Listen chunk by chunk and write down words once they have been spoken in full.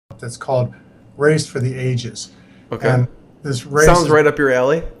that's called Race for the Ages. Okay. And this race sounds right up your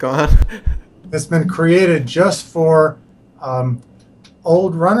alley. Go on. It's been created just for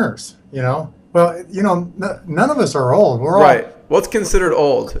old runners, Well, none of us are old. We're right. all What's considered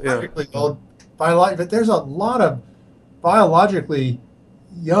old? Yeah. old but there's a lot of biologically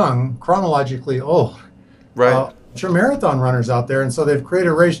young, chronologically old, Right. marathon runners out there, and so they've created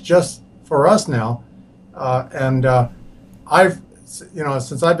a race just for us now. I've,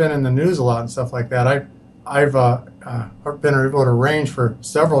 since I've been in the news a lot and stuff like that, I've been able to arrange for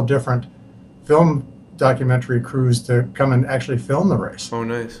several different film documentary crews to come and actually film the race. Oh,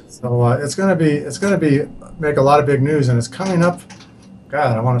 nice. So it's going to be make a lot of big news, and it's coming up.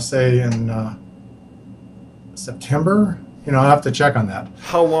 God, I want to say in September. I have to check on that.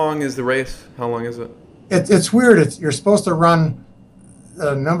 How long is the race? How long is it? It's weird. You're supposed to run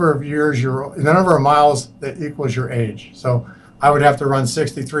the number of years, the number of miles that equals your age. So I would have to run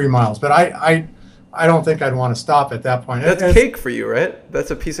 63 miles, but I don't think I'd want to stop at that point. That's cake for you, right?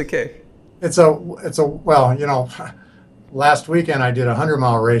 That's a piece of cake. Well, last weekend I did a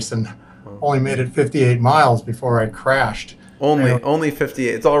 100-mile race and only made it 58 miles before I crashed. Only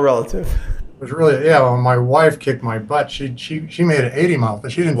 58. It's all relative. It was really, well, my wife kicked my butt. She made it 80 miles,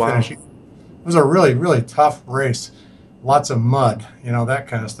 but she didn't finish. It was a really, really tough race. Lots of mud, that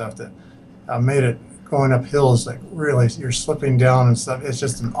kind of stuff that made it going up hills, like really, you're slipping down and stuff. It's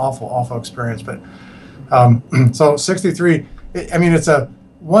just an awful, awful experience. But so 63, it's a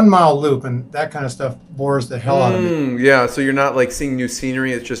 1 mile loop, and that kind of stuff bores the hell out of me. Yeah, so you're not like seeing new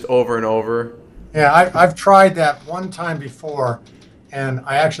scenery, it's just over and over. Yeah, I've tried that one time before, and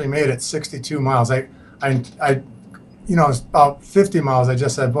I actually made it 62 miles. It's about 50 miles. I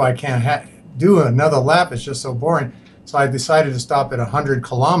just said, boy, I can't do another lap. It's just so boring. So I decided to stop at 100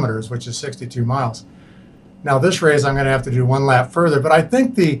 kilometers, which is 62 miles. Now this race, I'm going to have to do one lap further. But I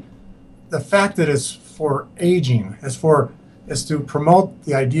think the fact that it's for aging is to promote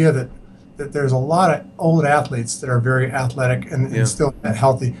the idea that there's a lot of old athletes that are very athletic and still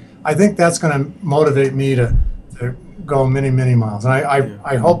healthy. I think that's going to motivate me to go many, many miles. And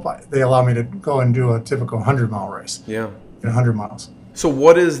I hope they allow me to go and do a typical 100-mile race. Yeah. 100 miles. So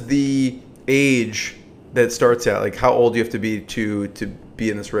what is the age that starts at? Like how old do you have to be to be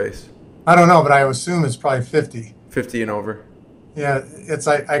in this race? I don't know, but I assume it's probably 50. 50 and over. Yeah,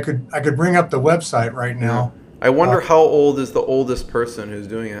 I could bring up the website right now. I wonder how old is the oldest person who's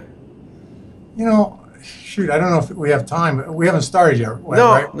doing it? Shoot, I don't know if we have time. We haven't started yet,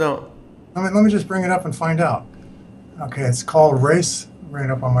 right? No. Let me just bring it up and find out. Okay, it's called Race. Bring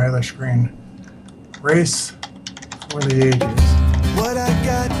it up on my other screen. Race for the Ages. What I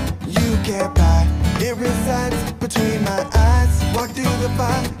got, you can't buy. It resides between my eyes. Walked through the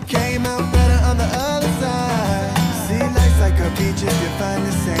fire, came out better on the other side. See, life's like a beach if you find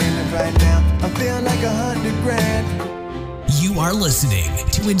the sand. Right now, I'm feeling like 100 grand. You are listening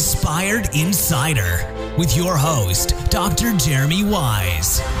to Inspired Insider with your host, Dr. Jeremy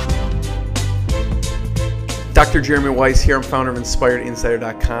Weisz. Dr. Jeremy Weisz here. I'm founder of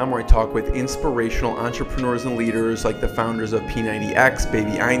InspiredInsider.com, where I talk with inspirational entrepreneurs and leaders like the founders of P90 X,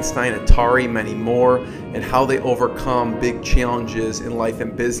 Baby Einstein, Atari, many more, and how they overcome big challenges in life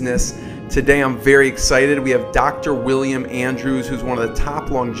and business. Today, I'm very excited. We have Dr. William Andrews, who's one of the top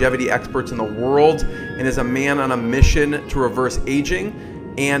longevity experts in the world and is a man on a mission to reverse aging,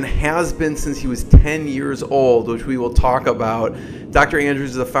 and has been since he was 10 years old, which we will talk about. Dr.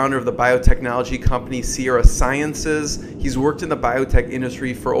 Andrews is the founder of the biotechnology company SierraSciences. He's worked in the biotech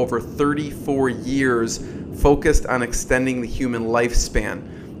industry for over 34 years, focused on extending the human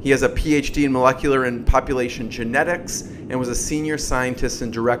lifespan. He has a PhD in molecular and population genetics and was a senior scientist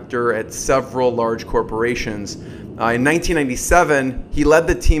and director at several large corporations. In 1997, he led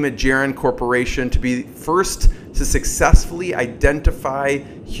the team at Geron Corporation to be first to successfully identify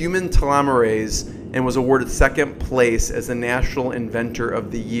human telomerase and was awarded second place as the National Inventor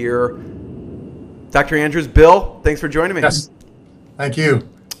of the Year. Dr. Andrews, Bill, thanks for joining me. Yes, thank you.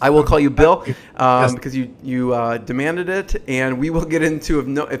 I will call you Bill Yes. because you demanded it, and we will get into,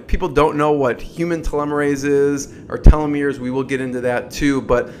 if people don't know what human telomerase is or telomeres, we will get into that too.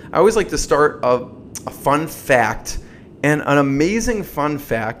 But I always like to start a fun fact, and an amazing fun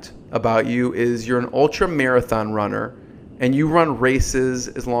fact about you is you're an ultra marathon runner, and you run races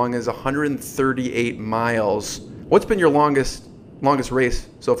as long as 138 miles. What's been your longest race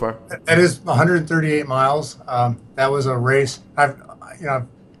so far? That is 138 miles. That was a race. I've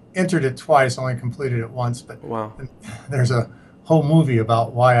entered it twice, only completed it once. But wow, there's a whole movie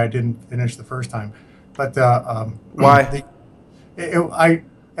about why I didn't finish the first time. But why?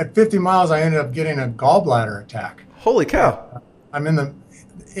 At 50 miles, I ended up getting a gallbladder attack. Holy cow! I'm in the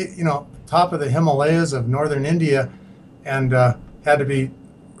top of the Himalayas of northern India, and had to be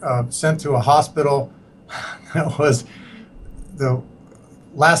sent to a hospital. That was the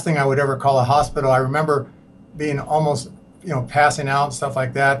last thing I would ever call a hospital. I remember being almost, passing out and stuff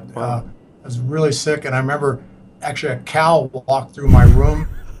like that. Wow. I was really sick, and I remember actually a cow walked through my room.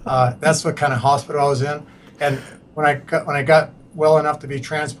 That's what kind of hospital I was in. And when I got well enough to be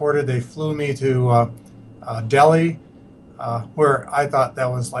transported, they flew me to Delhi, where I thought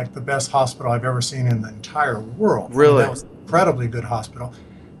that was like the best hospital I've ever seen in the entire world. Really? I mean, that was an incredibly good hospital.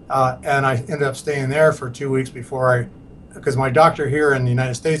 And I ended up staying there for 2 weeks because my doctor here in the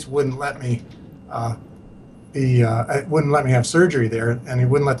United States wouldn't let me wouldn't let me have surgery there, and he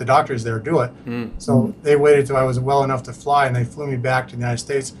wouldn't let the doctors there do it. So they waited till I was well enough to fly, and they flew me back to the United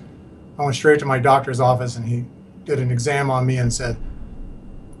States. I went straight to my doctor's office, and he did an exam on me and said,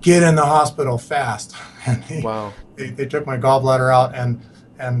 "Get in the hospital fast." And Wow. they took my gallbladder out,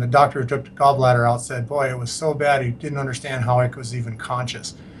 and the doctor who took the gallbladder out said, "Boy, it was so bad he didn't understand how I was even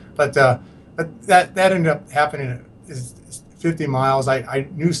conscious." But that ended up happening. Is 50 miles. I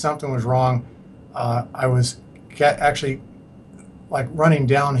knew something was wrong. I was actually like running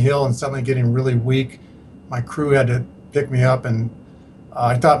downhill and suddenly getting really weak. My crew had to pick me up, and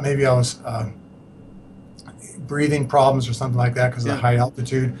I thought maybe I was breathing problems or something like that because of the high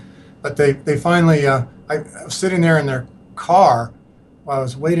altitude. But they finally, I was sitting there in their car while I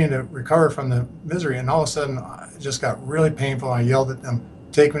was waiting to recover from the misery, and all of a sudden it just got really painful. I yelled at them,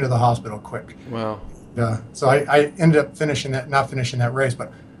 "Take me to the hospital quick." Wow. So I ended up not finishing that race.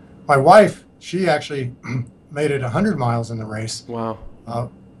 But my wife, she actually made it 100 miles in the race. Wow.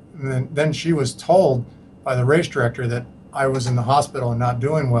 And then she was told by the race director that I was in the hospital and not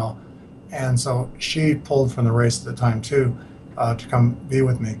doing well. And so she pulled from the race at the time too, to come be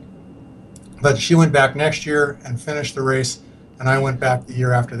with me. But she went back next year and finished the race, and I went back the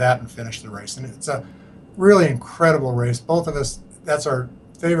year after that and finished the race. And it's a really incredible race. Both of us, that's our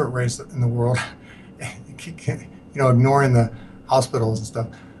favorite race in the world. Ignoring the hospitals and stuff.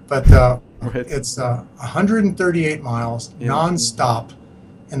 But Right. it's 138 miles nonstop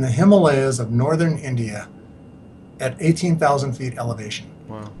in the Himalayas of northern India at 18,000 feet elevation.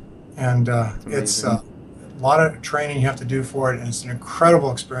 Wow. And it's a lot of training you have to do for it, and it's an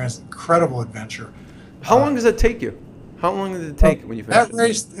incredible experience, incredible adventure. How long does it take you? How long did it take when you finished? That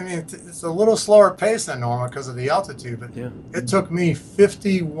race, I mean, it's a little slower pace than normal because of the altitude, but it took me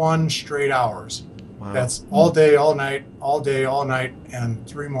 51 straight hours. Wow. That's all day, all night, and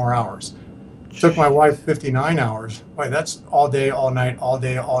 3 more hours. Took my wife 59 hours. Boy, that's all day, all night,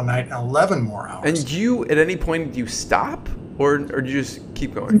 and 11 more hours. And at any point, do you stop? Or do you just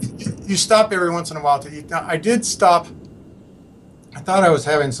keep going? You stop every once in a while to eat. Now, I did stop. I thought I was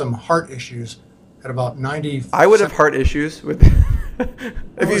having some heart issues at about 90. I would have heart issues with.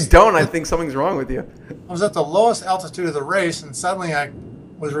 If you don't, I think something's wrong with you. I was at the lowest altitude of the race, and suddenly I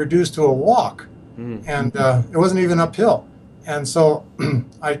was reduced to a walk, and it wasn't even uphill. And so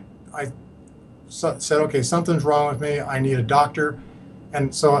I said, okay, something's wrong with me. I need a doctor.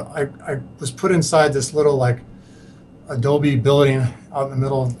 And so I was put inside this little like adobe building out in the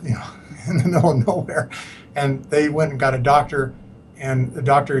middle of, in the middle of nowhere. And they went and got a doctor, and the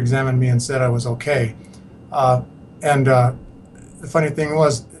doctor examined me and said I was okay. The funny thing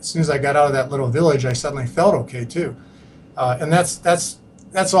was, as soon as I got out of that little village, I suddenly felt okay too. And that's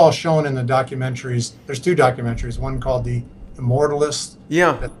all shown in the documentaries. There's 2 documentaries, one called The Immortalist,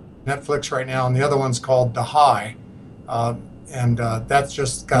 at Netflix right now, and the other one's called The High. And that's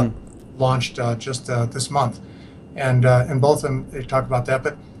just got launched this month. And in both of them, they talk about that.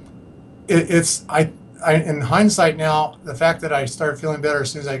 But in hindsight now, the fact that I started feeling better as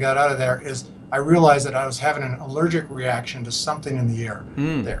soon as I got out of there is I realized that I was having an allergic reaction to something in the air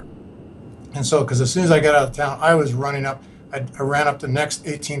there. And so, because as soon as I got out of town, I was running up. I ran up the next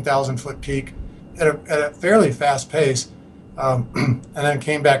 18,000 foot peak at a fairly fast pace, and then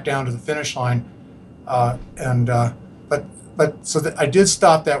came back down to the finish line. So I did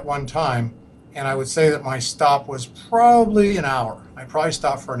stop that one time, and I would say that my stop was probably an hour. I probably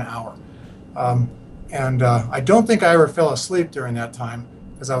stopped for an hour. I don't think I ever fell asleep during that time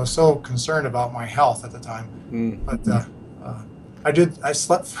because I was so concerned about my health at the time. But I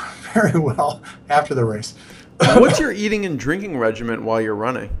slept very well after the race. What's your eating and drinking regimen while you're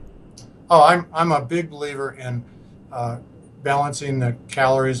running? Oh, I'm a big believer in balancing the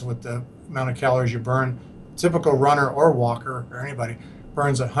calories with the amount of calories you burn. Typical runner or walker or anybody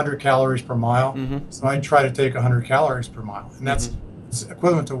burns 100 calories per mile. So I try to take 100 calories per mile, and that's it's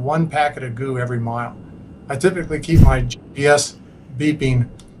equivalent to 1 packet of goo every mile. I typically keep my GPS beeping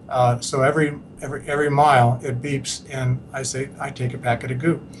So every mile it beeps, and I take a packet of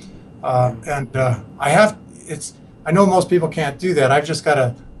goo. I know most people can't do that. I've just got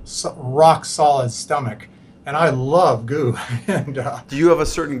a rock solid stomach, and I love goo. And do you have a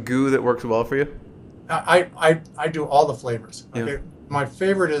certain goo that works well for you? I do all the flavors. Okay, my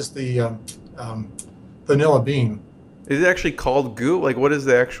favorite is the vanilla bean. Is it actually called goo? Like, what is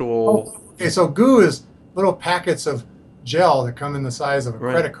the actual? Oh, okay, so goo is little packets of gel that come in the size of a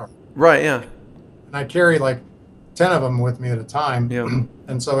credit card. Right. Yeah. And I carry like 10 of them with me at a time. Yeah.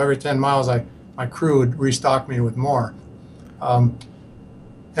 And so every 10 miles, my crew would restock me with more. And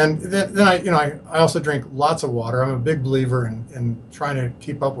then I also drink lots of water. I'm a big believer in trying to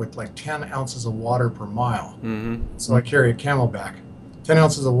keep up with like 10 ounces of water per mile. Mm-hmm. So I carry a Camelback. 10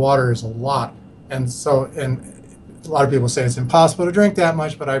 ounces of water is a lot. And a lot of people say it's impossible to drink that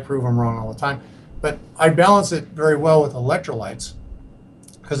much, but I prove them wrong all the time. But I balance it very well with electrolytes,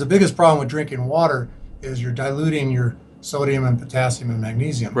 because the biggest problem with drinking water is you're diluting your sodium and potassium and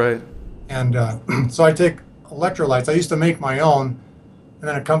magnesium. Right. And so I take electrolytes. I used to make my own, and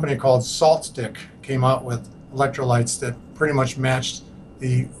then a company called Salt Stick came out with electrolytes that pretty much matched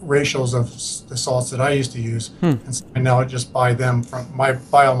the ratios of the salts that I used to use. And so I now just buy all my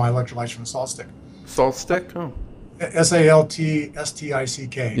electrolytes from Salt Stick. Salt Stick? Oh.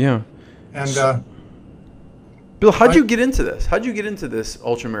 SALTSTICK. Yeah. And Bill, how'd you get into this? How'd you get into this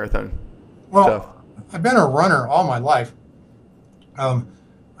ultra marathon stuff? I've been a runner all my life. I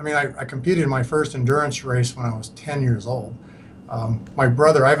competed in my first endurance race when I was 10 years old. My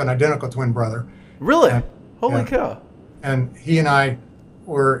brother, I have an identical twin brother. Really? Holy cow. And he and I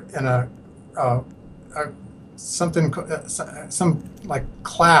were in some like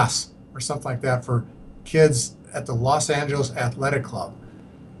class or something like that for kids at the Los Angeles Athletic Club.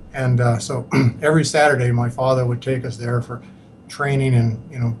 And so every Saturday, my father would take us there for training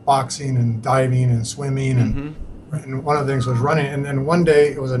and boxing and diving and swimming. And one of the things was running. And then one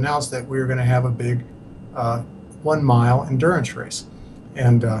day it was announced that we were going to have a big 1 mile endurance race.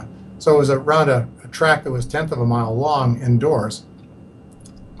 And so it was around a track that was 1/10 of a mile long indoors.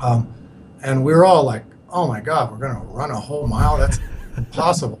 And we were all like, oh my God, we're going to run a whole mile? That's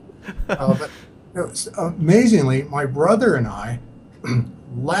impossible. But it was, amazingly, my brother and I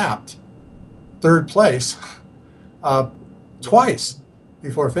lapped third place twice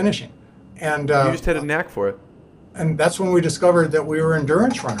before finishing. And you just had a knack for it. And that's when we discovered that we were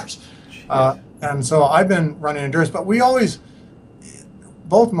endurance runners. And so I've been running endurance, but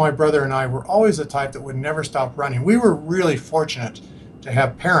both my brother and I were always the type that would never stop running. We were really fortunate to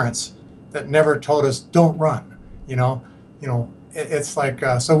have parents that never told us, don't run. It's like,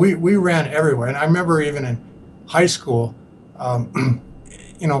 so we ran everywhere. And I remember even in high school, I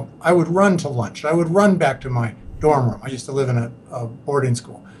would run to lunch. I would run back to my dorm room. I used to live in a boarding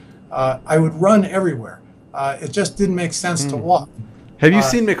school. I would run everywhere. It just didn't make sense to walk. Have you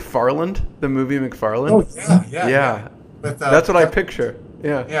seen McFarland, the movie McFarland? Oh, yeah. But, that's what I picture.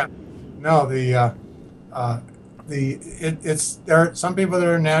 Yeah. Yeah. No, there are some people that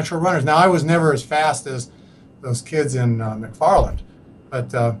are natural runners. Now, I was never as fast as those kids in McFarland,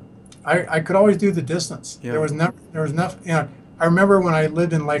 but I could always do the distance. Yeah. There was nothing. I remember when I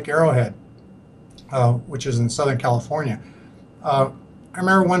lived in Lake Arrowhead, which is in Southern California. I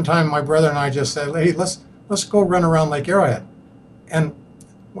remember one time my brother and I just said, "Hey, let's go run around Lake Arrowhead," and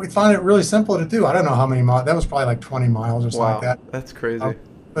we found it really simple to do. I don't know how many miles. That was probably like 20 miles or something like that. That's crazy.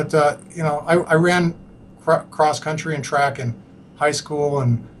 But I ran cross country and track in high school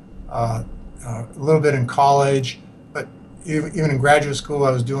and a little bit in college. But even in graduate school,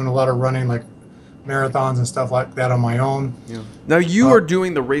 I was doing a lot of running, like marathons and stuff like that on my own. Yeah. Now you are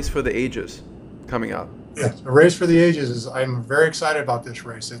doing the Race for the Ages coming up. Yeah, the Race for the Ages I'm very excited about this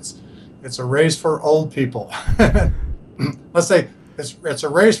race. It's a race for old people. Let's say it's a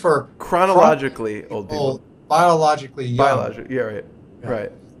race for chronologically old people, biologically young. Yeah.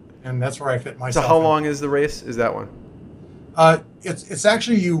 Right. And that's where I fit myself. So how long is the race? Is that one? It's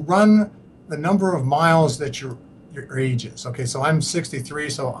actually you run the number of miles that your age is. Okay, so I'm 63,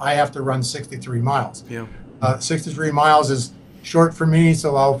 so I have to run 63 miles. Yeah. 63 miles is short for me,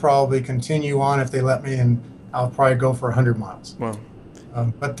 so I'll probably continue on if they let me, and I'll probably go for 100 miles. Wow.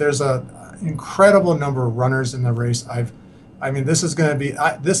 But there's an incredible number of runners in the race. This is going to be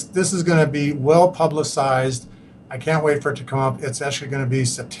this is going to be well publicized. I can't wait for it to come up. It's actually going to be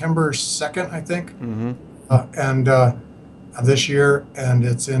September 2nd, I think, this year, and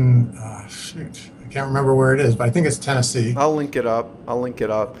it's in I can't remember where it is, but I think it's Tennessee. I'll link it up.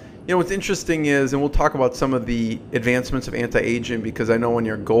 What's interesting is, and we'll talk about some of the advancements of anti-aging, because I know one of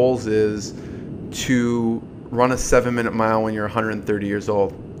your goals is to run a 7-minute mile when you're 130 years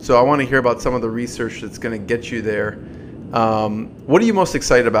old. So I want to hear about some of the research that's going to get you there. What are you most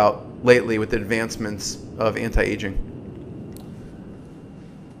excited about lately with the advancements of anti-aging?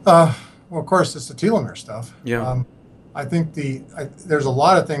 Well, of course, it's the telomere stuff. Yeah. I think there's a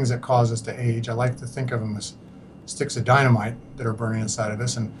lot of things that cause us to age. I like to think of them as sticks of dynamite that are burning inside of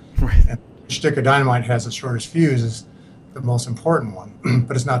us, and each stick of dynamite has the shortest fuse is the most important one,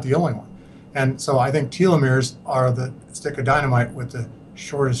 but it's not the only one. And so I think telomeres are the stick of dynamite with the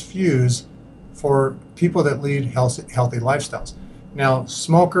shortest fuse for people that lead healthy lifestyles. Now,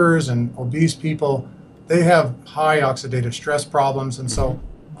 smokers and obese people, they have high oxidative stress problems, and so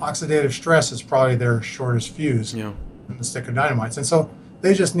oxidative stress is probably their shortest fuse in the stick of dynamites. And so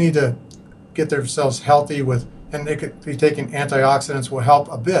they just need to get themselves healthy and they could be taking antioxidants will help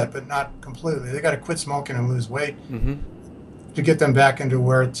a bit, but not completely. They got to quit smoking and lose weight to get them back into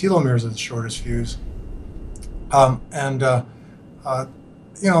where telomeres are the shortest fuse. I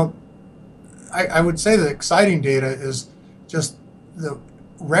would say the exciting data is just the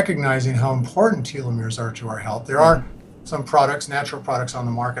recognizing how important telomeres are to our health. There are some products, natural products on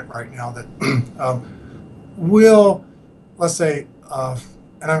the market right now that will, let's say,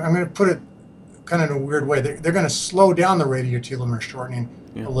 and I'm going to put it kind of in a weird way, they're going to slow down the rate of your telomere shortening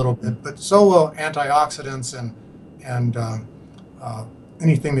a little bit, but so will antioxidants and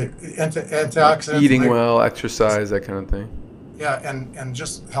anything that antioxidants. Eating well, exercise, that kind of thing. Yeah, and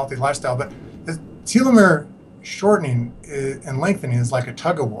just healthy lifestyle. But the telomere shortening and lengthening is like a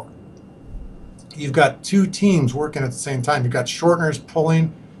tug of war. You've got two teams working at the same time. You've got shorteners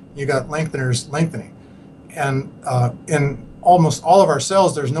pulling, you got lengtheners lengthening. And in almost all of our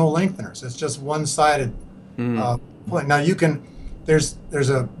cells, there's no lengtheners. It's just one-sided pulling. Now there's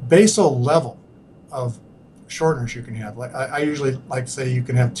a basal level of shorteners you can have. Like I usually like to say you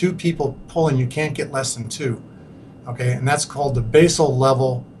can have two people pulling, you can't get less than two. Okay, and that's called the basal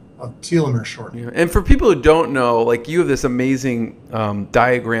level of telomere shortening. Yeah. And for people who don't know, like you have this amazing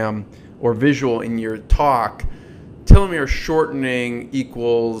diagram or visual in your talk. Telomere shortening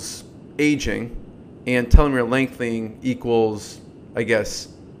equals aging, and telomere lengthening equals, I guess,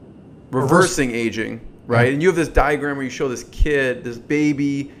 reversing aging, right? Yeah. And you have this diagram where you show this kid, this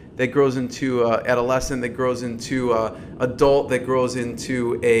baby that grows into adolescent, that grows into adult, that grows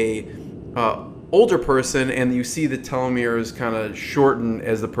into a older person, and you see the telomeres kind of shorten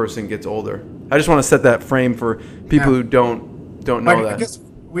as the person gets older. I just want to set that frame for people who don't know that. I guess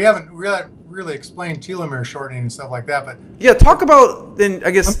we haven't really explained telomere shortening and stuff like that, but yeah, talk about then.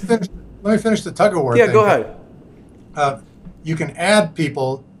 I guess let me finish the tug of war. Yeah, thing. go ahead. You can add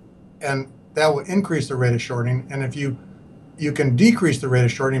people, and that will increase the rate of shortening. And if you can decrease the rate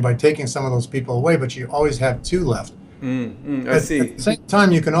of shortening by taking some of those people away, but you always have two left. I see. At the same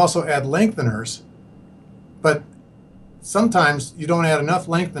time, you can also add lengtheners, but sometimes you don't add enough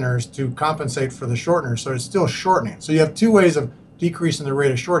lengtheners to compensate for the shorteners, so it's still shortening. So you have two ways of decreasing the rate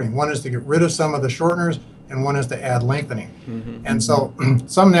of shortening. One is to get rid of some of the shorteners, and one is to add lengthening. And so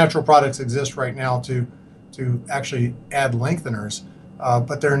some natural products exist right now to actually add lengtheners,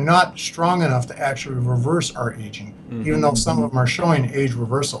 but they're not strong enough to actually reverse our aging, even though some of them are showing age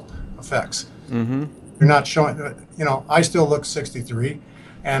reversal effects. They're not showing, I still look 63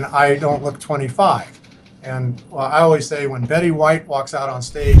 and I don't look 25. And well, I always say when Betty White walks out on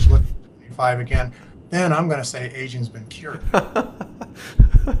stage looking 25 again, then I'm going to say aging's been cured.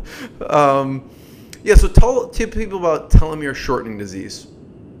 Yeah, so tell people about telomere shortening disease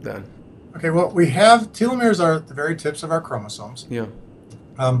then. Okay, well, we have telomeres are at the very tips of our chromosomes. Yeah.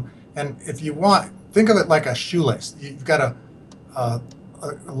 And if you want, think of it like a shoelace. You've got a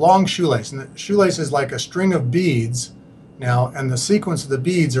long shoelace, and the shoelace is like a string of beads now, and the sequence of the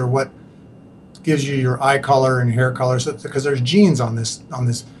beads are what gives you your eye color and hair color, because there's genes on this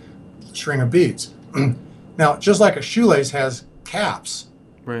string of beads. Now, just like a shoelace has caps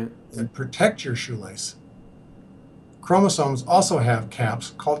that protect your shoelace, chromosomes also have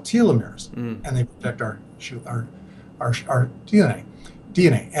caps called telomeres, and they protect our DNA.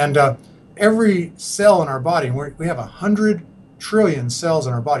 And every cell in our body, we have 100 trillion cells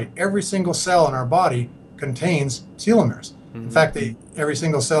in our body. Every single cell in our body contains telomeres. In fact, every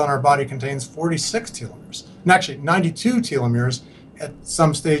single cell in our body contains 46 telomeres, and actually 92 telomeres at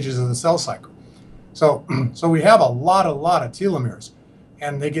some stages of the cell cycle. So we have a lot of telomeres,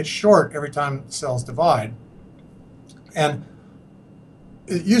 and they get short every time the cells divide. And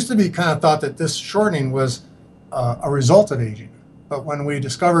it used to be kind of thought that this shortening was a result of aging. But when we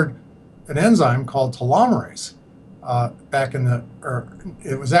discovered an enzyme called telomerase,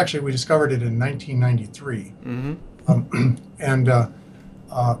 we discovered it in 1993.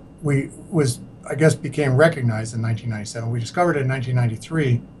 I guess became recognized in 1997. We discovered it in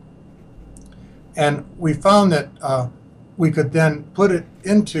 1993, And we found that we could then put it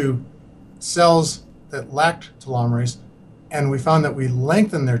into cells that lacked telomerase, and we found that we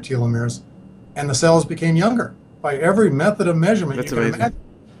lengthened their telomeres, and the cells became younger by every method of measurement That's you can amazing. imagine.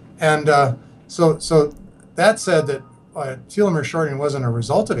 And so that said that telomere shortening wasn't a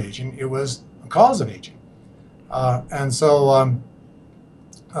result of aging; it was a cause of aging. And so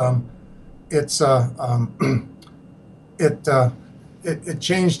it's it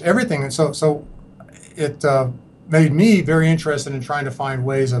changed everything, and so it made me very interested in trying to find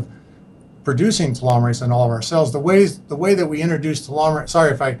ways of producing telomerase in all of our cells. The way that we introduced telomerase.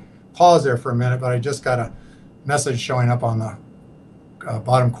 Sorry if I paused there for a minute, but I just got a message showing up on the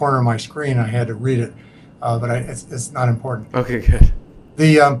bottom corner of my screen. I had to read it, but it's not important. Okay, good.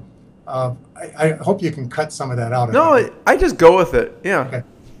 The I hope you can cut some of that out. No, I just go with it. Yeah. Okay.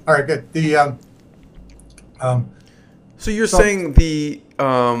 All right. Good. The So you're saying the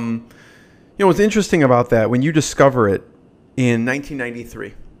what's interesting about that, when you discover it in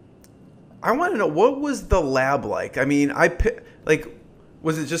 1993, I want to know, what was the lab like? I mean,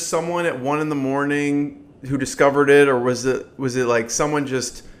 was it just someone at 1 a.m. who discovered it, or was it like someone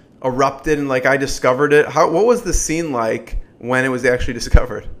just erupted and like I discovered it? What was the scene like when it was actually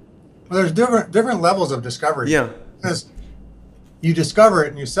discovered? Well, there's different levels of discovery. Yeah. Because you discover it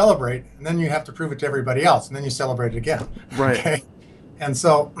and you celebrate, and then you have to prove it to everybody else, and then you celebrate it again. Right. Okay. And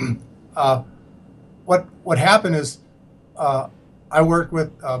so, what happened is, I worked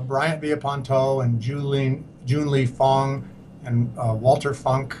with Bryant Villaponto and Jun Lee Fong and Walter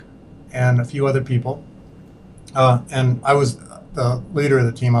Funk and a few other people, and I was the leader of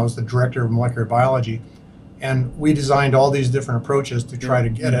the team. I was the director of molecular biology, and we designed all these different approaches to try to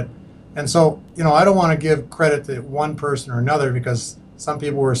get it. And so, I don't want to give credit to one person or another, because some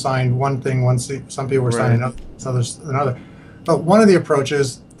people were assigned one thing, some people were assigned another. But one of the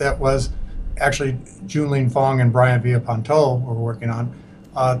approaches that was actually Junlin Fong and Brian Villaponto were working on,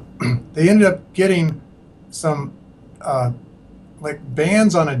 they ended up getting some like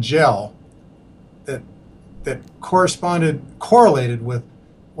bands on a gel that correlated with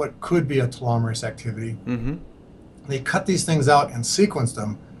what could be a telomerase activity. Mm-hmm. They cut these things out and sequenced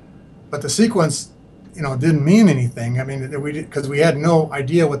them. But the sequence, didn't mean anything. I mean, because we had no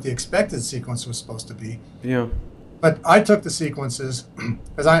idea what the expected sequence was supposed to be. Yeah. But I took the sequences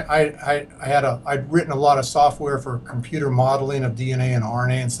because I'd written a lot of software for computer modeling of DNA and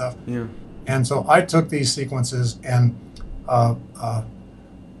RNA and stuff. Yeah. And so I took these sequences and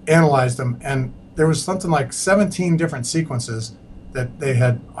analyzed them, and there was something like 17 different sequences that they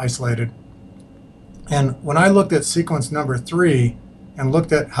had isolated. And when I looked at sequence number 3 and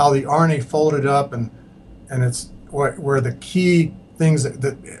looked at how the RNA folded up and it's where the key things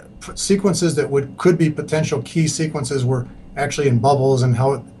that sequences that could be potential key sequences were actually in bubbles, and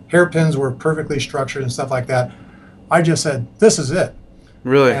how hairpins were perfectly structured and stuff like that, I just said, this is it.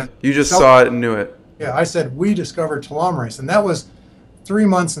 Really? And you just saw it and knew it? Yeah, I said, we discovered telomerase. And that was 3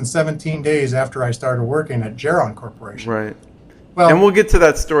 months and 17 days after I started working at Geron Corporation. Right. Well, and we'll get to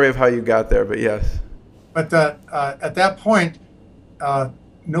that story of how you got there, but yes. But at that point,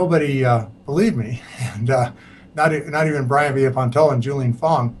 nobody believed me, and not even Brian Villaponto and Julian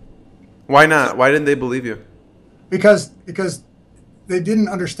Fong. Why not? Why didn't they believe you? Because they didn't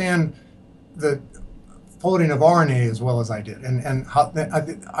understand the folding of RNA as well as I did, and how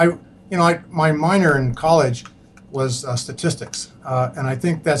my minor in college was statistics, and I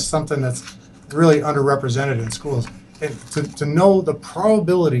think that's something that's really underrepresented in schools. And to know the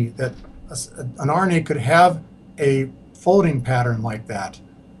probability that an RNA could have a folding pattern like that,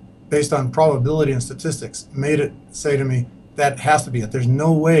 based on probability and statistics, made it say to me, that has to be it. There's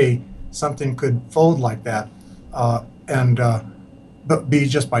no way something could fold like that, but be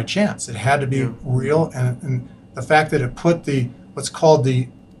just by chance. It had to be real, and the fact that it put what's called the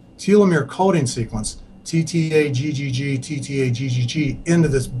telomere coding sequence, TTA-GGG, TTA-GGG, into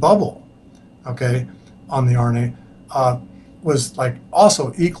this bubble, okay, on the RNA, was like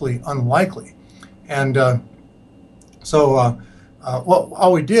also equally unlikely. And all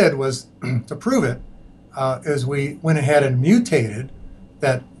we did was, to prove it, is we went ahead and mutated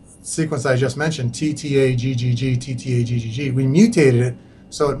that sequence I just mentioned, TTA-GGG, TTA-GGG. We mutated it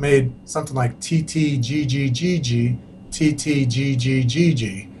so it made something like TT-GGGG,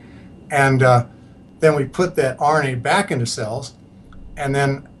 TT-GGGG. And then we put that RNA back into cells, and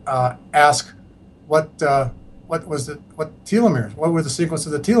then ask what telomeres, what were the sequence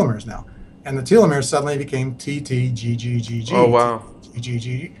of the telomeres now? And the telomeres suddenly became TT-GGGG. Oh, wow.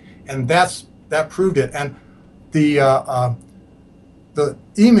 TT-GGG. And that proved it. And the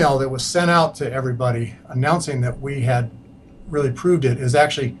email that was sent out to everybody announcing that we had really proved it is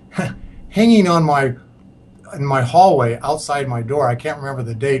actually hanging on in my hallway outside my door. I can't remember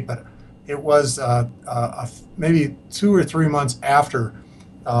the date, but it was maybe 2 or 3 months after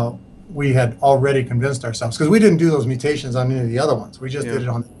we had already convinced ourselves, because we didn't do those mutations on any of the other ones. We just did it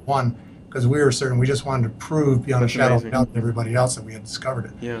on one because we were certain. We just wanted to prove beyond a shadow of doubt to everybody else that we had discovered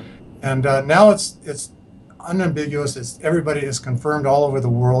it. Yeah. And now it's unambiguous. Everybody is confirmed all over the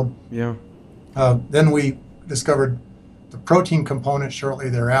world. Yeah. Then we discovered the protein component shortly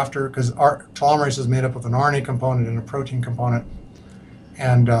thereafter, because our telomerase is made up of an RNA component and a protein component.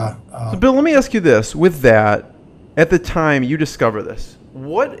 And so Bill, let me ask you this. With that, at the time you discover this,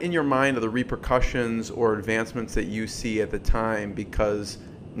 what in your mind are the repercussions or advancements that you see at the time? Because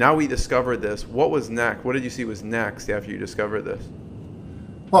now we discovered this. What was next? What did you see was next after you discovered this?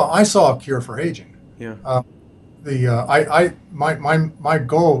 well, I saw a cure for aging. Yeah. My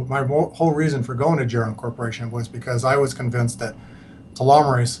goal, my whole reason for going to Geron Corporation was because I was convinced that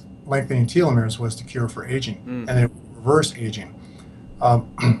telomerase, lengthening telomeres, was the cure for aging, and it reverse aging.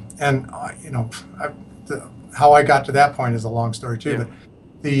 How I got to that point is a long story too. Yeah. But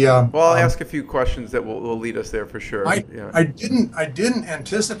the well, I'll ask a few questions that will lead us there for sure. I didn't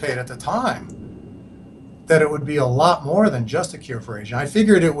anticipate at the time that it would be a lot more than just a cure for aging. I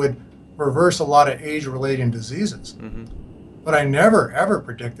figured it would reverse a lot of age-related diseases, but I never ever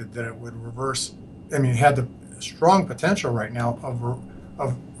predicted that it would reverse. I mean, it had the strong potential right now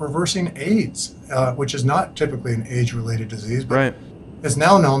of reversing AIDS, which is not typically an age-related disease, but it's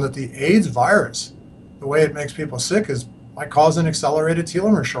now known that the AIDS virus, the way it makes people sick, is by causing accelerated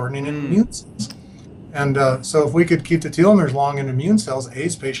telomere shortening in immune cells. And so if we could keep the telomeres long in immune cells,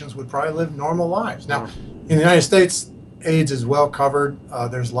 AIDS patients would probably live normal lives. Now, in the United States, AIDS is well covered.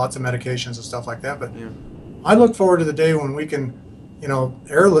 There's lots of medications and stuff like that. But I look forward to the day when we can,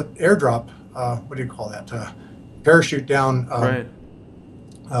 airdrop, what do you call that? Parachute down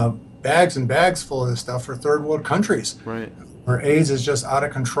bags and bags full of this stuff for third world countries, where AIDS is just out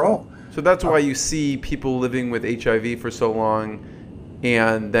of control. So that's why you see people living with HIV for so long,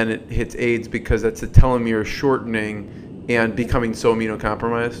 and then it hits AIDS, because that's the telomere shortening and becoming so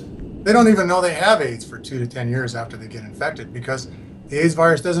immunocompromised. They don't even know they have AIDS for 2 to 10 years after they get infected, because the AIDS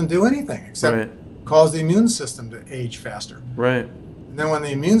virus doesn't do anything except cause the immune system to age faster. And then when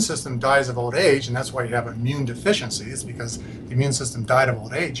the immune system dies of old age, and that's why you have immune deficiencies, because the immune system died of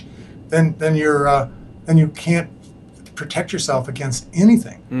old age, then you can't protect yourself against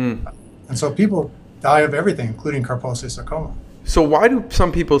anything. And so people die of everything, including Kaposi sarcoma. So why do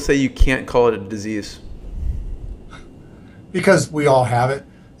some people say you can't call it a disease? Because we all have it.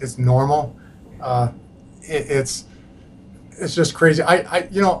 It's normal. It's just crazy.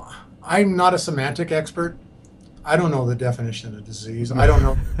 I'm not a semantic expert. I don't know the definition of disease. I don't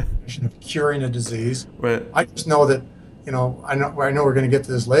know the definition of curing a disease. I just know that, I know we're going to get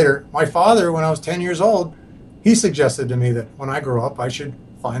to this later. My father, when I was 10 years old, he suggested to me that when I grow up, I should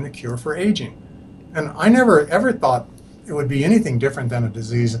find the cure for aging. And I never ever thought it would be anything different than a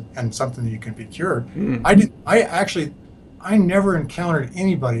disease and something that you can be cured. I never encountered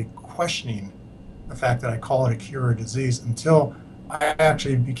anybody questioning the fact that I call it a cure or disease until I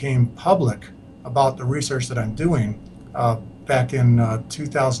actually became public about the research that I'm doing back in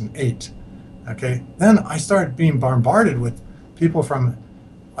 2008. Okay, then I started being bombarded with people from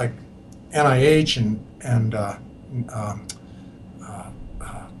like NIH and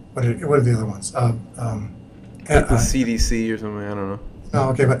what are the other ones? Like the CDC or something, I don't know. No,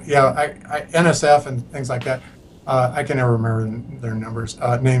 okay, but yeah, NSF and things like that. I can never remember their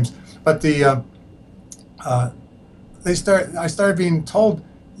names. But I started being told,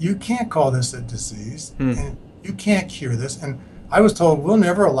 you can't call this a disease, and you can't cure this. And I was told, we'll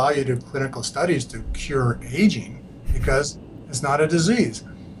never allow you to do clinical studies to cure aging because it's not a disease.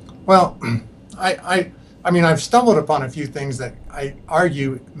 Well, I mean, I've stumbled upon a few things that I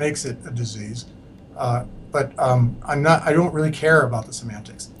argue makes it a disease, but I don't really care about the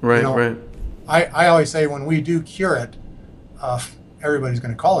semantics. I always say when we do cure it, everybody's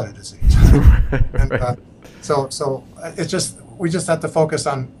going to call it a disease. So it's just, we just have to focus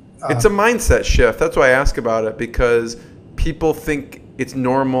on. It's a mindset shift. That's why I ask about it, because people think it's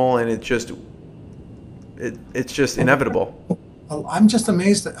normal and it's just inevitable. I'm just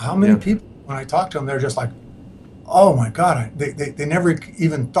amazed at how many people, when I talk to them, they're just like, oh my God, they never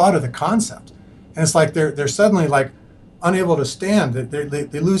even thought of the concept. And it's like they're suddenly like unable to stand.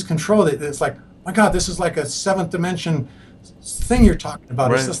 They lose control. It's like, my God, this is like a seventh dimension thing you're talking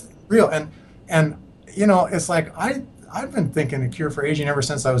about. It's just real. And it's like I've been thinking a cure for aging ever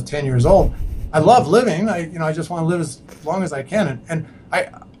since I was 10 years old. I love living. I just want to live as long as I can. And I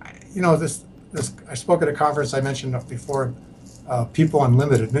spoke at a conference I mentioned before, People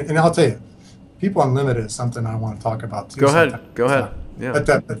Unlimited. And I'll tell you, People Unlimited is something I want to talk about too. Go ahead. Yeah.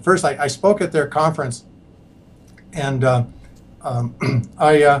 But first, I spoke at their conference, and let's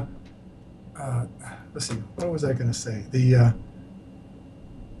see, what was I going to say?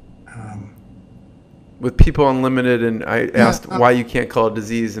 With People Unlimited, and I asked why you can't call it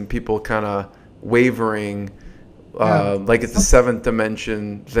disease, and people kind of wavering, like it's the seventh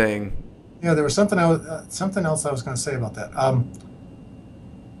dimension thing. Yeah, there was something else I was going to say about that.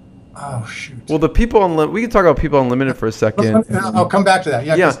 Oh shoot. Well, the People Unlimited. We can talk about People Unlimited for a second. I'll come back to that.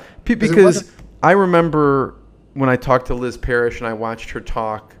 Yeah. Because I remember when I talked to Liz Parrish and I watched her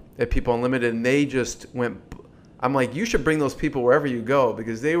talk at People Unlimited, and they just went. I'm like, you should bring those people wherever you go,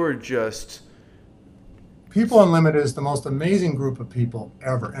 because they were just. People Unlimited is the most amazing group of people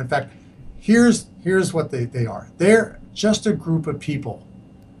ever. In fact, here's what they are. They're just a group of people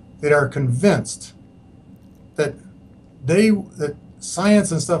that are convinced that that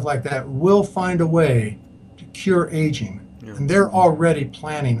science and stuff like that will find a way to cure aging. Yeah. And they're already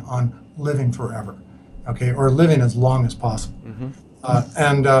planning on living forever, okay, or living as long as possible.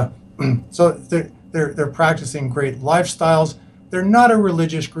 Mm-hmm. So they're practicing great lifestyles. They're not a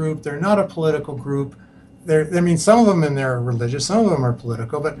religious group. They're not a political group. Some of them in there are religious, some of them are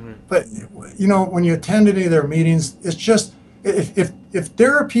political, but when you attend any of their meetings, it's just if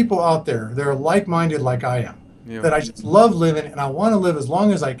there are people out there that are like-minded like I am, that I just love living and I want to live as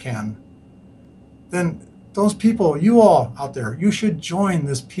long as I can, then those people, you all out there, you should join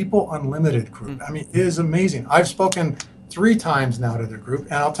this People Unlimited group. I mean, it is amazing. I've spoken 3 times now to the group,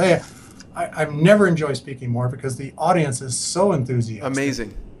 and I'll tell you, I've never enjoyed speaking more because the audience is so enthusiastic.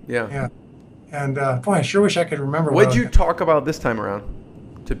 Amazing. Yeah. And boy, I sure wish I could remember. What did you talk about this time around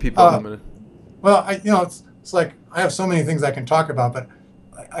to People Unlimited? Well, it's like I have so many things I can talk about, but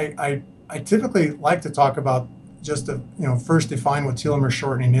I typically like to talk about just first define what telomere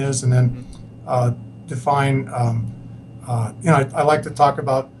shortening is, and then define. I like to talk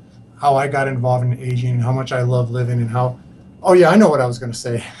about how I got involved in aging and how much I love living and how. Oh yeah, I know what I was going to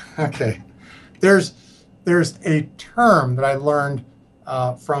say. Okay, there's a term that I learned.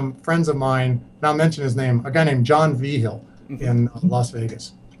 From friends of mine, and I'll mention his name, a guy named John Vigil in Las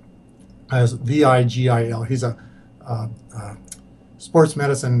Vegas. As Vigil. He's a sports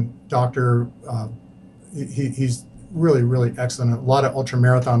medicine doctor. He's really, really excellent. A lot of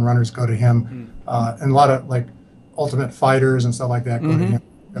ultramarathon runners go to him, and a lot of like ultimate fighters and stuff like that go to him.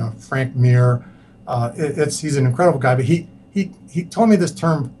 Frank Mir. He's an incredible guy, but he told me this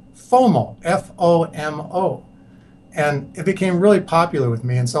term FOMO, FOMO. And it became really popular with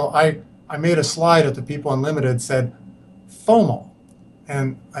me. And so I made a slide at the People Unlimited said FOMO.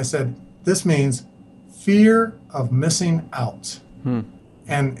 And I said, this means fear of missing out.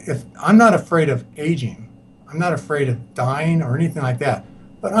 And if I'm not afraid of aging, I'm not afraid of dying or anything like that,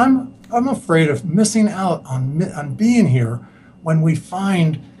 but I'm afraid of missing out on being here when we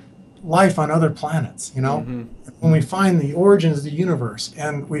find life on other planets, when we find the origins of the universe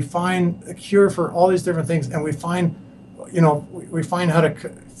and we find a cure for all these different things, and we find how to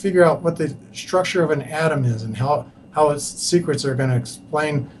figure out what the structure of an atom is and how its secrets are going to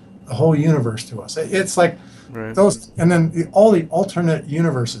explain the whole universe to us. It's like those, and then all the alternate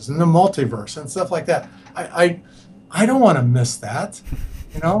universes and the multiverse and stuff like that. I don't want to miss that.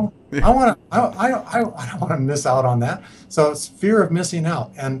 I don't want to miss out on that. So it's fear of missing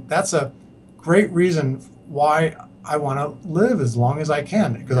out, and that's a great reason why I want to live as long as I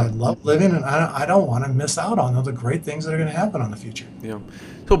can, because I love living and I don't want to miss out on all the great things that are going to happen in the future. Yeah.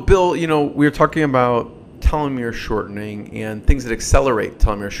 So Bill, we were talking about telomere shortening and things that accelerate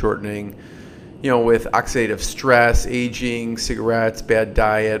telomere shortening, with oxidative stress, aging, cigarettes, bad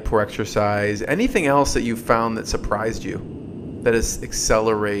diet, poor exercise. Anything else that you found that surprised you that has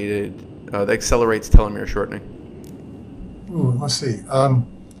accelerated, that accelerates telomere shortening? Ooh, let's see.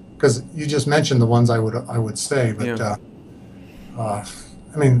 Because you just mentioned the ones I would say, but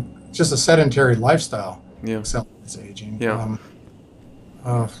just a sedentary lifestyle accelerates aging. Yeah.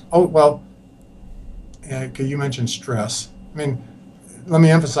 You mentioned stress. Let me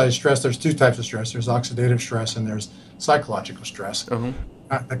emphasize stress. There's 2 types of stress. There's oxidative stress and there's psychological stress.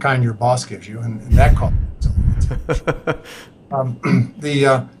 Not the kind your boss gives you, and that causes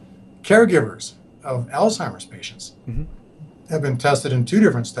the caregivers of Alzheimer's patients have been tested in 2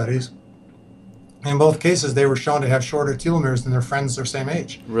 different studies. In both cases, they were shown to have shorter telomeres than their friends their same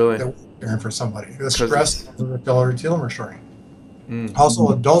age. Really? That were caring for somebody. The stress of the telomere shortening. Also,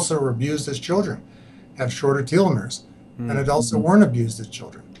 adults that were abused as children have shorter telomeres than adults that weren't abused as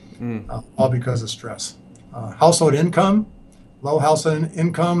children, all because of stress. Household income, low household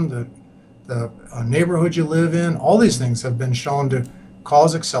income, the neighborhood you live in, all these things have been shown to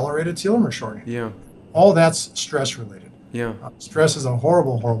cause accelerated telomere shortening. Yeah. All that's stress related. Yeah. Stress is a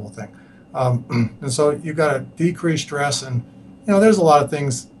horrible, horrible thing. And so you've got to decrease stress, and there's a lot of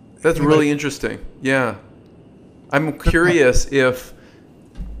things. That's really interesting. Yeah. I'm curious if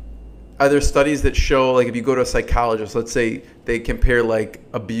are there studies that show, like, if you go to a psychologist, let's say they compare like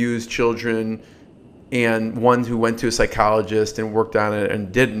abused children and ones who went to a psychologist and worked on it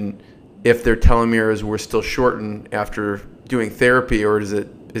and didn't, if their telomeres were still shortened after doing therapy, or is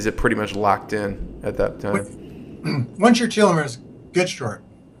it pretty much locked in at that time? Once your telomeres get short,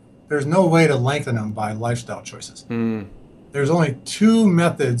 there's no way to lengthen them by lifestyle choices. There's only 2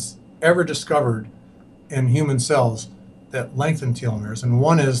 methods ever discovered in human cells that lengthen telomeres, and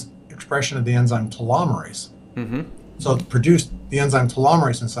one is expression of the enzyme telomerase. So produce the enzyme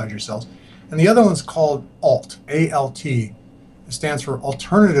telomerase inside your cells. And the other one's called ALT, A-L-T. It stands for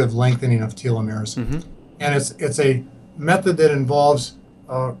alternative lengthening of telomeres. And it's a method that involves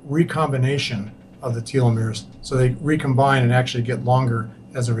recombination of the telomeres. So they recombine and actually get longer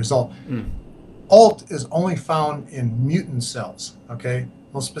as a result. ALT is only found in mutant cells, okay?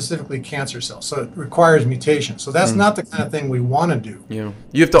 Most specifically cancer cells. So it requires mutation. So that's not the kind of thing we want to do. Yeah.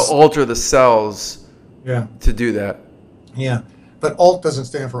 You have to alter the cells to do that. Yeah. But ALT doesn't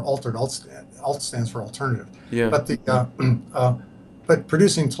stand for altered. ALT stands for alternative. Yeah. But but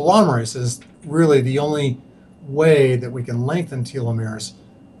producing telomerase is really the only way that we can lengthen telomeres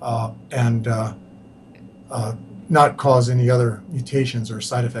and not cause any other mutations or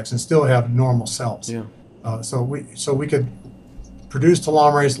side effects and still have normal cells. Yeah. So we could produce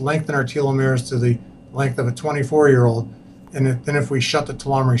telomerase, lengthen our telomeres to the length of a 24-year-old, and then if we shut the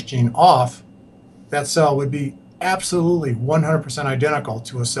telomerase gene off, that cell would be absolutely 100% identical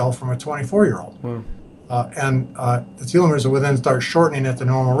to a cell from a 24-year-old. And the telomeres would then start shortening at the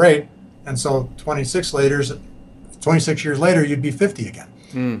normal rate, and so 26 years later, you'd be 50 again.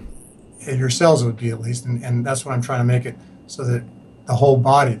 And your cells would be, at least, and that's what I'm trying to make it, so that the whole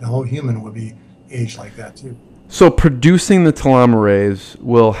body, the whole human, would be aged like that too. So producing the telomerase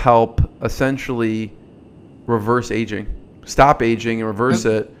will help essentially reverse aging, stop aging and reverse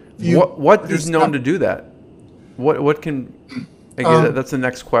it. What is known to do that? What can? Again, that's the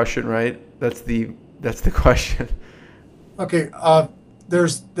next question, right? That's the question. Okay,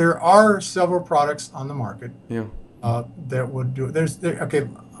 there are several products on the market. Yeah. That would do it.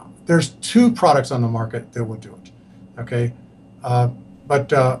 There's 2 products on the market that will do it. Okay.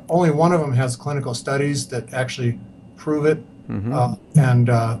 But only one of them has clinical studies that actually prove it.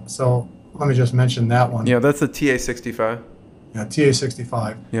 So let me just mention that one. Yeah, that's the TA65. Yeah,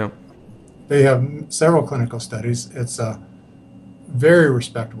 TA65. Yeah. They have several clinical studies. It's a very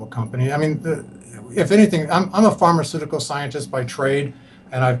respectable company. I mean, if anything, I'm a pharmaceutical scientist by trade,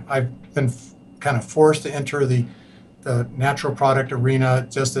 and I've been kind of forced to enter the natural product arena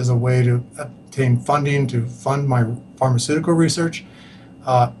just as a way to obtain funding to fund my pharmaceutical research.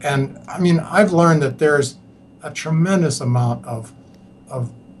 And I mean, I've learned that there's a tremendous amount of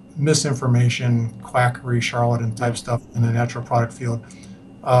misinformation, quackery, charlatan type stuff in the natural product field.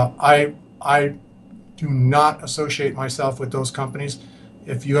 I do not associate myself with those companies.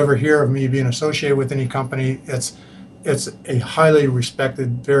 If you ever hear of me being associated with any company, it's a highly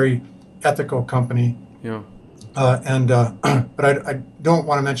respected, very ethical company. Yeah. But I don't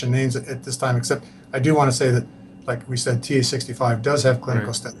want to mention names at this time, except I do want to say that, like we said, TA65 does have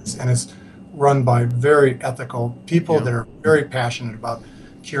clinical studies, and it's run by very ethical people that are very passionate about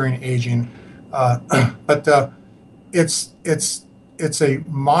curing aging. But it's a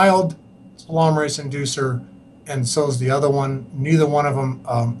mild telomerase inducer, and so is the other one. Neither one of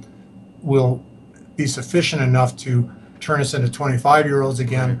them will be sufficient enough to turn us into 25-year-olds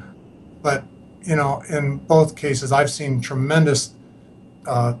again. But in both cases, I've seen tremendous.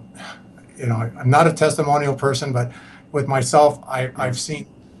 I'm not a testimonial person, but with myself, I've seen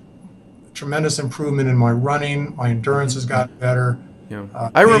tremendous improvement in my running. My endurance has gotten better. Yeah.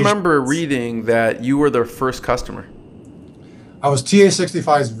 I remember reading that you were their first customer. I was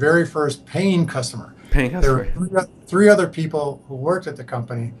TA65's very first paying customer. There were 3 other people who worked at the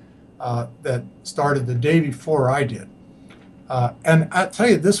company that started the day before I did. And I tell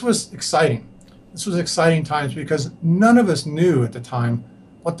you, this was exciting. This was exciting times because none of us knew at the time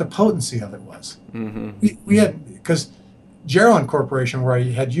what the potency of it was. We had, because Gerald Corporation, where I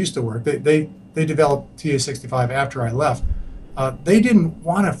had used to work, they developed TA65 after I left. They didn't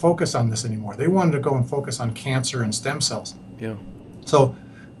want to focus on this anymore. They wanted to go and focus on cancer and stem cells. Yeah. So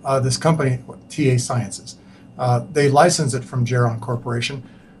this company, SierraSciences, they licensed it from Gerald Corporation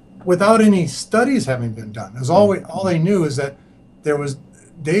without any studies having been done. It was all they knew is that there was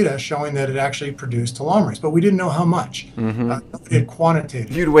data showing that it actually produced telomerase, but we didn't know how much. It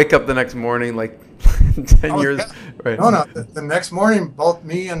quantitated. You'd wake up the next morning like 10 years. Yeah. Right. No. The next morning, both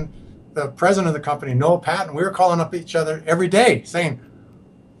me and the president of the company, Noah Patton, we were calling up each other every day saying,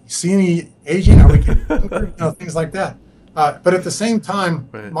 see any aging? Are we getting younger? Things like that. But at the same time,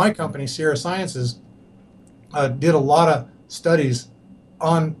 my company, SierraSciences, did a lot of studies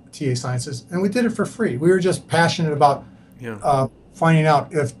on TA Sciences, and we did it for free. We were just passionate about finding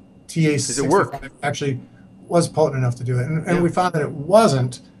out if TA65 actually was potent enough to do it. And we found that it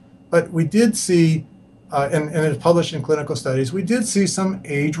wasn't, but we did see, and it's published in clinical studies, we did see some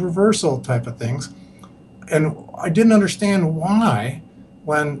age reversal type of things. And I didn't understand why,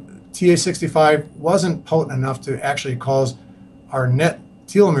 when TA65 wasn't potent enough to actually cause our net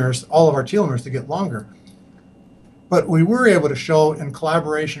telomeres, all of our telomeres, to get longer. But we were able to show, in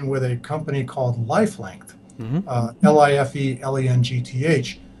collaboration with a company called LifeLength,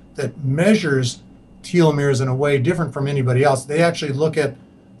 LIFELENGTH, that measures telomeres in a way different from anybody else. They actually look at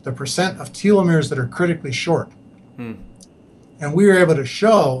the percent of telomeres that are critically short. And we were able to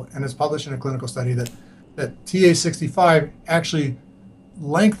show, and it's published in a clinical study, that TA65 actually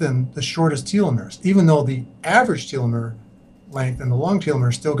lengthened the shortest telomeres. Even though the average telomere length and the long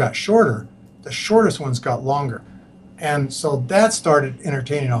telomere still got shorter, the shortest ones got longer. And so that started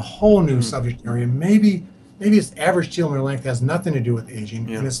entertaining a whole new subject area. Maybe its average telomere length has nothing to do with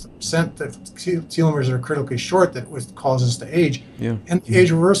aging, and it's the percent of telomeres that are critically short that causes us to age. And the age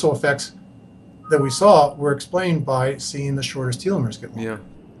reversal effects that we saw were explained by seeing the shortest telomeres get longer.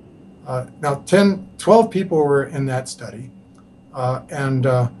 Now, 12 people were in that study, and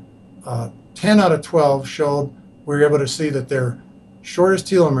 10 out of 12 showed we were able to see that their shortest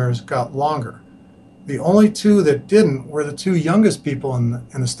telomeres got longer. The only two that didn't were the two youngest people in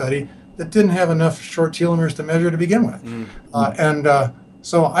the study that didn't have enough short telomeres to measure to begin with.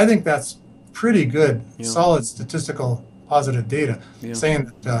 So I think that's pretty good, solid statistical positive data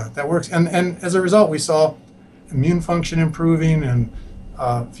saying that that works. And as a result, we saw immune function improving and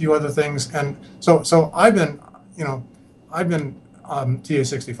a few other things. And so I've been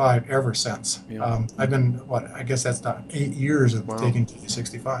TA65 ever since. I've been, I guess that's not 8 years of taking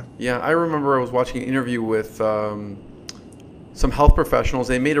TA65. Yeah, I remember I was watching an interview with some health professionals.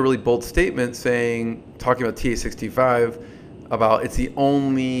 They made a really bold statement talking about TA65, about it's the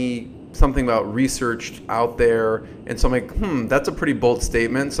only something about research out there. And so I'm like, that's a pretty bold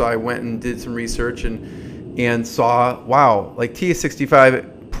statement. So I went and did some research and saw, wow, like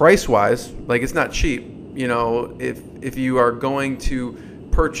TA65 price-wise, like it's not cheap. If you are going to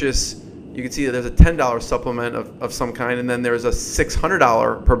purchase, you can see that there's a $10 supplement of some kind, and then there's a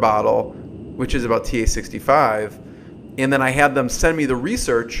 $600 per bottle, which is about TA65. And then I had them send me the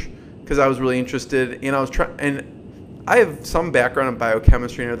research because I was really interested, and I was and I have some background in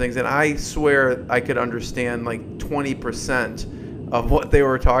biochemistry and other things, and I swear I could understand like 20% of what they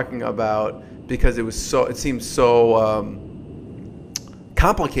were talking about because it seemed so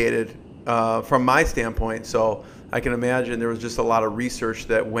complicated from my standpoint. So I can imagine there was just a lot of research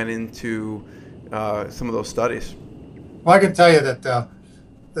that went into some of those studies. Well, I can tell you that the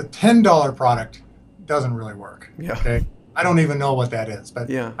 $10 product doesn't really work. Okay. I don't even know what that is, but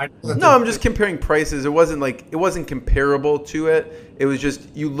I'm just comparing prices. It wasn't comparable to it. It was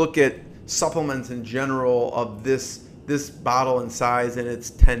just, you look at supplements in general of this bottle and size, and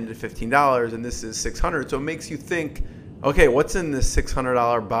it's $10 to $15, and this is $600. So it makes you think, okay, what's in this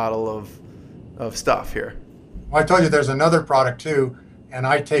 $600 bottle of stuff here? Well, I told you there's another product too, and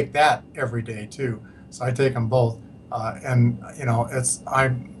I take that every day too. So I take them both, and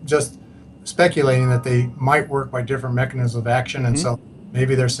I'm just speculating that they might work by different mechanisms of action, and so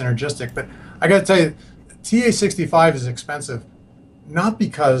maybe they're synergistic. But I got to tell you, TA65 is expensive, not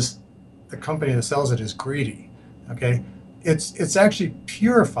because the company that sells it is greedy. Okay, it's actually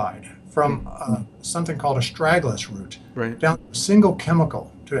purified from something called astragalus root down to a single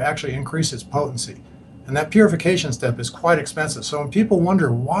chemical to actually increase its potency. And that purification step is quite expensive. So when people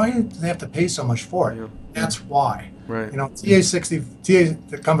wonder why do they have to pay so much for it, that's why. The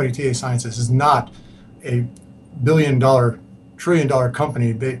company TA Sciences is not a billion-dollar, trillion-dollar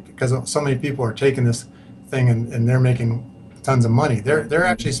company because so many people are taking this thing and they're making tons of money. They're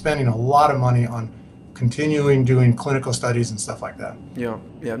actually spending a lot of money on continuing doing clinical studies and stuff like that.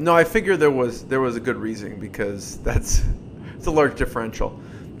 No, I figured there was a good reason, because it's a large differential.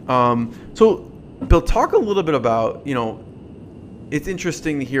 So Bill, talk a little bit about, it's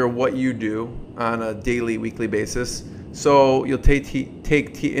interesting to hear what you do on a daily, weekly basis. So you'll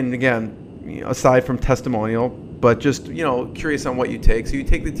and again, aside from testimonial, but just, curious on what you take. So you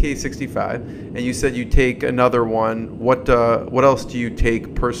take the TA65, and you said you take another one. What else do you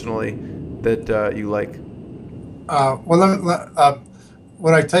take personally that you like?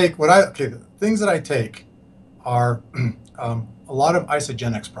 The things that I take are a lot of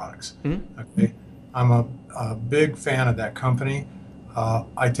Isagenix products. Okay, I'm a big fan of that company.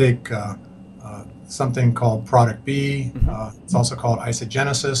 I take something called Product B. It's also called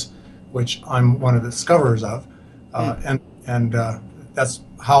Isagenesis, which I'm one of the discoverers of, and that's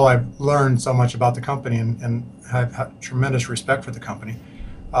how I've learned so much about the company and have had tremendous respect for the company.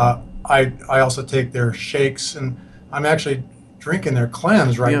 I also take their shakes, and I'm actually drinking their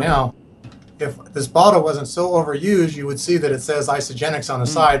cleanse right now. If this bottle wasn't so overused, you would see that it says Isagenix on the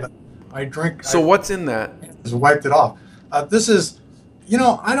side. But I drink. So what's in that? Just wiped it off. This is,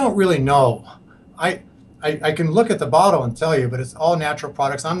 I don't really know. I can look at the bottle and tell you, but it's all natural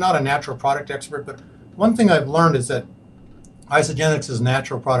products. I'm not a natural product expert, but one thing I've learned is that Isagenix's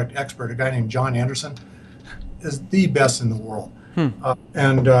natural product expert, a guy named John Anderson, is the best in the world.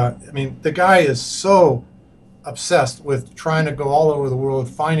 The guy is so obsessed with trying to go all over the world,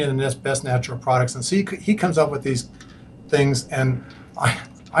 finding the best natural products. And so he comes up with these things, and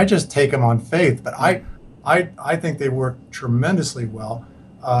I just take them on faith, but I think they work tremendously well.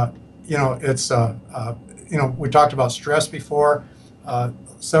 We talked about stress before.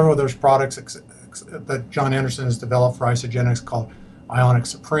 Several of those products that John Anderson has developed for Isagenix, called Ionic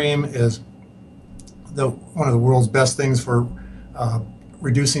Supreme, is one of the world's best things for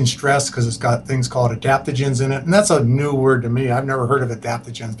reducing stress, because it's got things called adaptogens in it. And that's a new word to me. I've never heard of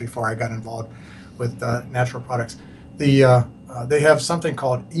adaptogens before I got involved with natural products. They have something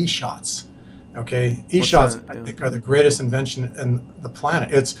called e-shots. Okay, e-shots I think are the greatest invention in the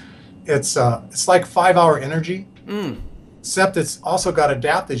planet. It's like 5-hour energy, except it's also got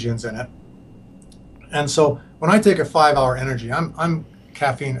adaptogens in it. And so when I take a 5-hour energy, I'm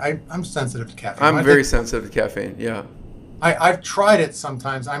caffeine. I'm sensitive to caffeine. I'm very sensitive to caffeine. Yeah. I've tried it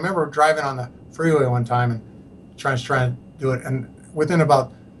sometimes. I remember driving on the freeway one time and trying to do it, and within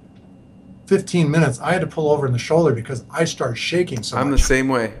about 15 minutes, I had to pull over in the shoulder because I started shaking so much. I'm the same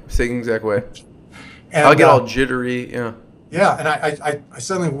way, same exact way. And I'll get all jittery. Yeah. Yeah, and I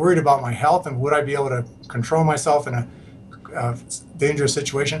suddenly worried about my health and would I be able to control myself in a dangerous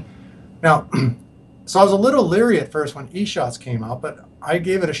situation. Now, so I was a little leery at first when e-shots came out, but I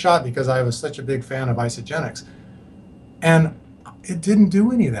gave it a shot because I was such a big fan of Isagenix. And it didn't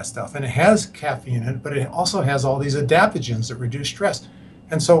do any of that stuff. And it has caffeine in it, but it also has all these adaptogens that reduce stress.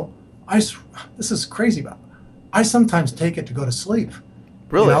 And so this is crazy, but I sometimes take it to go to sleep.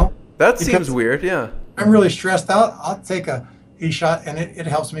 Really? That seems weird, yeah. I'm really stressed out. I'll take a e-shot, and it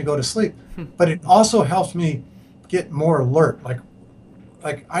helps me go to sleep. But it also helps me get more alert. Like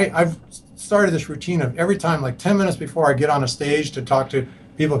I've started this routine of every time, like 10 minutes before I get on a stage to talk to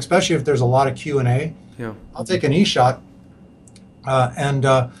people, especially if there's a lot of Q&A, I'll take an e-shot. I'm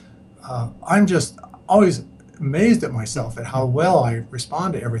just always amazed at myself at how well I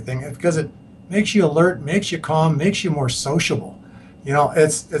respond to everything, because it makes you alert, makes you calm, makes you more sociable.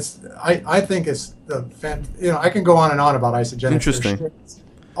 I think it's I can go on and on about Isagenix. Interesting.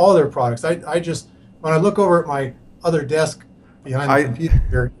 All their products. I just, when I look over at my other desk behind the computer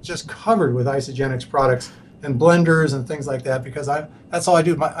here, it's just covered with Isagenix products and blenders and things like that, because that's all I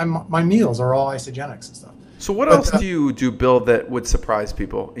do. My meals are all Isagenix and stuff. So what else do you do, Bill, that would surprise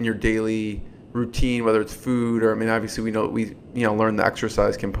people in your daily routine, whether it's food or, obviously we learn the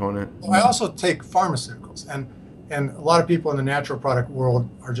exercise component. Well, I also take pharmaceuticals, and a lot of people in the natural product world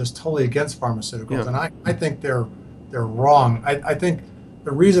are just totally against pharmaceuticals, and I think they're wrong. I think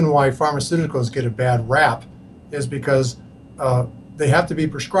the reason why pharmaceuticals get a bad rap is because they have to be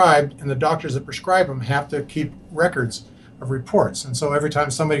prescribed, and the doctors that prescribe them have to keep records of reports. And so every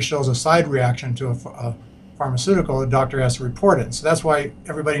time somebody shows a side reaction to a pharmaceutical, the doctor has to report it. And so that's why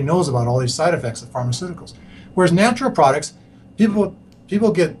everybody knows about all these side effects of pharmaceuticals. Whereas natural products, people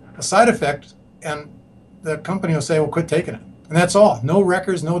get a side effect, and the company will say, well, quit taking it. And that's all. No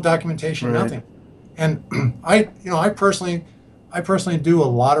records, no documentation, nothing. And I personally do a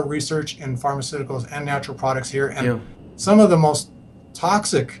lot of research in pharmaceuticals and natural products here. And some of the most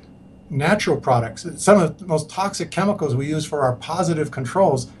toxic natural products, some of the most toxic chemicals we use for our positive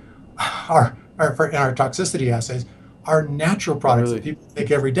controls in our toxicity assays are natural products that people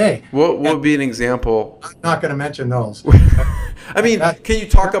take every day. What would be an example? I'm not going to mention those. Can you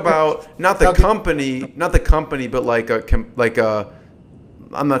talk about not the company, but like a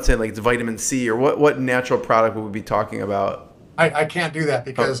I'm not saying like it's vitamin C, or what natural product would we be talking about? I can't do that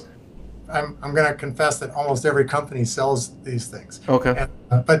because I'm going to confess that almost every company sells these things. Okay.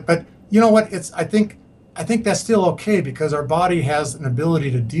 But you know what? I think I think that's still okay because our body has an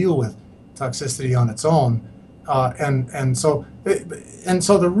ability to deal with toxicity on its own. So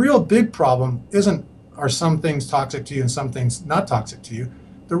the real big problem isn't, are some things toxic to you and some things not toxic to you.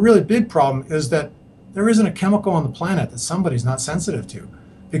 The really big problem is that there isn't a chemical on the planet that somebody's not sensitive to,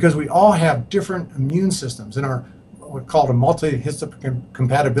 because we all have different immune systems in our what's called a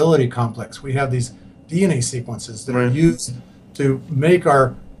multi-histocompatibility complex. We have these DNA sequences that are used to make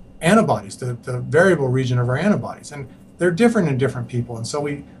our antibodies, the variable region of our antibodies, and they're different in different people, and so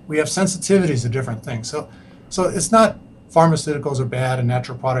we have sensitivities to different things. So it's not pharmaceuticals are bad and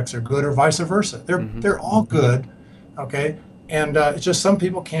natural products are good, or vice versa. They're all good, okay? And it's just some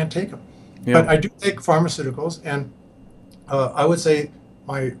people can't take them. Yeah. But I do take pharmaceuticals, and I would say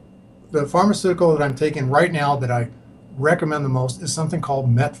the pharmaceutical that I'm taking right now that I recommend the most is something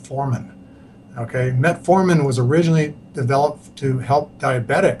called metformin. Okay, metformin was originally developed to help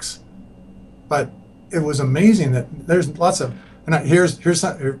diabetics, but it was amazing that there's lots of, and here's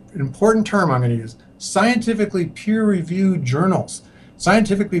an important term I'm going to use: scientifically peer-reviewed journals,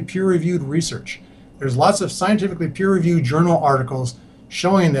 scientifically peer-reviewed research. There's lots of scientifically peer-reviewed journal articles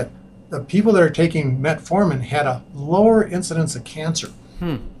showing that the people that are taking metformin had a lower incidence of cancer.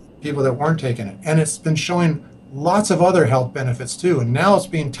 People that weren't taking it, and it's been showing lots of other health benefits too, and now it's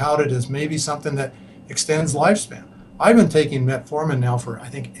being touted as maybe something that extends lifespan. I've been taking metformin now for I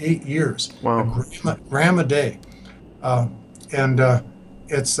think 8 years. Wow. A gram a day,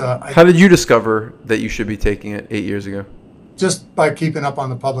 it's. How did you discover that you should be taking it 8 years ago? Just by keeping up on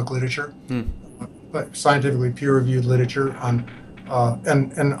the public literature, but scientifically peer-reviewed literature on,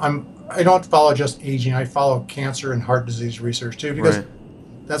 I don't follow just aging. I follow cancer and heart disease research too, because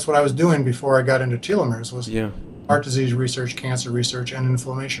that's what I was doing before I got into telomeres, was heart disease research, cancer research, and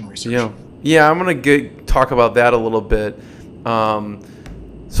inflammation research. Yeah, I'm going to talk about that a little bit.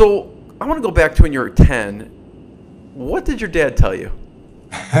 So I want to go back to when you were 10. What did your dad tell you?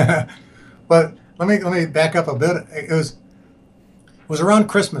 But let me back up a bit. It was around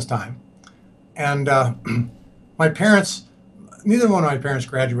Christmas time, and my parents, neither one of my parents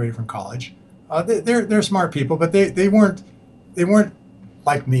graduated from college. They're smart people, but they weren't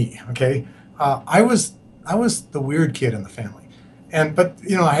like me. Okay, I was the weird kid in the family, but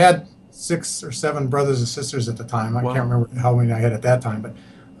I had 6 or 7 brothers and sisters at the time. I can't remember how many I had at that time, but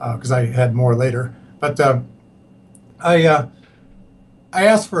because I had more later. But I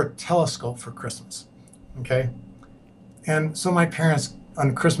asked for a telescope for Christmas. Okay, and so my parents,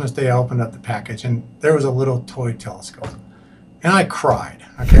 on Christmas Day, I opened up the package, and there was a little toy telescope, and I cried.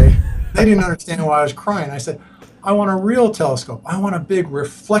 Okay, they didn't understand why I was crying. I said, I want a real telescope. I want a big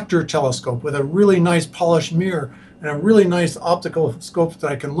reflector telescope with a really nice polished mirror and a really nice optical scope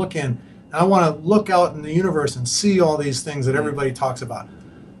that I can look in. And I want to look out in the universe and see all these things that everybody talks about.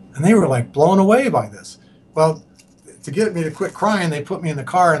 And they were like blown away by this. Well, to get me to quit crying, they put me in the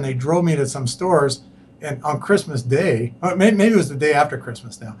car and they drove me to some stores. And on Christmas Day, maybe it was the day after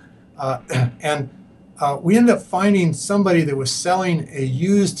Christmas now, we ended up finding somebody that was selling a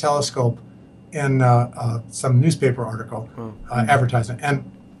used telescope in some newspaper article, advertising.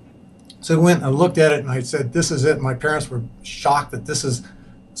 And so I went and looked at it, and I said, this is it. And my parents were shocked that this is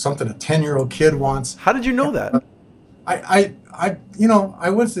something a 10-year-old kid wants. How did you know that? I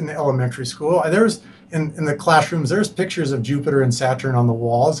was in elementary school. There's in the classrooms, there's pictures of Jupiter and Saturn on the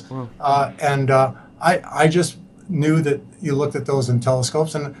walls. I just knew that you looked at those in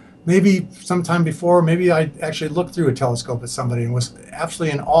telescopes, and maybe sometime before, maybe I actually looked through a telescope at somebody and was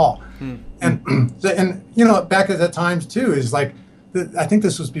absolutely in awe. And back at that time too, is like, I think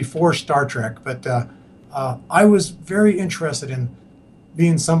this was before Star Trek, but I was very interested in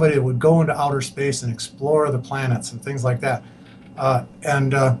being somebody that would go into outer space and explore the planets and things like that.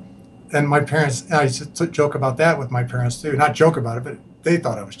 And my parents, I used to joke about that with my parents too. Not joke about it, but they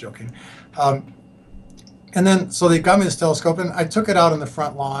thought I was joking. And then, so they got me this telescope, and I took it out on the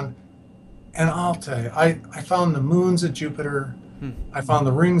front lawn, and I'll tell you, I found the moons of Jupiter, I found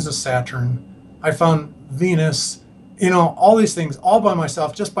the rings of Saturn, I found Venus, all these things all by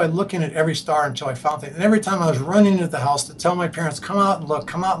myself, just by looking at every star until I found things. And every time I was running into the house to tell my parents, come out and look,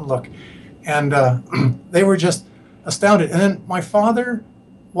 come out and look. And they were just astounded. And then my father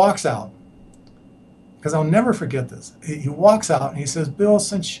walks out, because I'll never forget this. He walks out and he says, Bill,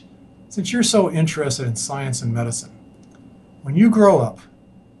 since you're so interested in science and medicine, when you grow up,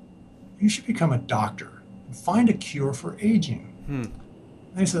 you should become a doctor and find a cure for aging. And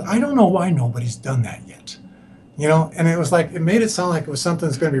he said, I don't know why nobody's done that yet. And it was like, it made it sound like it was something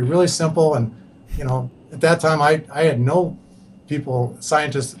that's going to be really simple. And, at that time, I had no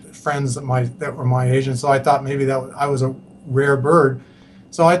scientists, friends that were my age. And so I thought maybe that I was a rare bird.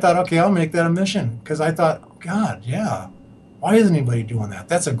 So I thought, okay, I'll make that a mission, because I thought, God, yeah, why isn't anybody doing that?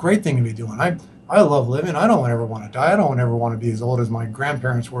 That's a great thing to be doing. I love living. I don't ever want to die. I don't ever want to be as old as my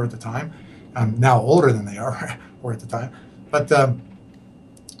grandparents were at the time. I'm now older than they were at the time. But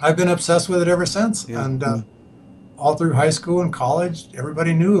I've been obsessed with it ever since. Yeah. And all through high school and college,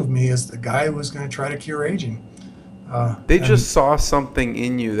 everybody knew of me as the guy who was going to try to cure aging. They just saw something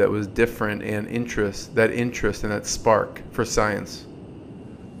in you that was different, and interest and that spark for science.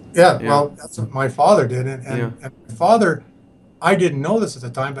 Yeah, well, that's what my father did. And my father, I didn't know this at the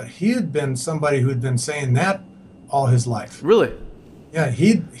time, but he had been somebody who had been saying that all his life. Really? Yeah,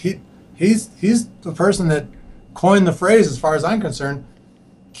 he's the person that coined the phrase, as far as I'm concerned,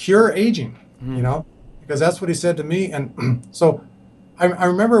 cure aging, you know, because that's what he said to me. And so I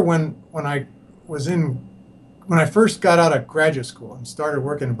remember when I first got out of graduate school and started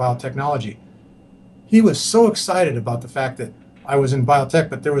working in biotechnology, he was so excited about the fact that I was in biotech,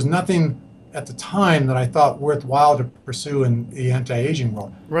 but there was nothing at the time that I thought worthwhile to pursue in the anti-aging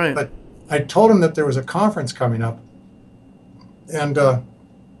world. Right. But I told him that there was a conference coming up, and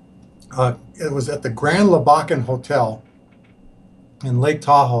it was at the Grand Labakan Hotel in Lake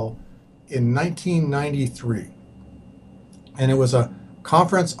Tahoe in 1993. And it was a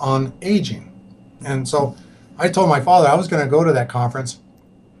conference on aging. And so I told my father I was going to go to that conference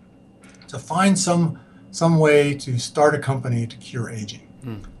to find some way to start a company to cure aging.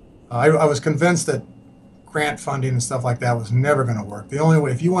 I was convinced that grant funding and stuff like that was never going to work. The only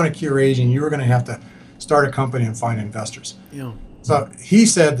way, if you want to cure aging, you were going to have to start a company and find investors. Yeah. So he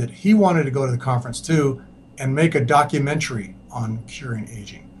said that he wanted to go to the conference too and make a documentary on curing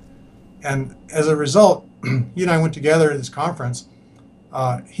aging. And as a result, he and I went together to this conference.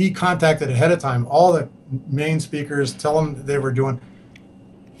 He contacted ahead of time all the main speakers, tell them they were doing.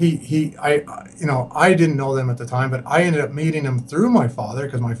 I didn't know them at the time, but I ended up meeting them through my father,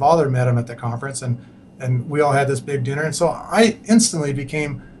 because my father met him at the conference, and we all had this big dinner. And so I instantly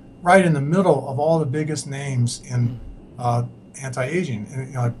became right in the middle of all the biggest names in anti-aging.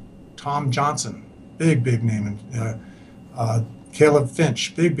 And, Tom Johnson, big name, and Caleb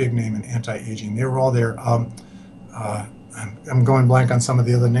Finch, big name in anti-aging. They were all there. I'm going blank on some of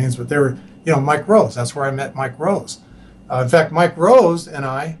the other names, but they were, Mike Rose. That's where I met Mike Rose. In fact, Mike Rose and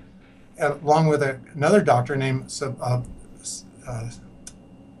I, along with another doctor named,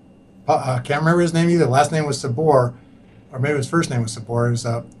 I can't remember his name either. Last name was Sabor, or maybe his first name was Sabor. He was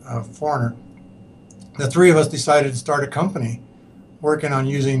a foreigner. The three of us decided to start a company working on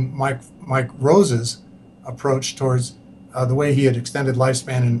using Mike Rose's approach towards the way he had extended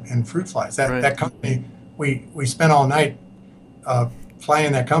lifespan in fruit flies. That company, we spent all night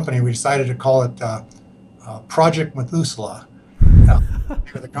planning that company. We decided to call it Project Methuselah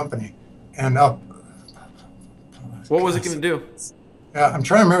for the company. And what was it going to do? I'm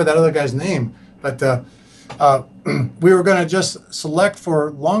trying to remember that other guy's name, but we were going to just select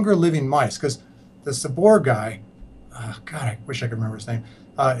for longer living mice, because the Sabor guy, God, I wish I could remember his name.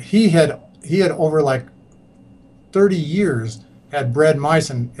 He had over like 30 years had bred mice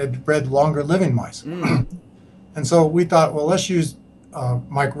and had bred longer living mice. And so we thought, well, let's use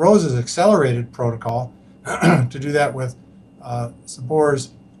Mike Rose's accelerated protocol to do that with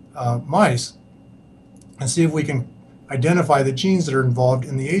Sabor's mice, and see if we can identify the genes that are involved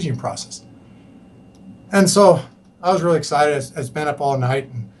in the aging process. And so I was really excited. I spent up all night,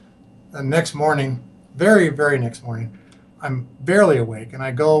 and the next morning, very next morning, I'm barely awake, and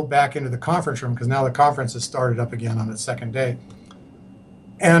I go back into the conference room, because now the conference has started up again on its second day.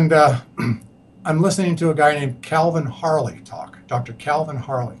 And I'm listening to a guy named Calvin Harley talk, Dr. Calvin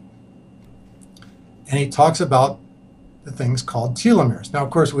Harley. And he talks about the things called telomeres. Now,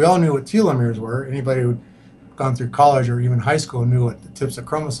 of course, we all knew what telomeres were. Anybody who'd gone through college or even high school knew what the tips of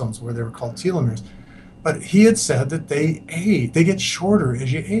chromosomes were. They were called telomeres. But he had said that they get shorter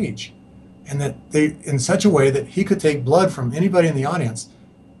as you age, and that they, in such a way that he could take blood from anybody in the audience,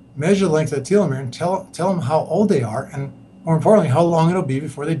 measure the length of the telomere, and tell them how old they are, and more importantly, how long it'll be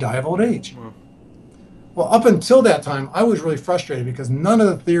before they die of old age. Wow. Well, up until that time, I was really frustrated, because none of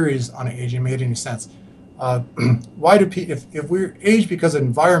the theories on aging made any sense. Why do if we age because of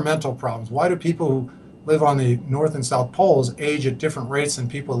environmental problems, why do people who live on the North and South Poles age at different rates than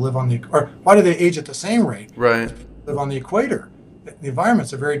people who live on or why do they age at the same rate? Right. As people who live on the equator. The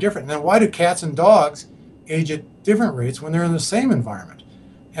environments are very different. And then why do cats and dogs age at different rates when they're in the same environment?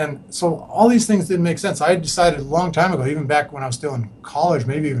 And so all these things didn't make sense. I decided a long time ago, even back when I was still in college,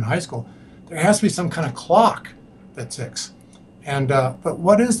 maybe even high school, there has to be some kind of clock that ticks. And but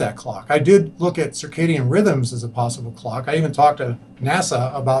what is that clock? I did look at circadian rhythms as a possible clock. I even talked to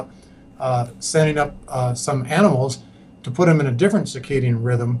NASA about sending up some animals to put them in a different circadian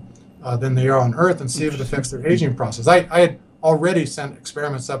rhythm than they are on Earth and see if it affects their aging process. I had already sent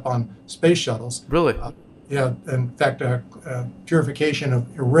experiments up on space shuttles. Really? Yeah, in fact, purification of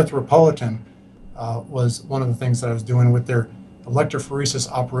erythropoietin was one of the things that I was doing with their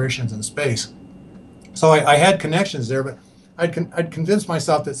electrophoresis operations in space. So I had connections there, but I'd convinced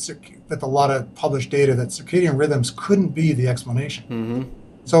myself that with a lot of published data that circadian rhythms couldn't be the explanation. Mm-hmm.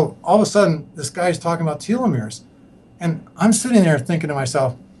 So all of a sudden, this guy's talking about telomeres, and I'm sitting there thinking to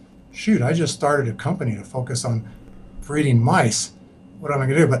myself, shoot, I just started a company to focus on breeding mice. What am I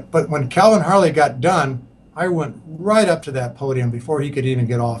going to do? But when Calvin Harley got done, I went right up to that podium before he could even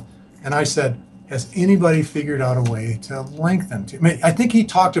get off, and I said, has anybody figured out a way to lengthen? I think he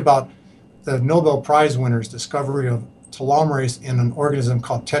talked about the Nobel Prize winner's discovery of telomerase in an organism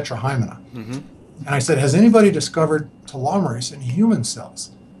called Tetrahymena. Mm-hmm. And I said, has anybody discovered telomerase in human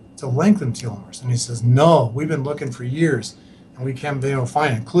cells to lengthen telomeres? And he says, no, we've been looking for years, and we can't be able to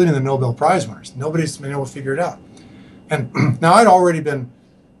find it, including the Nobel Prize winners. Nobody's been able to figure it out. And now I'd already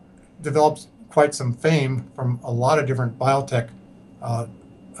developed quite some fame from a lot of different biotech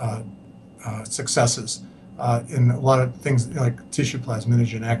successes in a lot of things like tissue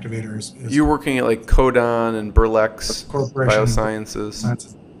plasminogen activators. You're working at like Codon and Burlex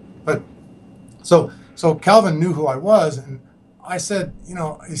Biosciences. But so Calvin knew who I was, and I said,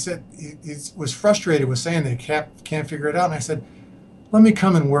 he said he was frustrated with saying they can't figure it out, and I said, let me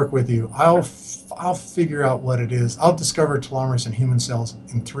come and work with you. I'll figure out what it is. I'll discover telomerase in human cells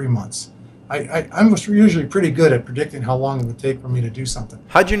in 3 months. I'm usually pretty good at predicting how long it would take for me to do something.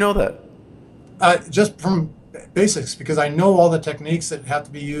 How'd you know that? Just from basics, because I know all the techniques that have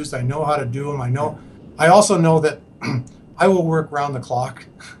to be used. I know how to do them. I also know that I will work round the clock.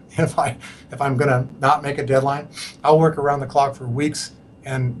 If I'm going to not make a deadline, I'll work around the clock for weeks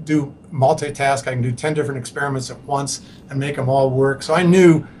and do multitask. I can do 10 different experiments at once and make them all work. So I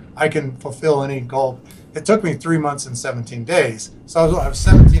knew I can fulfill any goal. It took me 3 months and 17 days. So I was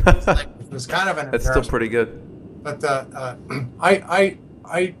 17 months late. It was kind of an That's still pretty good. But I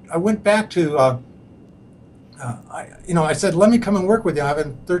went back to, I said, let me come and work with you. I've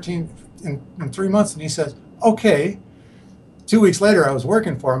been in 3 months. And he says, okay. 2 weeks later, I was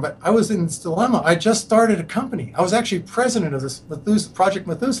working for him, but I was in this dilemma. I just started a company. I was actually president of this Project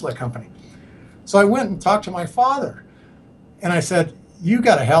Methuselah company. So I went and talked to my father, and I said, you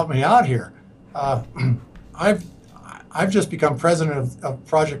got to help me out here. I've just become president of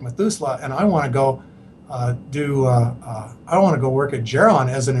Project Methuselah, and I want to go I want to go work at Geron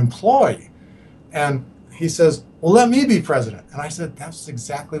as an employee. And he says, well, let me be president. And I said, that's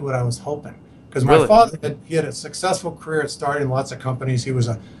exactly what I was hoping. Because my father, he had a successful career at starting lots of companies. He was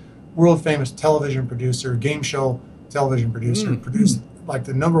a world-famous television producer, game show television producer, produced like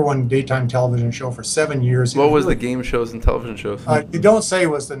the #1 daytime television show for 7 years. What was the game shows and television shows? You Don't Say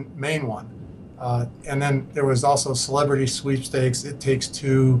was the main one. And then there was also Celebrity Sweepstakes, It Takes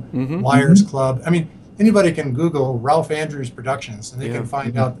Two, Liars Club. I mean, anybody can Google Ralph Andrews Productions, and they can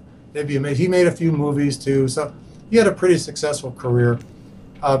find out. They'd be amazed. He made a few movies, too. So he had a pretty successful career.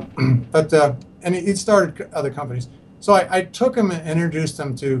 And he started other companies. So I took him and introduced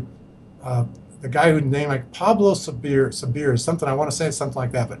him to the guy whose name like Pablo Sabir, something, I want to say something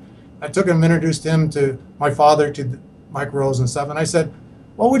like that. But I took him and introduced him to my father, to Mike Rose and stuff. And I said,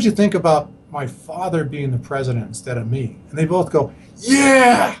 what would you think about my father being the president instead of me? And they both go,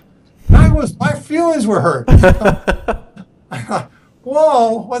 yeah! My feelings were hurt. I thought,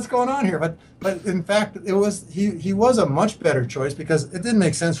 whoa, what's going on here? But in fact, he was a much better choice because it didn't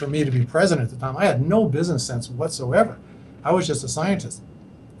make sense for me to be president at the time. I had no business sense whatsoever. I was just a scientist.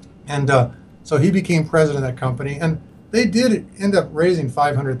 And so he became president of that company, and they did end up raising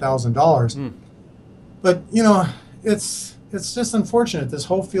 $500,000. But, it's just unfortunate. This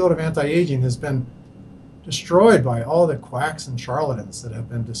whole field of anti-aging has been destroyed by all the quacks and charlatans that have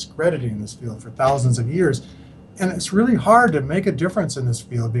been discrediting this field for thousands of years. And it's really hard to make a difference in this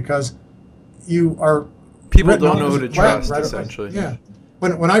field because people don't know who to trust, essentially. Yeah.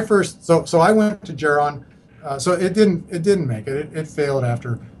 When I first so I went to Geron, so it didn't make it. It failed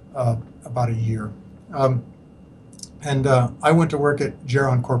after about a year. And I went to work at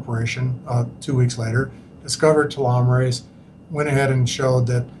Geron Corporation 2 weeks later, discovered telomerase, went ahead and showed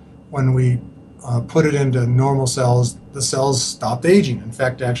that when we put it into normal cells, the cells stopped aging. In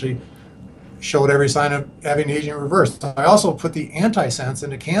fact, actually showed every sign of having aging reversed. I also put the antisense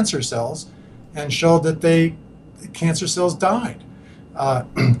into cancer cells and showed that the cancer cells died.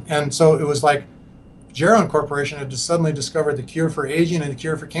 And so it was like Geron Corporation had just suddenly discovered the cure for aging and the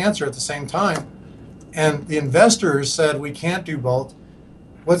cure for cancer at the same time. And the investors said, we can't do both.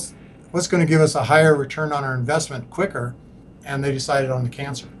 what's going to give us a higher return on our investment quicker, and they decided on the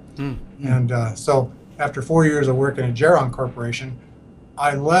cancer. And so after 4 years of working at Geron Corporation,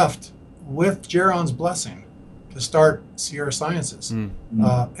 I left with Geron's blessing to start SierraSciences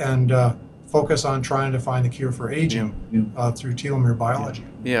and focus on trying to find the cure for aging through telomere biology.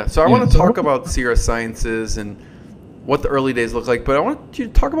 Yeah, so I want to talk about SierraSciences and what the early days look like, but I want you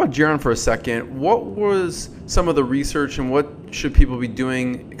to talk about Geron for a second. What was some of the research and what should people be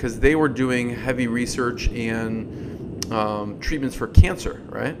doing? Because they were doing heavy research and treatments for cancer,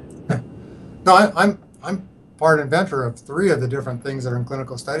 right? No, I'm part inventor of 3 of the different things that are in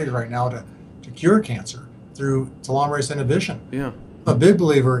clinical studies right now to cure cancer through telomerase inhibition. Yeah. I'm a big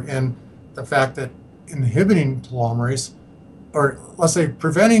believer in the fact that inhibiting telomerase, or let's say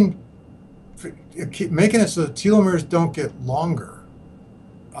making it so that telomeres don't get longer,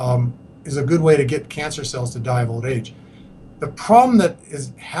 is a good way to get cancer cells to die of old age. The problem that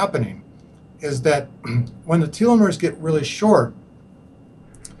is happening is that when the telomeres get really short,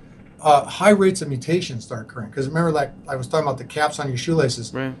 high rates of mutations start occurring. Because remember, like I was talking about the caps on your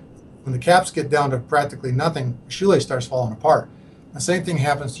shoelaces. Right. When the caps get down to practically nothing, the shoelace starts falling apart. The same thing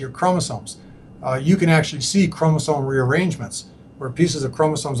happens to your chromosomes. You can actually see chromosome rearrangements where pieces of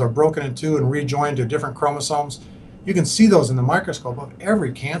chromosomes are broken in 2 and rejoined to different chromosomes. You can see those in the microscope of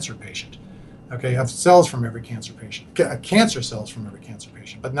every cancer patient. Okay, of cells from every cancer patient, cancer cells from every cancer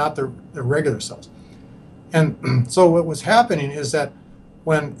patient, but not the regular cells. And so what was happening is that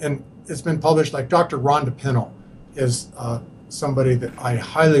and it's been published, like Dr. Rhonda Pinnell is somebody that I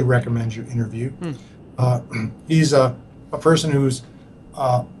highly recommend you interview. He's a person who's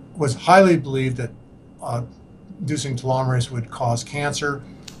was highly believed that inducing telomerase would cause cancer,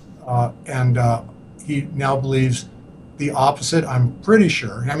 and he now believes the opposite. I'm pretty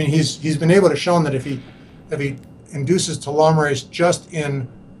sure. I mean, he's been able to show that if he induces telomerase just in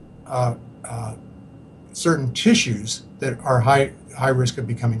certain tissues that are high risk of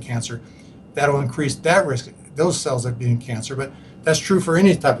becoming cancer, that'll increase that risk, those cells of being cancer. But that's true for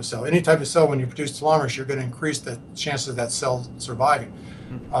any type of cell. Any type of cell, when you produce telomerase, you're going to increase the chances of that cell surviving.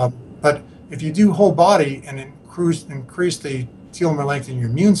 But if you do whole body and increase the telomere length in your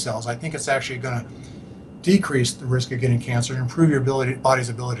immune cells, I think it's actually going to decrease the risk of getting cancer and improve your body's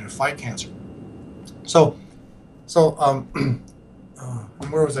ability to fight cancer. So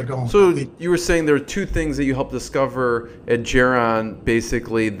where was I going? So you were saying there were 2 things that you helped discover at Geron,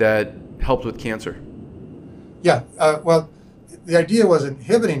 basically, that helped with cancer. Yeah. Well, the idea was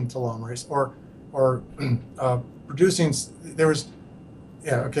inhibiting telomerase or producing. There's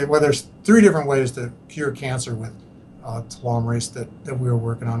 3 different ways to cure cancer with telomerase that we were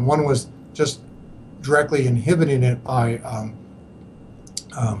working on. One was just directly inhibiting it by an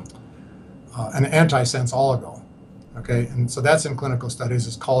antisense oligo. Okay, and so that's in clinical studies.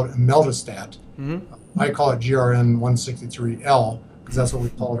 It's called imeltastat. I call it GRN163L because that's what we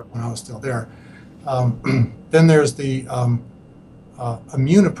called it when I was still there. Then there's the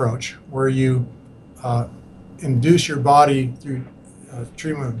immune approach, where you induce your body through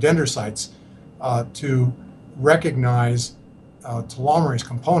treatment of dendrocytes to recognize telomerase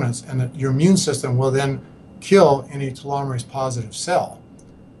components, and that your immune system will then kill any telomerase positive cell.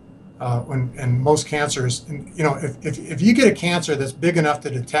 And most cancers, if you get a cancer that's big enough to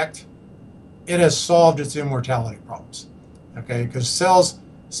detect, it has solved its immortality problems. Okay, because cells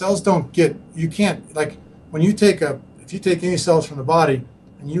don't get, you can't, like when you take if you take any cells from the body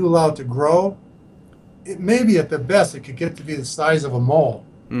and you allow it to grow, it may be at the best, it could get to be the size of a mole.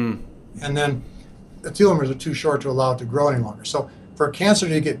 And then the telomeres are too short to allow it to grow any longer. So for a cancer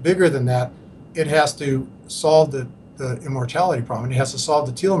to get bigger than that, it has to solve the immortality problem. It has to solve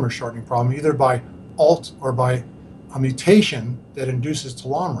the telomere shortening problem, either by alt or by a mutation that induces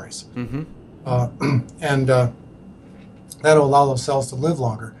telomerase. And that'll allow those cells to live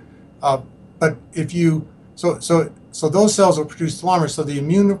longer. But if you, so those cells will produce telomerase. So the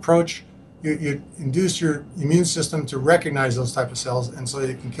immune approach, you induce your immune system to recognize those type of cells, and so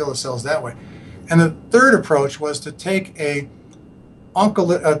you can kill the cells that way. And the third approach was to take a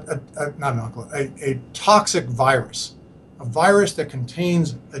toxic virus, a virus that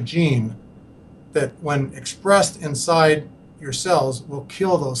contains a gene that, when expressed inside your cells, will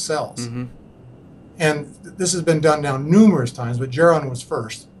kill those cells. And this has been done now numerous times, but Geron was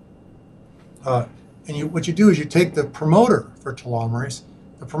first. And what you do is you take the promoter for telomerase.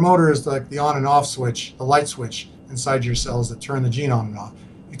 The promoter is like the on and off switch, the light switch inside your cells that turn the gene on and off.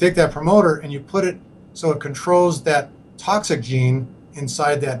 You take that promoter and you put it so it controls that toxic gene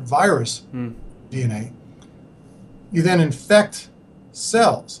inside that virus DNA. You then infect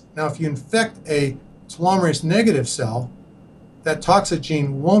cells. Now, if you infect a telomerase negative cell, that toxic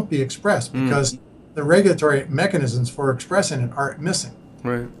gene won't be expressed because the regulatory mechanisms for expressing it are missing.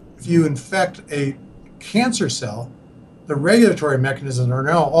 Right. If you infect a cancer cell, the regulatory mechanisms are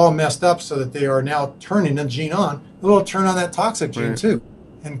now all messed up so that they are now turning the gene on. It will turn on that toxic gene too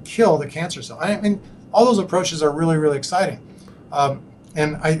and kill the cancer cell. I mean, all those approaches are really, really exciting.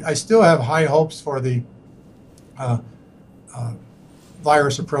 And I still have high hopes for the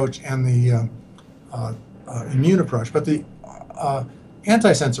virus approach and the immune approach. But the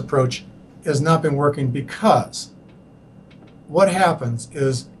antisense approach has not been working because what happens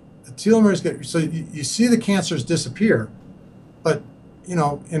is the telomeres get, so you see the cancers disappear, but you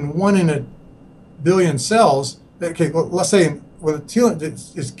know, in 1 in a billion cells, okay, well, let's say when the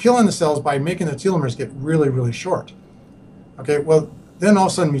telomere is killing the cells by making the telomeres get really, really short. Okay, well, then all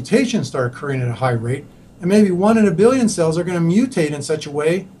of a sudden mutations start occurring at a high rate, and maybe 1 in a billion cells are going to mutate in such a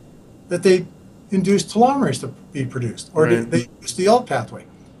way that they induce telomerase to be produced, or they induce the alt pathway.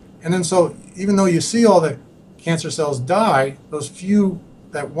 And then so even though you see all the cancer cells die, those few,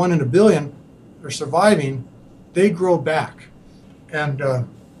 that 1 in a billion are surviving, they grow back. And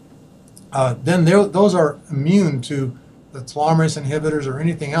then those are immune to the telomerase inhibitors or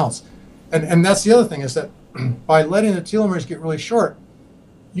anything else. And that's the other thing, is that by letting the telomeres get really short,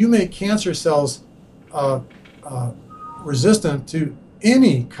 you make cancer cells resistant to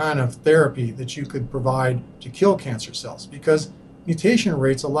any kind of therapy that you could provide to kill cancer cells, because mutation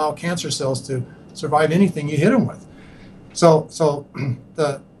rates allow cancer cells to survive anything you hit them with. So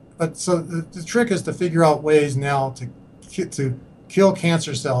the trick is to figure out ways now to kill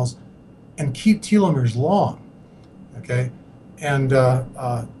cancer cells and keep telomeres long. Okay, and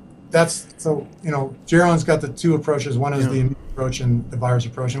that's, so you know, Geron's got the 2 approaches. One is the immune approach and the virus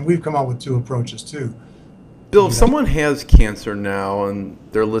approach, and we've come up with 2 approaches too. Bill, if someone has cancer now and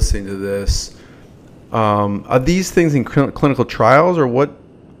they're listening to this, are these things in clinical trials, or what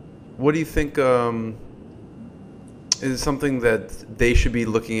do you think is something that they should be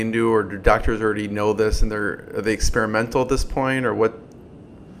looking into, or do doctors already know this and are they experimental at this point, or what?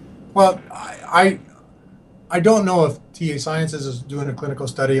 Well, I don't know if SierraSciences is doing a clinical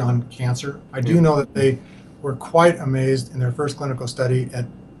study on cancer. I do know that they were quite amazed in their first clinical study at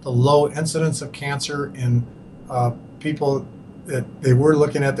the low incidence of cancer in people that they were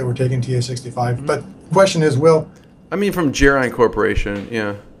looking at that were taking TA65. But the question is, I mean, from Geron Corporation,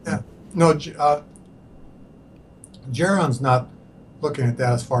 yeah. No, Geron's not looking at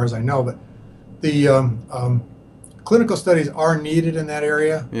that as far as I know, but the clinical studies are needed in that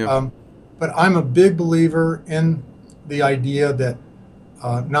area. Yeah. But I'm a big believer in the idea that,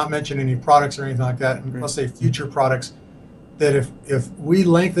 not mention any products or anything like that, and let's say future products, that if we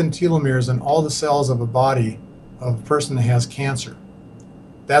lengthen telomeres in all the cells of a body of a person that has cancer,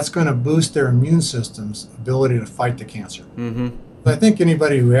 that's going to boost their immune system's ability to fight the cancer. But I think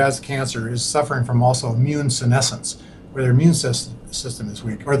anybody who has cancer is suffering from also immune senescence, where their immune system is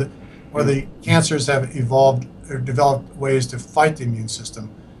weak, or the cancers have evolved or developed ways to fight the immune system.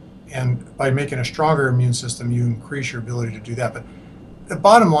 And by making a stronger immune system, you increase your ability to do that. But the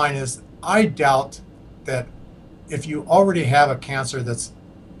bottom line is, I doubt that if you already have a cancer that's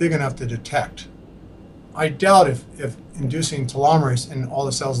big enough to detect, I doubt if inducing telomerase in all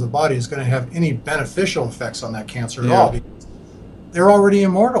the cells of the body is going to have any beneficial effects on that cancer at all, because they're already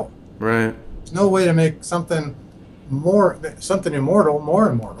immortal. Right. There's no way to make something immortal more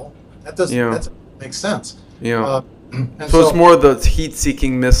immortal. That doesn't make sense. Yeah. So it's more the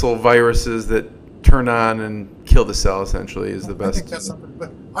heat-seeking missile viruses that turn on and kill the cell, essentially, is the best. I think that's something.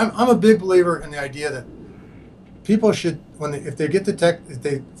 But I'm a big believer in the idea that people should, if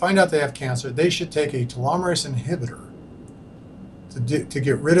they find out they have cancer, they should take a telomerase inhibitor to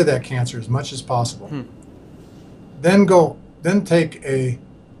get rid of that cancer as much as possible. Then take a.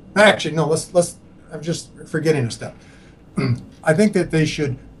 Actually, no. I'm just forgetting a step. I think that they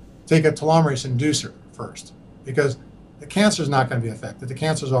should take a telomerase inducer first, because the cancer is not going to be affected. The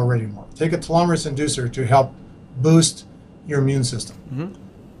cancer is already immortal. Take a telomerase inducer to help boost your immune system.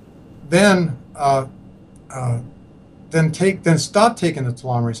 Then stop taking the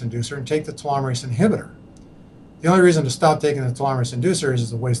telomerase inducer and take the telomerase inhibitor. The only reason to stop taking the telomerase inducer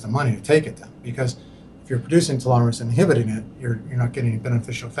is a waste of money to take it then, because if you're producing telomerase and inhibiting it, you're not getting any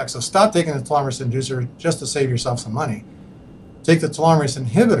beneficial effects. So stop taking the telomerase inducer just to save yourself some money. Take the telomerase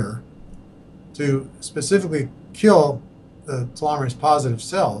inhibitor to specifically kill the telomerase positive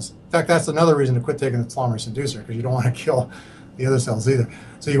cells. In fact, that's another reason to quit taking the telomerase inducer, because you don't want to kill the other cells either.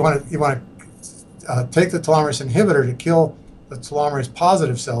 So you want to take the telomerase inhibitor to kill the telomerase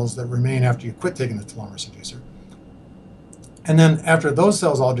positive cells that remain after you quit taking the telomerase inducer. And then after those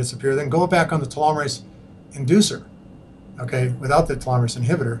cells all disappear, then go back on the telomerase inducer okay, without the telomerase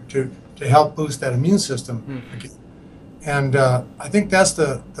inhibitor to help boost that immune system. And I think that's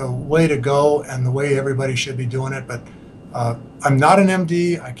the way to go and the way everybody should be doing it. But I'm not an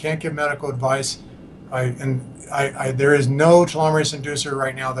MD. I can't give medical advice. There is no telomerase inducer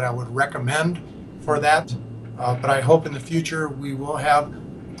right now that I would recommend for that. But I hope in the future we will have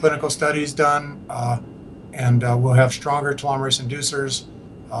clinical studies done and we'll have stronger telomerase inducers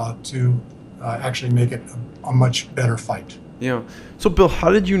to actually make it a much better fight. Yeah. So Bill,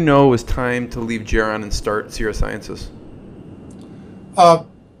 how did you know it was time to leave Geron and start SierraSciences? My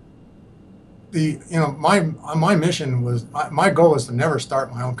mission was, my goal was to never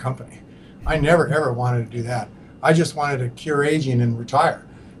start my own company. I never ever wanted to do that. I just wanted to cure aging and retire,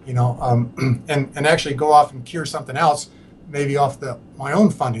 and actually go off and cure something else, maybe off my own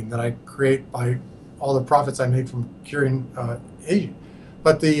funding that I create by all the profits I make from curing aging.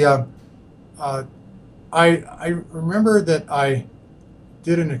 But I remember that I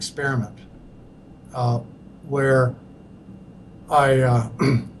did an experiment where I,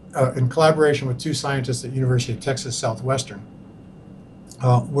 in collaboration with two scientists at University of Texas Southwestern,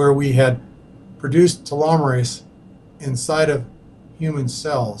 where we had produced telomerase inside of human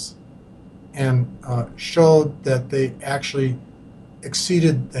cells and showed that they actually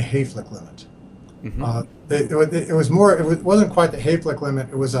exceeded the Hayflick limit. It wasn't quite the Hayflick limit.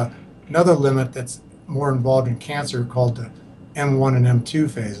 It was another limit that's more involved in cancer called the M1 and M2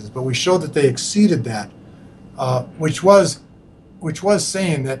 phases. But we showed that they exceeded that, which was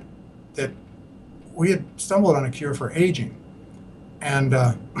saying that we had stumbled on a cure for aging. And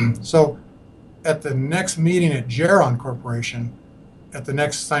so at the next meeting at Geron Corporation, at the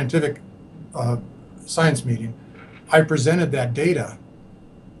next scientific science meeting, I presented that data.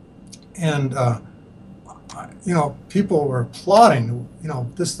 And, people were applauding,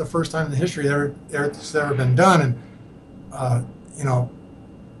 this is the first time in the history it's ever been done. And,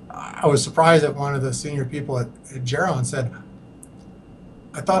 I was surprised that one of the senior people at Geron said,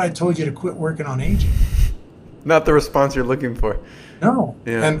 I thought I told you to quit working on aging. Not the response you're looking for. No.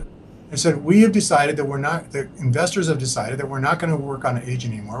 Yeah. And I said, we have decided that the investors have decided that we're not going to work on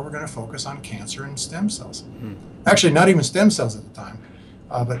aging anymore. We're going to focus on cancer and stem cells. Actually, not even stem cells at the time,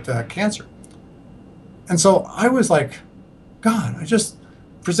 but cancer. And so I was like, God, I just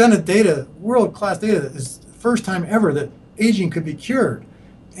presented data, world-class data, that is the first time ever that aging could be cured.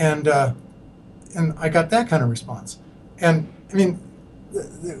 And I got that kind of response. And I mean,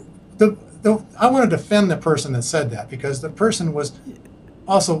 I want to defend the person that said that, because the person was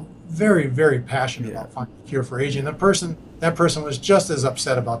also very, very passionate about finding a cure for aging. That person was just as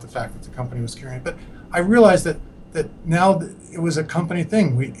upset about the fact that the company was curing it. But I realized that now it was a company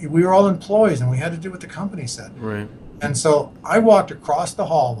thing. We were all employees, and we had to do what the company said. Right. And so I walked across the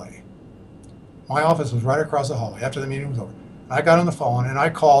hallway. My office was right across the hallway after the meeting was over. I got on the phone and I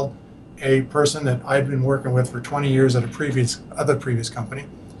called a person that I'd been working with for 20 years at a previous company.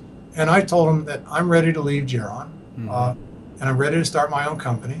 And I told him that I'm ready to leave Geron, and I'm ready to start my own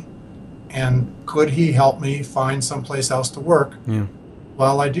company. And could he help me find someplace else to work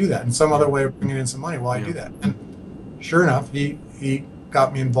while I do that, and some other way of bringing in some money while I do that? And sure enough, he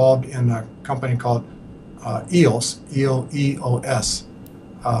got me involved in a company called EOS, E-O-E-O-S,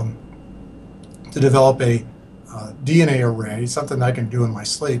 to develop a DNA array, something I can do in my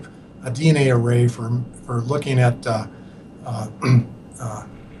sleep, a DNA array for looking at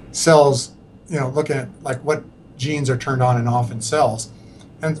cells, looking at like what genes are turned on and off in cells.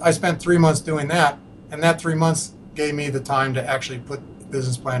 And I spent 3 months doing that, and that 3 months gave me the time to actually put the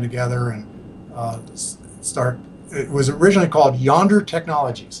business plan together and start. It was originally called Yonder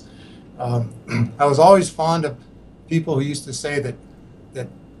Technologies. I was always fond of people who used to say that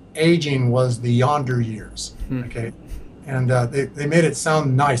aging was the yonder years, okay? And they made it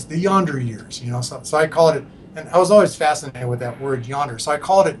sound nice, the yonder years, so I called it, and I was always fascinated with that word yonder, so I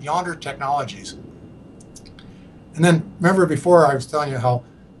called it Yonder Technologies. And then remember before I was telling you how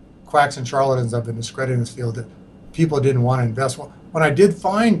quacks and charlatans have been discredited in this field, that people didn't want to invest. Well, when I did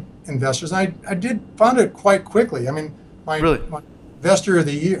find investors, and I did find it quite quickly. I mean, my Investor of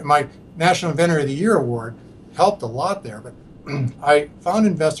the Year, my National Inventor of the Year award helped a lot there, but I found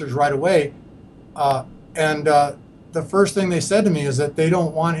investors right away, and the first thing they said to me is that they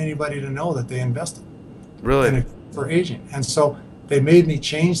don't want anybody to know that they invested for aging. And so they made me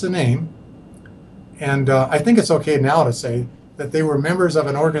change the name, and I think it's okay now to say that they were members of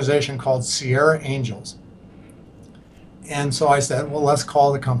an organization called Sierra Angels. And so I said, well, let's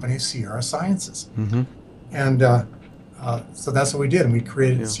call the company SierraSciences. And so that's what we did, and we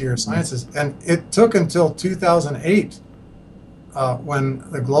created SierraSciences. And it took until 2008, when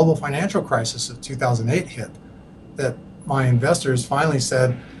the global financial crisis of 2008 hit, that my investors finally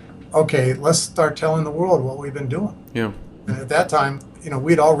said, okay, let's start telling the world what we've been doing. Yeah. And at that time,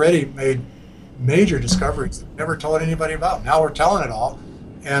 we'd already made major discoveries that never told anybody about. Now we're telling it all.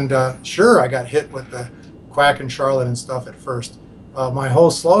 And sure, I got hit with the quack and charlatan stuff at first. My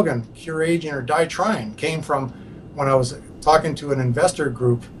whole slogan, cure aging or die trying, came from when I was talking to an investor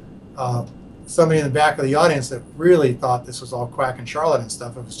group, somebody in the back of the audience that really thought this was all quack and charlatan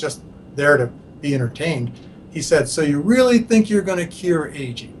stuff. It was just there to be entertained. He said, so you really think you're going to cure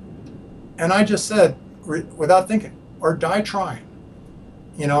aging? And I just said, without thinking, or die trying.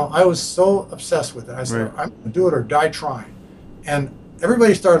 I was so obsessed with it. I said, I'm going to do it or die trying. And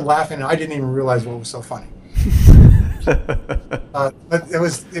everybody started laughing, and I didn't even realize what was so funny. But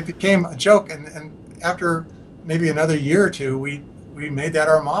it became a joke, and after maybe another year or two, we made that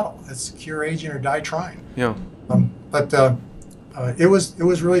our model. It's cure aging or die trying. Yeah. But it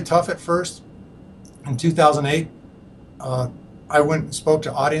was really tough at first. In 2008, I went and spoke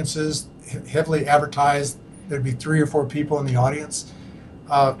to audiences, heavily advertised. There'd be 3 or 4 people in the audience.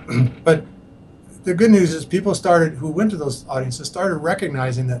 But the good news is people who went to those audiences started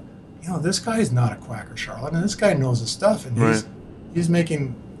recognizing that, this guy is not a quack or charlatan. This guy knows his stuff, and he's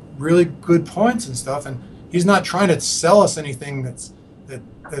making really good points and stuff. And he's not trying to sell us anything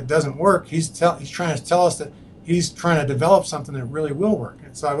that doesn't work. He's trying to tell us that he's trying to develop something that really will work.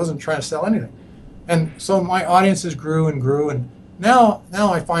 And so I wasn't trying to sell anything. And so my audiences grew and grew, and now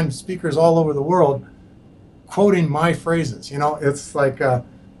I find speakers all over the world quoting my phrases. It's like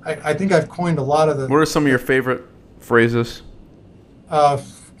I think I've coined a lot of the. What are some of your favorite phrases?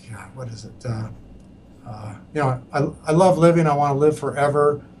 What is it? I love living. I want to live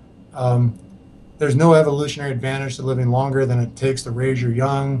forever. There's no evolutionary advantage to living longer than it takes to raise your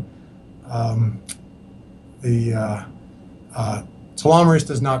young. Telomerase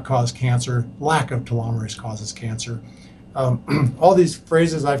does not cause cancer. Lack of telomerase causes cancer. All these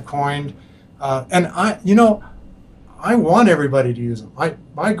phrases I've coined, and I want everybody to use them.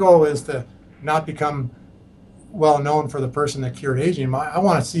 My goal is to not become well known for the person that cured aging. I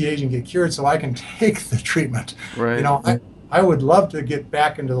want to see aging get cured so I can take the treatment. Right. I would love to get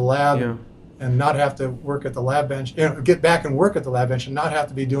back into the lab and not have to work at the lab bench. Get back and work at the lab bench and not have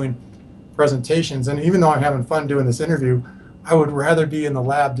to be doing presentations. And even though I'm having fun doing this interview, I would rather be in the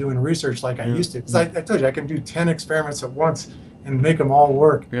lab doing research like I used to. Because I told you, I can do 10 experiments at once and make them all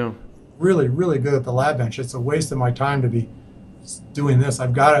work. Yeah. Really, really good at the lab bench. It's a waste of my time to be doing this.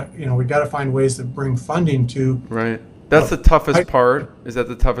 We've got to find ways to bring funding to. Right. That's the toughest part. Is that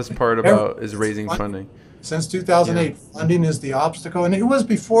the toughest part about is raising funding? Since 2008, funding is the obstacle, and it was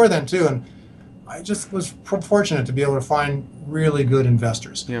before then too. And I just was fortunate to be able to find really good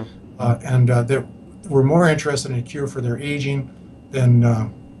investors. Yeah. And that were more interested in a cure for their aging than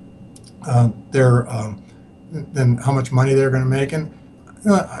than how much money they're going to make. And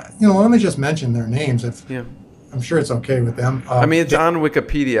let me just mention their names. I'm sure it's okay with them. It's on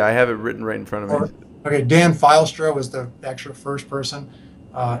Wikipedia. I have it written right in front of me. Okay, Dan Filestra was the actual first person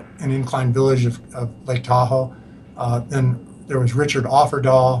in Incline Village of Lake Tahoe. Then there was Richard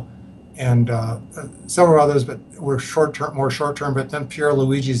Offerdahl and several others, but were more short-term. But then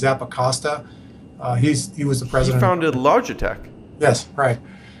Pierluigi Zappacosta, he was the president. He founded Logitech. Yes, right.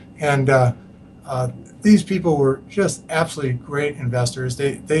 And these people were just absolutely great investors.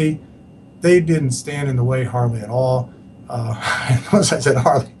 They didn't stand in the way hardly at all. Notice I said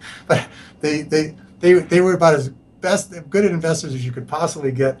hardly, but they were about as good investors as you could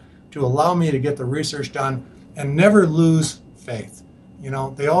possibly get to allow me to get the research done and never lose faith.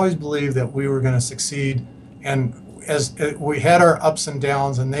 They always believed that we were going to succeed, and as we had our ups and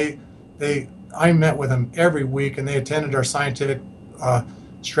downs, and I met with them every week, and they attended our scientific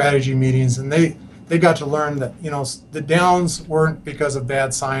strategy meetings, and they got to learn that the downs weren't because of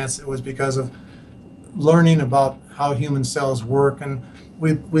bad science. It was because of learning about how human cells work, and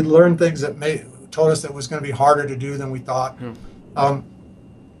we learned things that told us that it was going to be harder to do than we thought.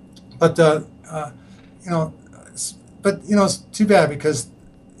 But it's too bad because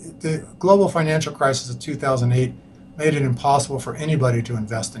the global financial crisis of 2008 made it impossible for anybody to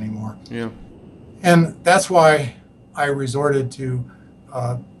invest anymore. Yeah. And that's why I resorted to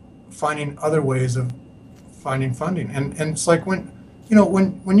finding other ways of finding funding. And it's like when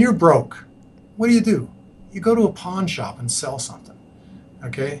you're broke, what do? You go to a pawn shop and sell something,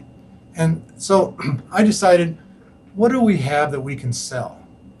 okay? And so I decided, what do we have that we can sell?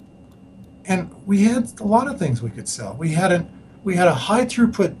 And we had a lot of things we could sell. We had a high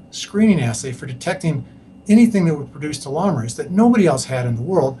throughput screening assay for detecting anything that would produce telomerase that nobody else had in the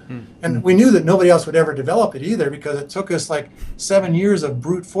world. And we knew that nobody else would ever develop it either, because it took us like 7 years of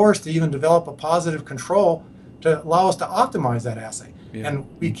brute force to even develop a positive control to allow us to optimize that assay. Yeah. And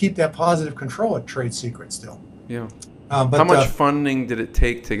we keep that positive control at trade secret still. Yeah. But how much funding did it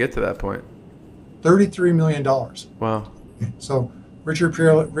take to get to that point? $33 million. Wow. So Richard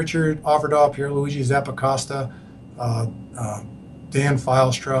Offerdahl, Pierluigi Zappacosta, Dan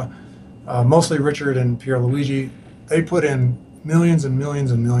Filestra, mostly Richard and Pierluigi, they put in millions and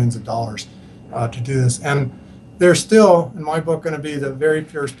millions and millions of dollars to do this. And they're still, in my book, going to be the very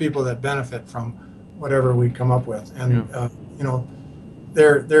first people that benefit from whatever we come up with. And, you know,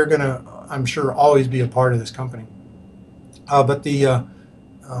 they're going to, I'm sure, always be a part of this company. But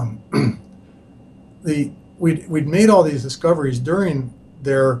we'd made all these discoveries during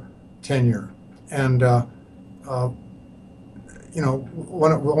their tenure. And, you know,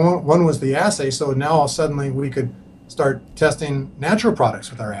 one was the assay. So now suddenly we could start testing natural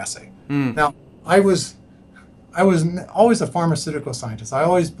products with our assay. Now, I was always a pharmaceutical scientist. I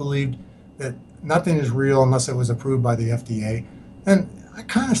always believed that nothing is real unless it was approved by the FDA. And I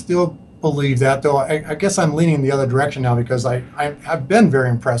kind of still believe that, though I guess I'm leaning the other direction now because I've been very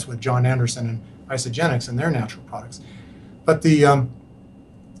impressed with John Anderson and Isogenics and their natural products. But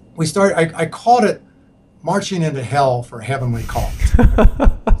I called it marching into hell for a heavenly call.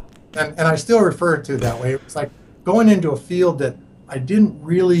 and I still refer to it that way. It was like going into a field that I didn't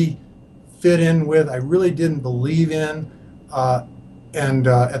really fit in with, I really didn't believe in. And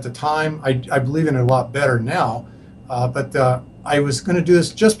at the time, I believe in it a lot better now. But I was going to do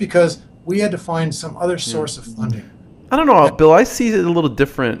this just because we had to find some other source of funding. I don't know, Bill. I see it a little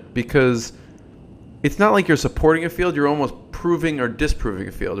different because it's not like you're supporting a field. You're almost proving or disproving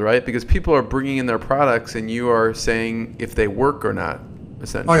a field, right? Because people are bringing in their products and you are saying if they work or not,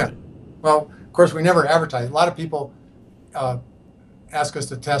 essentially. Oh, yeah. Well, of course, we never advertise. A lot of people ask us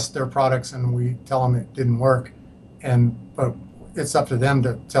to test their products and we tell them it didn't work. But it's up to them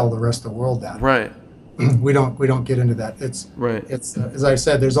to tell the rest of the world that. Right. We don't get into that. It's right. It's as I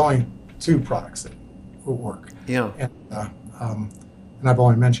said, there's only 2 products that will work. Yeah. And I've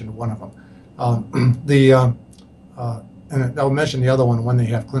only mentioned one of them. And I'll mention the other one when they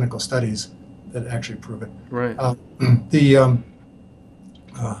have clinical studies that actually prove it. Right.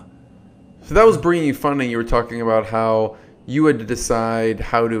 So that was bringing you funding. You were talking about how you had to decide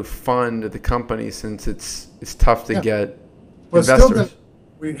how to fund the company since it's tough to get investors.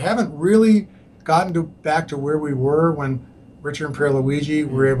 We haven't really gotten back to where we were when Richard and Pierluigi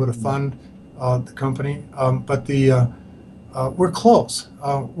were able to fund the company, but we're close.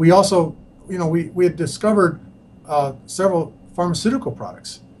 We also, we had discovered several pharmaceutical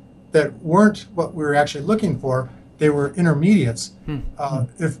products that weren't what we were actually looking for. They were intermediates.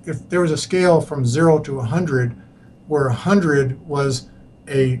 If there was a scale from 0 to 100, where 100 was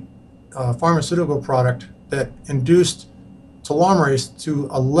a pharmaceutical product that induced telomerase to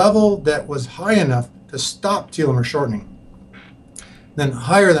a level that was high enough to stop telomere shortening. Then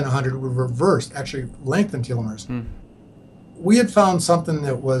higher than 100 would reverse, actually lengthen telomeres. We had found something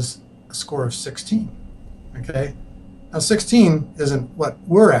that was a score of 16. Okay, now 16 isn't what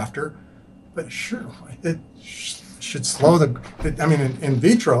we're after, but sure, it should slow in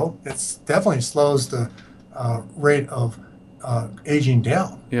vitro, it definitely slows the rate of aging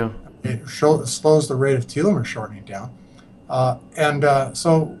down. Yeah, it slows the rate of telomere shortening down.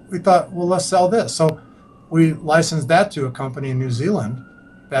 So we thought, well, let's sell this. So we licensed that to a company in New Zealand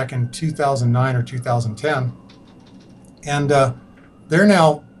back in 2009 or 2010, and they're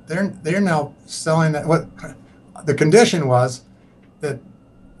now selling that. What the condition was that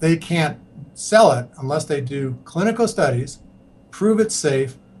they can't sell it unless they do clinical studies, prove it's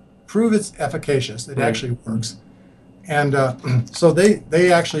safe, prove it's efficacious, it actually works, and so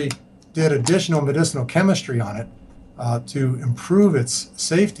they actually did additional medicinal chemistry on it. To improve its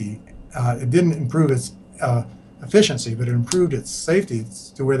safety. It didn't improve its efficiency, but it improved its safety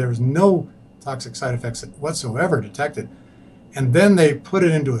to where there was no toxic side effects whatsoever detected. And then they put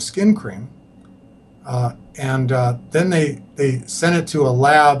it into a skin cream, and then they sent it to a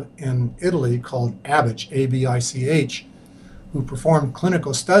lab in Italy called Abich, A-B-I-C-H, who performed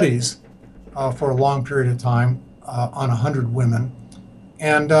clinical studies for a long period of time on 100 women.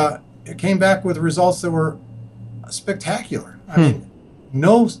 And it came back with results that were spectacular. I mean,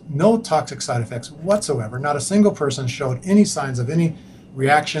 no toxic side effects whatsoever. Not a single person showed any signs of any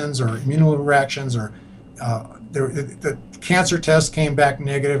reactions or immunoreactions, or the cancer test came back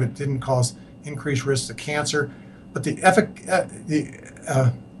negative. It didn't cause increased risks of cancer, but the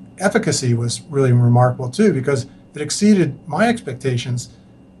efficacy was really remarkable too, because it exceeded my expectations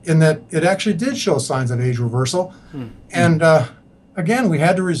in that it actually did show signs of age reversal. And again, we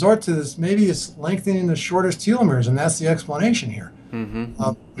had to resort to this. Maybe it's lengthening the shortest telomeres, and that's the explanation here.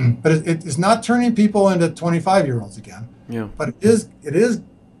 But it is not turning people into 25-year-olds again. Yeah. But it is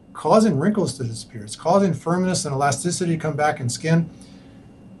causing wrinkles to disappear. It's causing firmness and elasticity to come back in skin.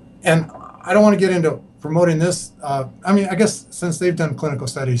 And I don't want to get into promoting this. I mean, I guess since they've done clinical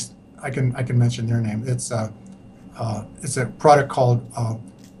studies, I can mention their name. It's a product called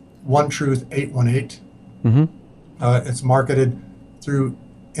One Truth 818. It's marketed in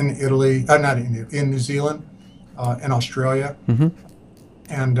Italy, in New Zealand, in Australia,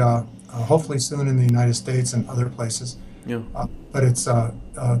 and hopefully soon in the United States and other places. Yeah. But it's the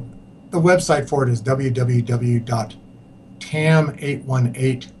website for it is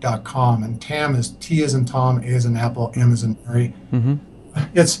www.tam818.com, and TAM is T as in Tom, A as in Apple, M as in Mary.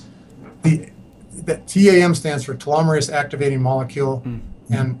 It's the TAM stands for telomerase activating molecule,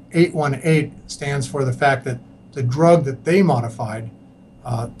 and 818 stands for the fact that the drug that they modified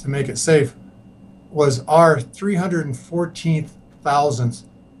to make it safe was our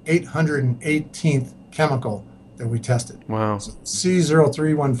 314,818th chemical that we tested. Wow. So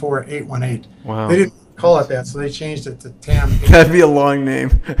C0314818. Wow. They didn't call it that, so they changed it to TAM. That'd be a long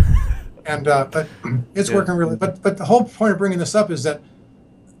name. And but it's working really. But the whole point of bringing this up is that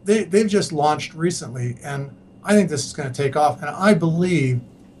they've just launched recently, and I think this is going to take off. And I believe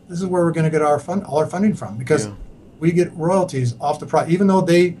this is where we're going to get all our funding from, because we get royalties off the product. Even though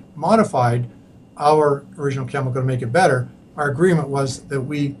they modified our original chemical to make it better, our agreement was that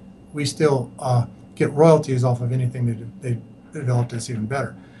we still get royalties off of anything they developed that's even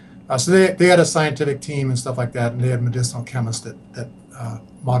better. So they had a scientific team and stuff like that, and they had medicinal chemists that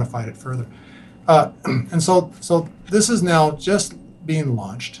modified it further. And so this is now just being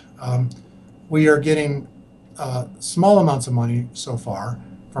launched. We are getting small amounts of money so far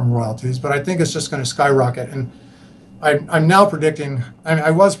from royalties, but I think it's just going to skyrocket. And I'm now predicting,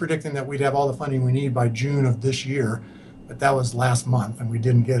 I was predicting that we'd have all the funding we need by June of this year, but that was last month and we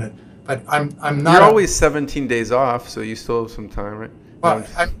didn't get it. But I'm not. You're always 17 days off, so you still have some time, right? Well,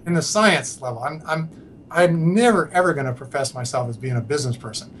 in the science level, I'm never ever going to profess myself as being a business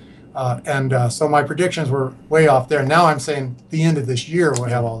person, so my predictions were way off there. Now I'm saying the end of this year we'll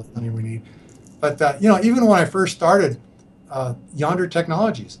have all the money we need. But even when I first started Yonder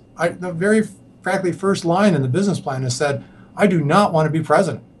Technologies, the very frankly first line in the business plan is said, I do not want to be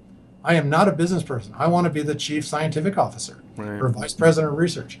president. I am not a business person. I want to be the chief scientific officer or vice president of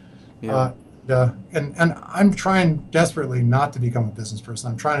research. Yeah. And I'm trying desperately not to become a business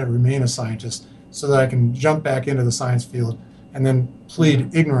person. I'm trying to remain a scientist so that I can jump back into the science field and then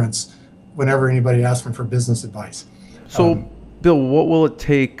plead ignorance whenever anybody asks me for business advice. So, Bill, what will it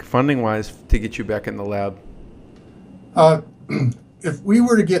take funding-wise to get you back in the lab? If we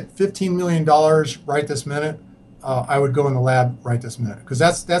were to get $15 million right this minute, I would go in the lab right this minute, because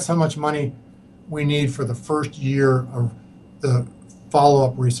that's how much money we need for the first year of the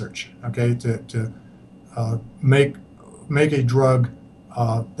follow-up research. Okay, to make a drug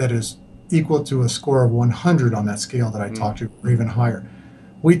that is equal to a score of 100 on that scale that I talked to, or even higher.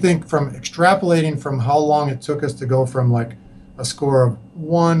 We think from extrapolating from how long it took us to go from like a score of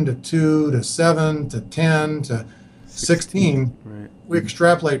 1 to 2 to 7 to 10 to 16, we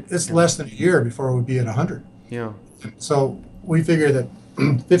extrapolate, it's less than a year before we'd be at 100. Yeah. So we figure that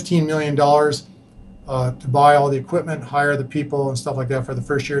 $15 million to buy all the equipment, hire the people and stuff like that for the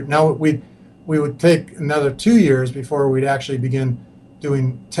first year. Now we would take another 2 years before we'd actually begin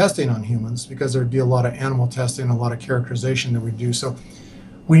doing testing on humans, because there'd be a lot of animal testing, a lot of characterization that we do. So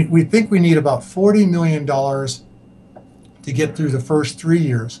we think we need about $40 million to get through the first 3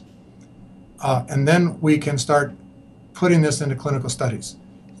 years. And then we can start putting this into clinical studies,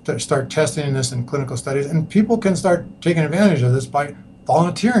 start testing this in clinical studies, and people can start taking advantage of this by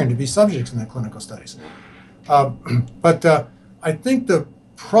volunteering to be subjects in the clinical studies. But I think the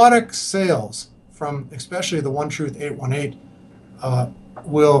product sales from especially the One Truth 818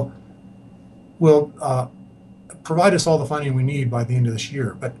 will provide us all the funding we need by the end of this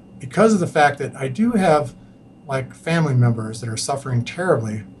year. But because of the fact that I do have like family members that are suffering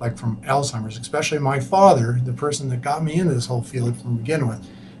terribly, like from Alzheimer's, especially my father, the person that got me into this whole field from the begin with.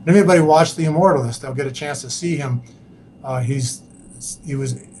 And if anybody watched The Immortalist, they'll get a chance to see him. He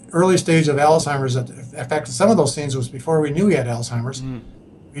was early stage of Alzheimer's. In fact, some of those scenes was before we knew he had Alzheimer's.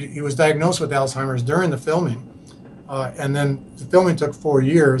 He was diagnosed with Alzheimer's during the filming. And then the filming took 4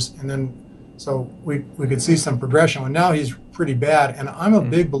 years, and then so we could see some progression. And now he's pretty bad. And I'm a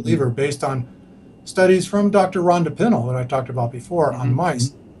big believer, based on studies from Dr. Rhonda Pinnell that I talked about before on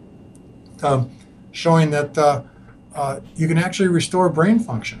mice, showing that you can actually restore brain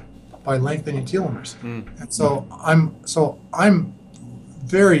function by lengthening telomeres. And so I'm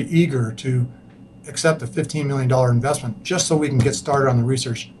very eager to accept a $15 million investment just so we can get started on the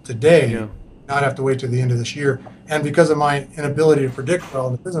research today, not have to wait till the end of this year. And because of my inability to predict well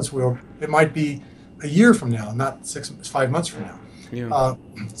in the business world, it might be a year from now, not 5 months from now. Yeah.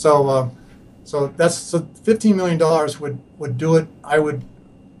 So $15 million would do it. I would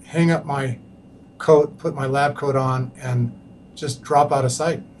hang up my coat, put my lab coat on, and just drop out of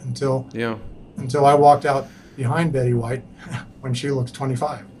sight until I walked out behind Betty White when she looks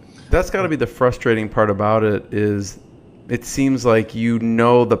 25. That's got to be the frustrating part about it, is it seems like you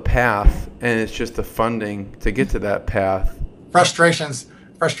know the path and it's just the funding to get to that path. Frustrations,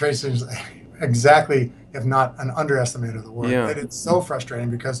 exactly, if not an underestimate of the word. Yeah. It's so frustrating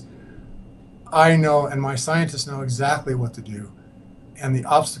because I know, and my scientists know exactly what to do. And the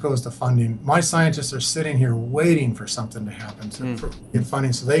obstacle is the funding. My scientists are sitting here waiting for something to happen to get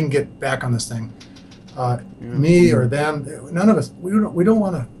funding so they can get back on this thing. Me or them, none of us, we don't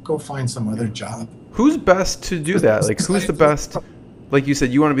want to go find some other job. Who's best to do that? Like, who's the best? Like you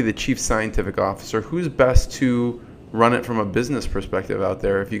said, you want to be the chief scientific officer. Who's best to run it from a business perspective out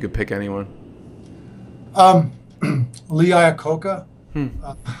there, if you could pick anyone? Lee Iacocca.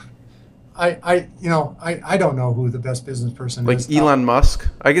 I don't know who the best business person is. Like Elon Musk?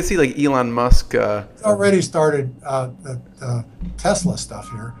 I could see like Elon Musk. Already started the Tesla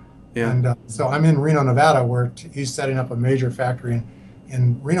stuff here. Yeah. And so I'm in Reno, Nevada, where he's setting up a major factory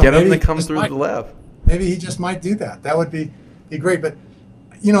in Reno. Get him to come through the lab. Maybe he just might do that. That would be great. But,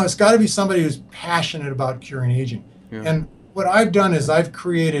 it's got to be somebody who's passionate about curing aging. Yeah. And what I've done is I've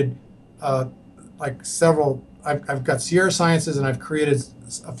created several, I've got SierraSciences, and I've created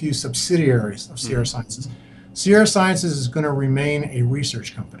a few subsidiaries of SierraSciences. SierraSciences is going to remain a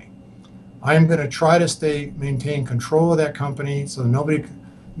research company. I'm going to try to maintain control of that company so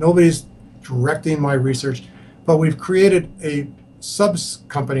nobody's directing my research. But we've created a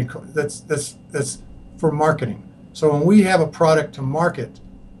sub-company that's for marketing. So when we have a product to market,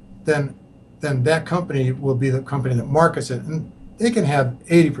 then that company will be the company that markets it, and they can have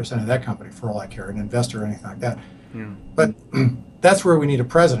 80% of that company for all I care, an investor or anything like that. Yeah. But that's where we need a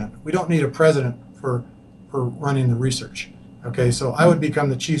president. We don't need a president for running the research. Okay, so I would become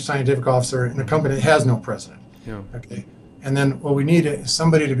the chief scientific officer in a company that has no president. Yeah. Okay, and then what we need is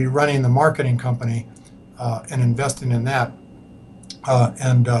somebody to be running the marketing company and investing in that.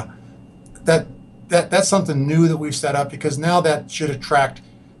 That's something new that we've set up, because now that should attract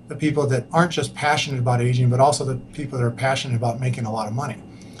the people that aren't just passionate about aging, but also the people that are passionate about making a lot of money.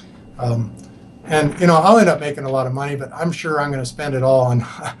 And I'll end up making a lot of money, but I'm sure I'm going to spend it all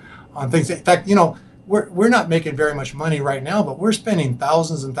on things. In fact, we're not making very much money right now, but we're spending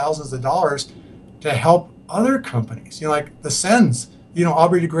thousands and thousands of dollars to help other companies. Like the Sens.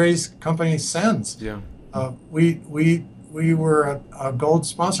 Aubrey de Grey's company Sens. Yeah. We were a gold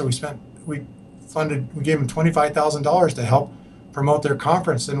sponsor. We gave them $25,000 to help promote their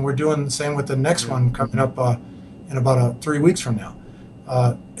conference, and we're doing the same with the next one coming up in about 3 weeks from now.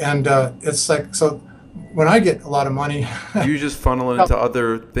 It's like, so when I get a lot of money, you just funnel it into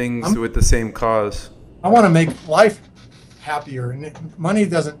other things with the same cause. I want to make life happier, and money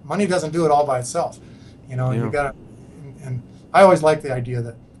doesn't do it all by itself. You gotta, and I always like the idea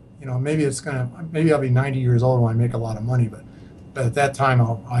that, maybe I'll be 90 years old when I make a lot of money, but at that time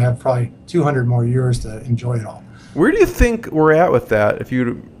I have probably 200 more years to enjoy it all. Where do you think we're at with that? If you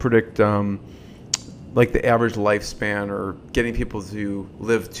were to predict like the average lifespan, or getting people to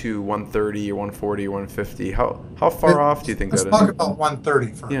live to 130 or 140 or 150, how far off do you think that is? Let's talk about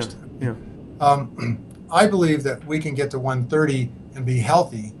 130 first. Yeah. I believe that we can get to 130 and be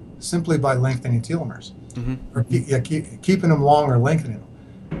healthy simply by lengthening telomeres, or keeping them long or lengthening them.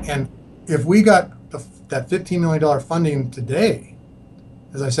 And if we got that $15 million funding today,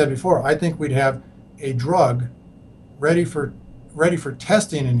 as I said before, I think we'd have a drug ready for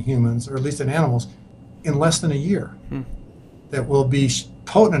testing in humans, or at least in animals, in less than a year, that will be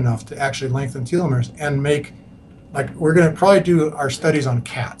potent enough to actually lengthen telomeres and make, we're going to probably do our studies on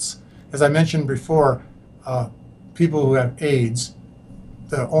cats. As I mentioned before, people who have AIDS,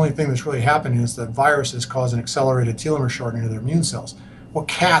 the only thing that's really happening is that viruses cause an accelerated telomere shortening of their immune cells. Well,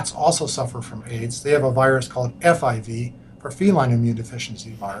 cats also suffer from AIDS. They have a virus called FIV, for feline immune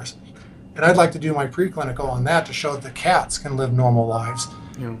deficiency virus. And I'd like to do my preclinical on that to show that the cats can live normal lives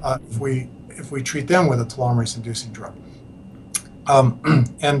if we treat them with a telomerase-inducing drug.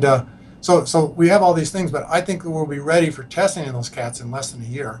 So we have all these things, but I think we'll be ready for testing in those cats in less than a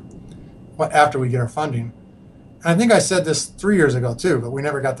year after we get our funding. And I think I said this 3 years ago too, but we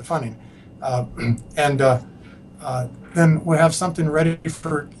never got the funding. Then we'll have something ready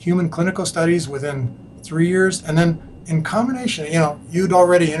for human clinical studies within 3 years. And then in combination, you'd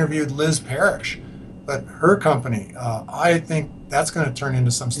already interviewed Liz Parrish, But her company, I think that's going to turn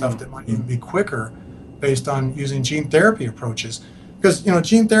into some stuff that might even be quicker based on using gene therapy approaches. Because,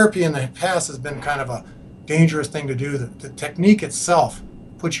 gene therapy in the past has been kind of a dangerous thing to do. The technique itself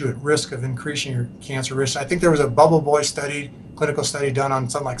puts you at risk of increasing your cancer risk. I think there was a bubble boy clinical study done on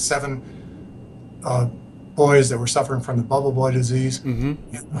something like 7 boys that were suffering from the bubble boy disease. And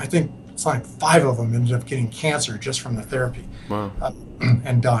I think it's like 5 of them ended up getting cancer just from the therapy. Wow.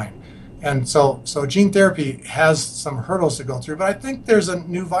 And dying. And so gene therapy has some hurdles to go through, but I think there's a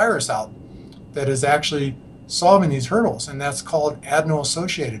new virus out that is actually solving these hurdles, and that's called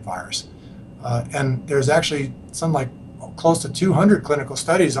adeno-associated virus. And there's actually some like close to 200 clinical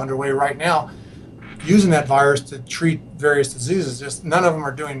studies underway right now using that virus to treat various diseases. Just none of them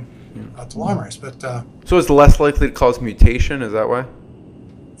are doing telomerase. But so it's less likely to cause mutation, is that why?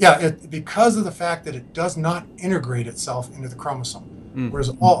 Yeah, because of the fact that it does not integrate itself into the chromosome. Whereas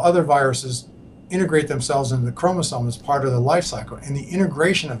all other viruses integrate themselves into the chromosome as part of the life cycle, and the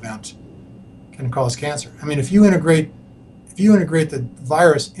integration event can cause cancer. I mean, if you integrate the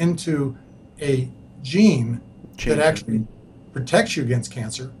virus into a gene that actually protects you against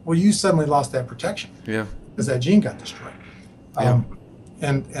cancer, well, you suddenly lost that protection. Yeah. Because that gene got destroyed.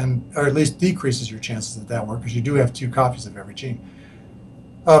 And or at least decreases your chances that work, because you do have 2 copies of every gene.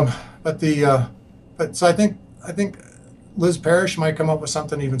 So I think Liz Parrish might come up with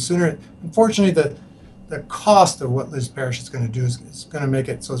something even sooner. Unfortunately, the cost of what Liz Parrish is going to do is going to make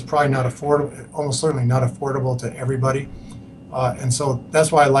it so it's probably not affordable, almost certainly not affordable to everybody. And so that's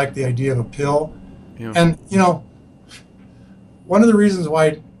why I like the idea of a pill. Yeah. And, one of the reasons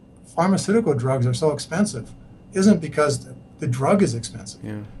why pharmaceutical drugs are so expensive isn't because the drug is expensive.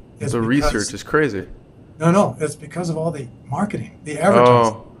 Yeah. The research is crazy. No, it's because of all the marketing, the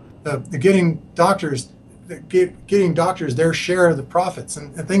advertising, the getting doctors their share of the profits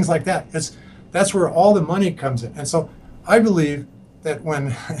and things like that. That's where all the money comes in. And so I believe that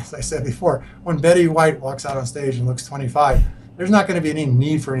when, as I said before, when Betty White walks out on stage and looks 25, there's not going to be any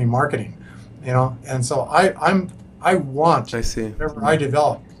need for any marketing, And so I want whatever I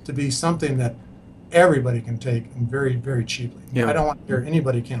develop to be something that everybody can take and very, very cheaply. Yeah. I don't want to hear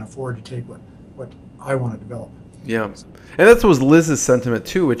anybody can't afford to take what I want to develop. Yeah. And that was Liz's sentiment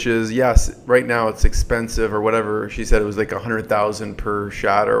too, which is, yes, right now it's expensive or whatever. She said it was like $100,000 per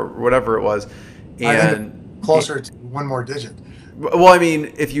shot or whatever it was. And I think closer to one more digit. Well, I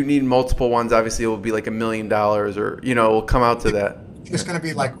mean, if you need multiple ones, obviously it will be like $1 million or, it will come out to that. It's going to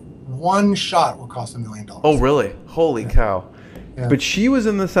be like one shot will cost $1 million. Oh, really? Holy cow. Yeah. But she was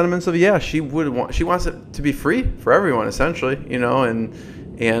in the sentiments of, she wants it to be free for everyone, essentially,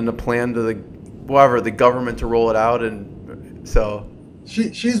 and a plan to the government to roll it out. And so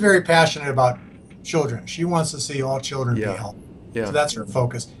she's very passionate about children. She wants to see all children be healthy. Yeah. So that's her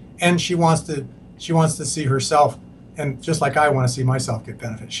focus. And she wants to see herself, and just like I want to see myself get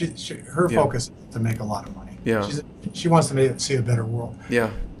benefit. Her focus is to make a lot of money. Yeah. She wants to see a better world. Yeah.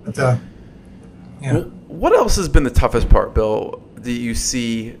 But well, what else has been the toughest part, Bill, that you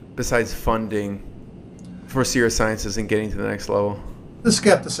see besides funding for SierraSciences and getting to the next level? The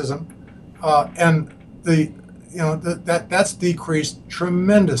skepticism, and that's decreased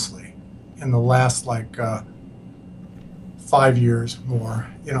tremendously in the last 5 years more.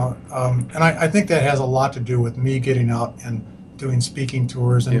 And I think that has a lot to do with me getting out and doing speaking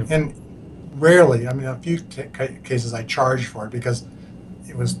tours, and rarely, a few cases I charged for it because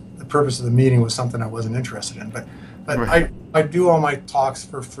it was the purpose of the meeting was something I wasn't interested in. But right. I do all my talks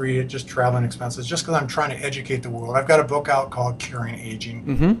for free at just traveling expenses, just because I'm trying to educate the world. I've got a book out called Curing Aging.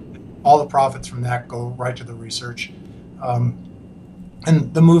 Mm-hmm. All the profits from that go right to the research.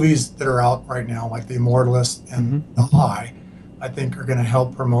 And the movies that are out right now, like The Immortalist and The High, I think are going to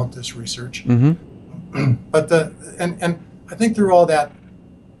help promote this research. Mm-hmm. But and I think through all that,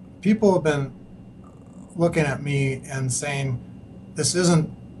 people have been looking at me and saying, this isn't,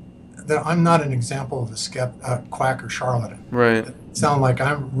 that I'm not an example of a quack or charlatan. Right. It sounds like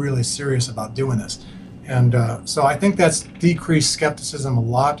I'm really serious about doing this. And so I think that's decreased skepticism a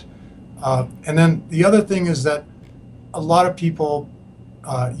lot. And then the other thing is that a lot of people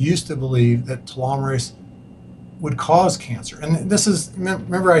used to believe that telomerase would cause cancer. And this is,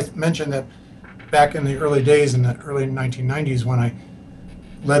 remember I mentioned that back in the early days, in the early 1990s, when I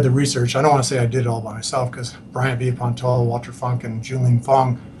led the research, I don't want to say I did it all by myself, because Bryant B. Pontola, Walter Funk, and Junlin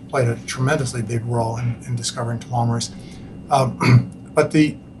Fong played a tremendously big role in discovering telomerase. But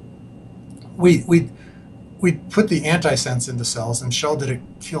we put the antisense into cells and showed that it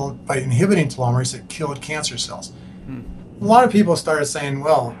killed, by inhibiting telomerase, it killed cancer cells. A lot of people started saying,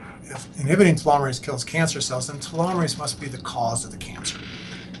 well, if inhibiting telomerase kills cancer cells, then telomerase must be the cause of the cancer.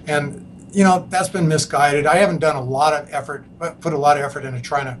 And that's been misguided. I haven't done a lot of effort, put a lot of effort into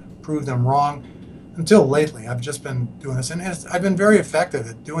trying to prove them wrong until lately. I've just been doing this, and I've been very effective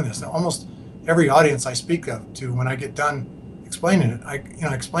at doing this. Almost every audience I speak to, when I get done explaining it, I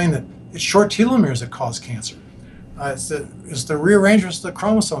explain that it's short telomeres that cause cancer. It's the rearrangements of the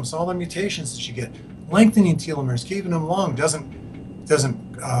chromosomes, all the mutations that you get. Lengthening telomeres, keeping them long,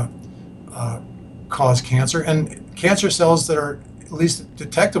 doesn't cause cancer. And cancer cells that are at least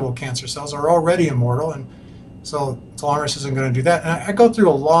detectable cancer cells are already immortal, and so telomerase isn't going to do that. And I go through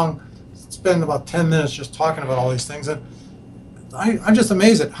spend about 10 minutes just talking about all these things, and I'm just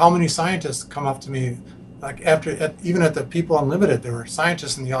amazed at how many scientists come up to me, like even at the People Unlimited, there were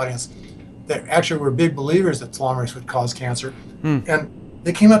scientists in the audience that actually were big believers that telomerase would cause cancer, and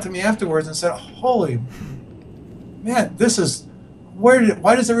they came up to me afterwards and said, "Holy man,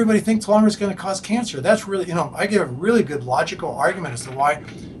 why does everybody think telomerase is going to cause cancer? That's really, I give a really good logical argument as to why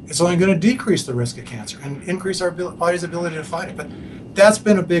it's only going to decrease the risk of cancer and increase our body's ability to fight it." But that's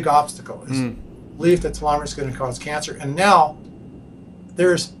been a big obstacle, is belief that telomerase is going to cause cancer. And now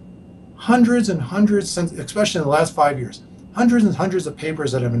there's hundreds and hundreds, especially in the last 5 years, hundreds and hundreds of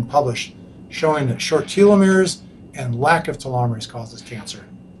papers that have been published showing that short telomeres and lack of telomerase causes cancer.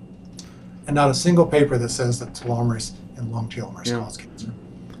 And not a single paper that says that telomerase and long telomeres cause cancer.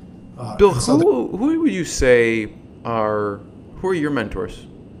 Bill, who would you say who are your mentors?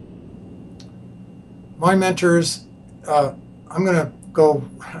 My mentors, I'm going to go,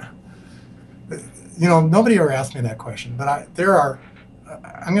 nobody ever asked me that question, but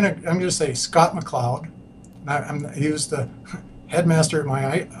I'm going to say Scott McCloud. He was the headmaster at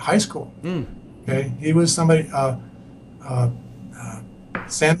my high school. Okay, he was somebody.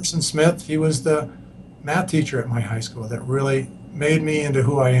 Sanderson Smith. He was the math teacher at my high school that really made me into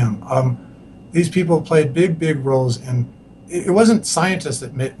who I am. These people played big roles, and it wasn't scientists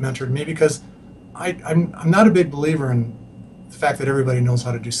that mentored me, because I'm not a big believer in the fact that everybody knows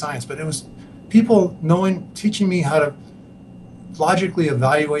how to do science, but it was people teaching me how to logically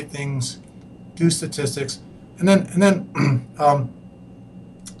evaluate things, do statistics, and then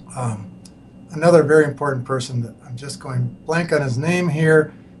another very important person that I'm just going blank on his name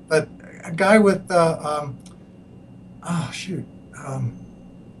here, but a guy with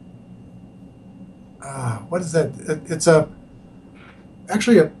what is that? It's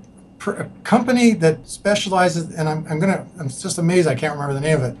actually a company that specializes, and I'm just amazed I can't remember the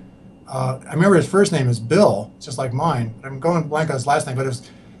name of it. I remember his first name is Bill, just like mine. I'm going blank on his last name, but it was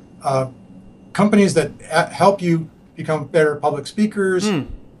companies that help you become better public speakers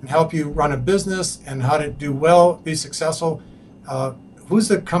and help you run a business and how to do well, be successful. Who's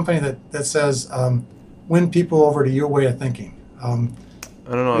the company that says win people over to your way of thinking? I don't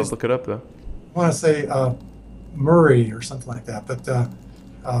know. I'll look it up though. I want to say Murray or something like that, but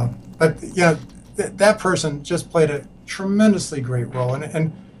yeah, that person just played a tremendously great role,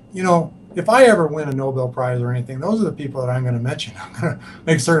 and if I ever win a Nobel Prize or anything, those are the people that I'm going to mention. I'm going to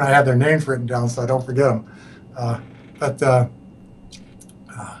make certain I have their names written down so I don't forget them. But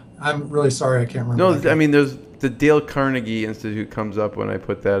I'm really sorry I can't remember. No, I mean, there's the Dale Carnegie Institute comes up when I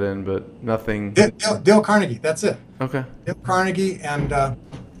put that in, but nothing. Dale Carnegie, that's it. Okay. Dale Carnegie, and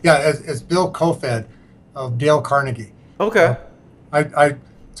it's Bill Kofed of Dale Carnegie. Okay. I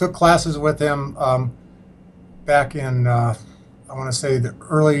took classes with him back in I want to say the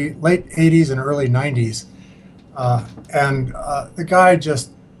late 80s and early 90s, and the guy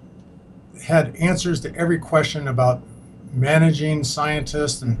just had answers to every question about managing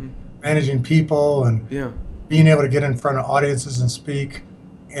scientists and managing people and being able to get in front of audiences and speak.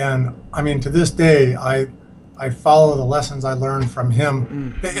 And I mean, to this day, I follow the lessons I learned from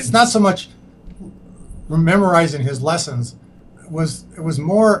him. It's not so much memorizing his lessons. It was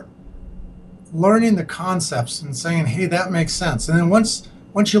more learning the concepts and saying, hey, that makes sense. And then once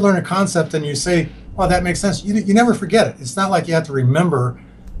you learn a concept and you say, well, that makes sense, you never forget it. It's not like you have to remember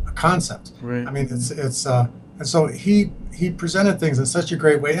a concept. Right. I mean, it's and so he presented things in such a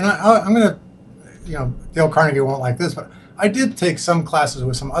great way. And I'm going to, Dale Carnegie won't like this, but I did take some classes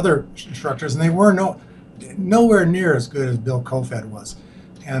with some other instructors, and they were nowhere near as good as Bill Kofed was.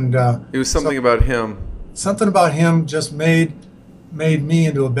 And it was something about him. Something about him just made me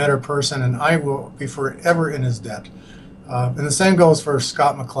into a better person, and I will be forever in his debt. And the same goes for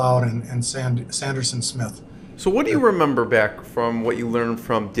Scott McCloud and Sanderson Smith. So what do you remember back from what you learned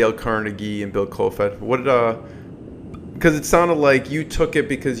from Dale Carnegie and Bill Kofed? Because it sounded like you took it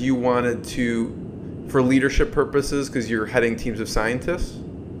because you wanted to, for leadership purposes, because you're heading teams of scientists?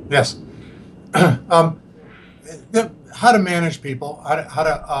 Yes. How to manage people, how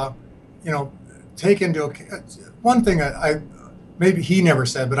to take into account. One thing maybe he never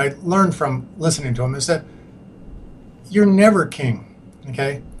said, but I learned from listening to him, is that you're never king,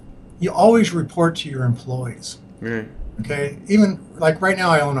 okay? You always report to your employees, okay? Even like right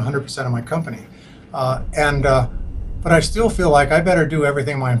now, I own 100% of my company, but I still feel like I better do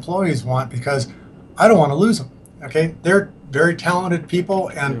everything my employees want because I don't want to lose them, okay? They're very talented people,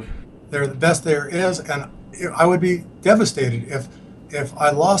 and they're the best there is, and I would be devastated if I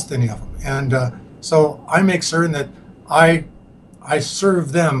lost any of them. And so I make certain that I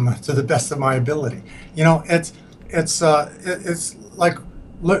serve them to the best of my ability. You know, it's like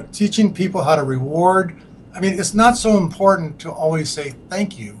teaching people how to reward. I mean, it's not so important to always say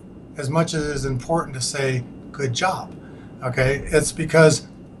thank you as much as it is important to say good job. Okay, it's because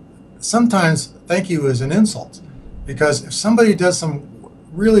sometimes thank you is an insult, because if somebody does some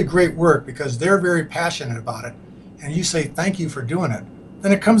really great work because they're very passionate about it, and you say thank you for doing it,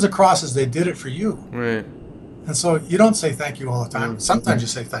 then it comes across as they did it for you. Right. And so you don't say thank you all the time. Sometimes you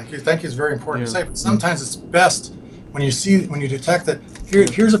say thank you. Thank you is very important to say, but sometimes it's best when you detect that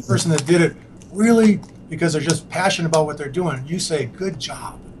here's a person that did it really because they're just passionate about what they're doing. You say good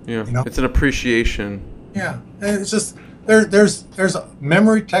job. Yeah. You know? It's an appreciation. Yeah. And it's just there's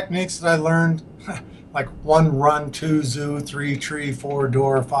memory techniques that I learned, like 1 run, 2 zoo, 3 tree, 4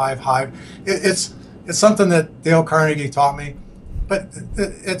 door, 5 hive. It's something that Dale Carnegie taught me. But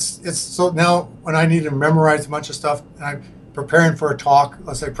it's so now when I need to memorize a bunch of stuff and I'm preparing for a talk,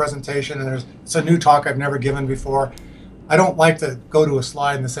 let's say presentation, and it's a new talk I've never given before, I don't like to go to a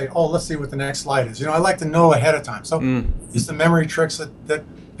slide and say, oh, let's see what the next slide is. You know, I like to know ahead of time. So it's the memory tricks that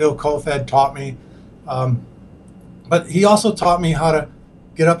Bill Kofed taught me. But he also taught me how to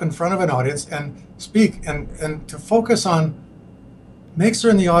get up in front of an audience and speak and to focus on, make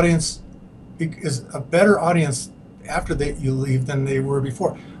certain the audience is a better audience after you leave than they were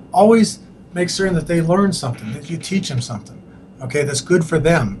before. Always make certain that they learn something, that you teach them something, okay, that's good for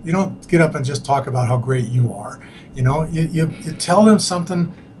them. You don't get up and just talk about how great you are. You know, you tell them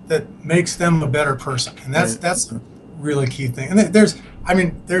something that makes them a better person, and that's a really key thing. And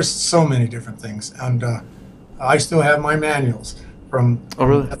there's so many different things, and I still have my manuals from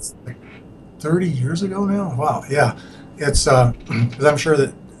really? That's like 30 years ago now. Wow, yeah. It's because I'm sure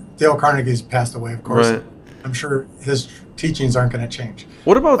that Dale Carnegie's passed away, of course. Right. I'm sure his teachings aren't going to change.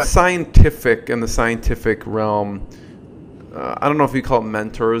 What about the scientific realm? I don't know if you call it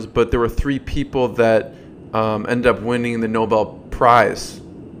mentors, but there were 3 people that ended up winning the Nobel Prize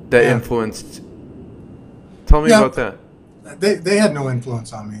that influenced. Tell me about that. They had no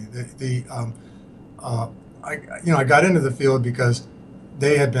influence on me. I got into the field because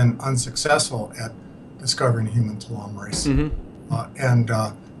they had been unsuccessful at discovering human telomerase,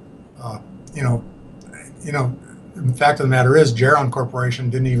 the fact of the matter is, Geron Corporation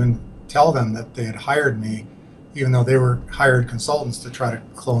didn't even tell them that they had hired me, even though they were hired consultants to try to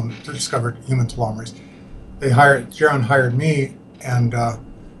discover human telomerase. Geron hired me and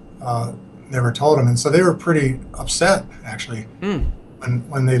never told them, and so they were pretty upset actually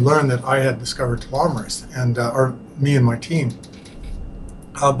when they learned that I had discovered telomerase, and or me and my team.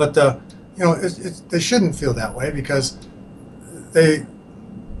 But they shouldn't feel that way because they've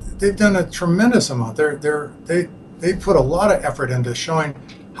done a tremendous amount. They put a lot of effort into showing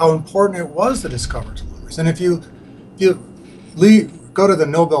how important it was to discover telomerase. And if you go to the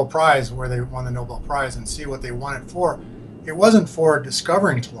Nobel Prize where they won the Nobel Prize and see what they won it for, it wasn't for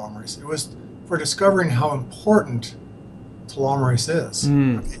discovering telomerase. It was for discovering how important telomerase is.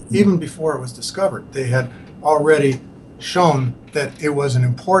 Even before it was discovered, they had already shown that it was an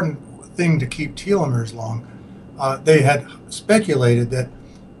important thing to keep telomeres long. They had speculated that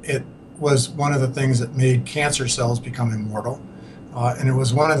it was one of the things that made cancer cells become immortal, and it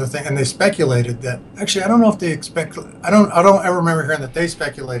was one of the things. And they speculated that. Actually, I don't know if they expect. I don't ever remember hearing that they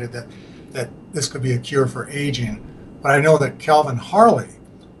speculated that this could be a cure for aging. But I know that Calvin Harley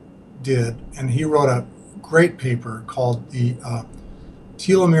did, and he wrote a great paper called the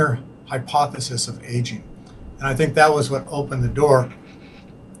telomere hypothesis of aging, and I think that was what opened the door.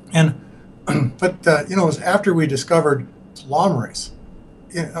 And but it was after we discovered telomerase.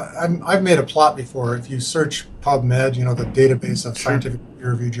 I've made a plot before. If you search PubMed, the database of scientific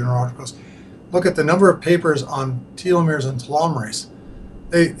peer-reviewed journal articles, look at the number of papers on telomeres and telomerase.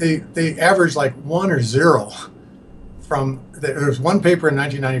 They average like 1 or 0. There was one paper in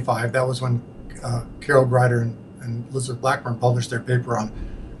 1995. That was when Carol Greider and Elizabeth Blackburn published their paper on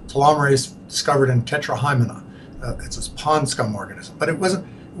telomerase discovered in Tetrahymena. It's a pond scum organism, but it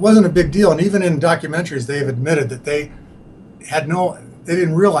wasn't a big deal. And even in documentaries, they have admitted that they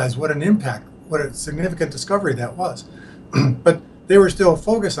didn't realize what a significant discovery that was. But they were still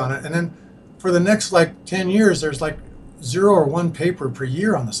focused on it. And then for the next 10 years, there's 0 or 1 paper per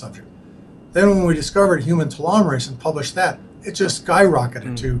year on the subject. Then when we discovered human telomerase and published that, it just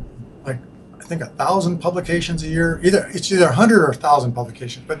skyrocketed to like, I think 1,000 publications a year. It's either 100 or 1,000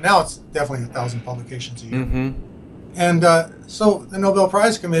 publications, but now it's definitely 1,000 publications a year. And so the Nobel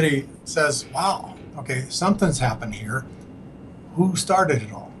Prize Committee says, wow, okay, something's happened here. Who started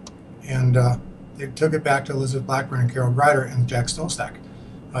it all? And they took it back to Elizabeth Blackburn and Carol Greider and Jack Stosack.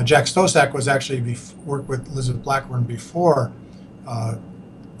 Jack Stosack was actually worked with Elizabeth Blackburn before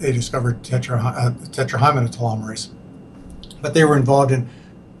they discovered tetrahymena telomerase. But they were involved in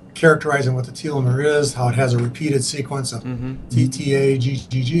characterizing what the telomere is, how it has a repeated sequence of TTA,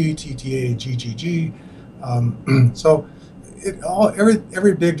 GGG, TTA, GGG. So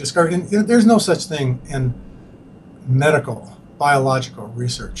every big discovery, and there's no such thing in medical, biological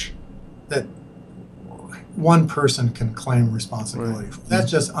research that one person can claim responsibility for. That's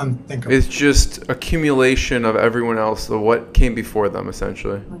just unthinkable. It's just accumulation of everyone else, of what came before them,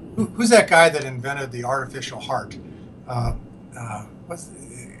 essentially. Who's that guy that invented the artificial heart? I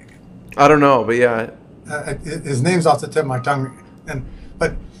don't know, but yeah. His name's off the tip of my tongue.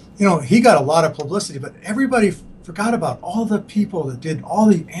 But he got a lot of publicity, but everybody forgot about all the people that did all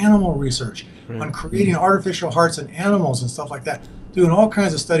the animal research on creating artificial hearts in animals and stuff like that, doing all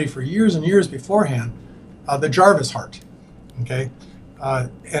kinds of study for years and years beforehand. The Jarvis heart, okay,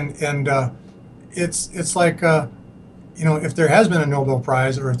 it's like if there has been a Nobel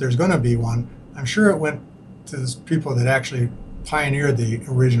Prize or if there's going to be one, I'm sure it went to the people that actually pioneered the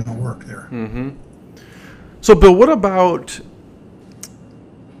original work there. So, Bill, what about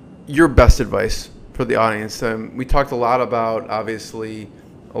your best advice for the audience? We talked a lot about, obviously,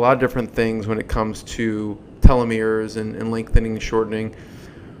 a lot of different things when it comes to telomeres and lengthening and shortening.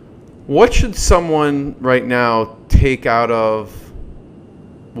 What should someone right now take out of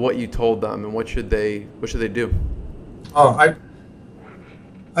what you told them, and what should they do? Oh,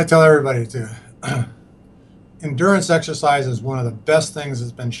 I tell everybody to endurance exercise is one of the best things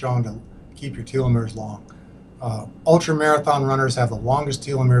that's been shown to keep your telomeres long. Ultra marathon runners have the longest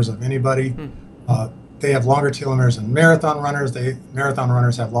telomeres of anybody. They have longer telomeres than marathon runners. Marathon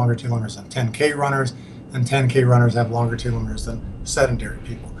runners have longer telomeres than 10K runners, and 10K runners have longer telomeres than sedentary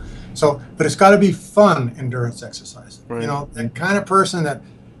people. So, but it's got to be fun endurance exercise. Right. That kind of person that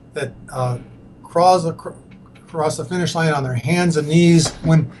crawls across the finish line on their hands and knees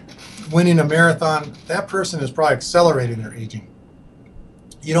when winning a marathon, that person is probably accelerating their aging.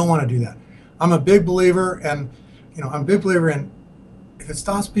 You don't want to do that. I'm a big believer, and I'm a big believer in, if it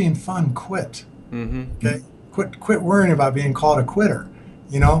stops being fun, quit. Okay, quit worrying about being called a quitter.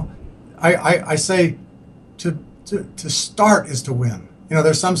 I say to start is to win.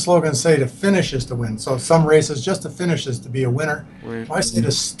 There's some slogans say to finish is to win. So some races, just to finish is to be a winner. Right. I say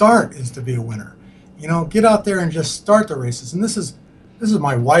to start is to be a winner. Get out there and just start the races. And this is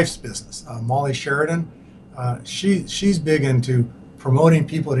my wife's business, Molly Sheridan. She's big into promoting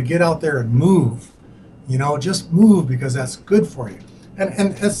people to get out there and move. Just move, because that's good for you.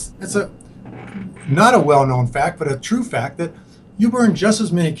 And it's not a well-known fact, but a true fact, that you burn just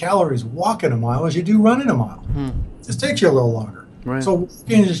as many calories walking a mile as you do running a mile. It just takes you a little longer. Right. So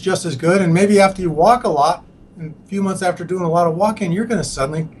walking is just as good, and maybe after you walk a lot, and a few months after doing a lot of walking, you're going to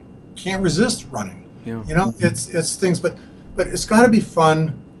suddenly can't resist running. It's things, but it's got to be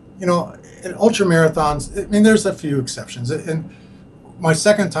fun. In ultra marathons, there's a few exceptions. And my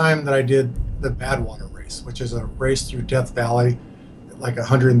second time that I did the Badwater race, which is a race through Death Valley, like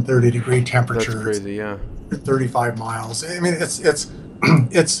 130-degree temperature. That's crazy, yeah. 35 miles.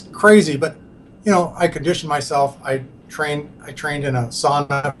 It's crazy, but I conditioned myself. I trained in a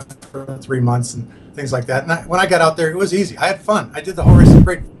sauna for 3 months and things like that. And when I got out there, it was easy. I had fun. I did the whole race.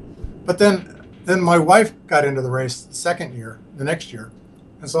 Great. But then my wife got into the race the next year,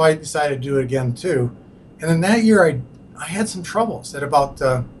 and so I decided to do it again too. And then that year, I had some troubles. At about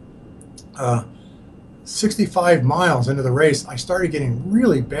 65 miles into the race, I started getting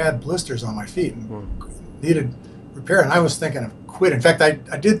really bad blisters on my feet and needed repair. And I was thinking of quitting. In fact,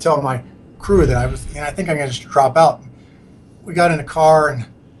 I did tell my crew that I think I'm going to just drop out. We got in a car and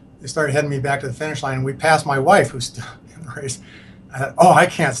they started heading me back to the finish line, and we passed my wife, who's still in the race. I thought, I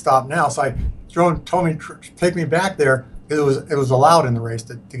can't stop now. So Joan told me to take me back there. It was allowed in the race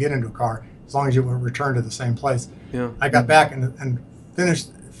to get into a car as long as you would return to the same place. Yeah. I got back and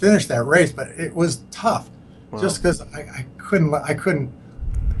finished that race, but it was tough. Wow. Just because I couldn't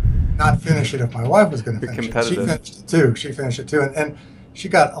not finish it if my wife was going to finish it. She finished it too. And she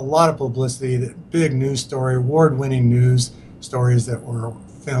got a lot of publicity, that big news story, award-winning news stories that were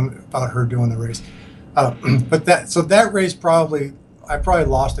filmed about her doing the race. But that race I probably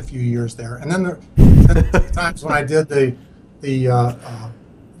lost a few years there. And then times when I did the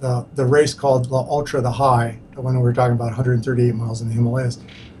race called the Ultra the High, the one we were talking about, 138 miles in the Himalayas.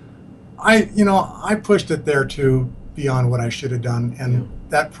 I pushed it there too, beyond what I should have done, and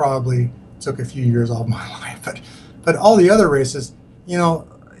that probably took a few years off my life. But all the other races,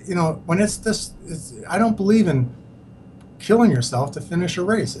 when it's this, I don't believe in killing yourself to finish a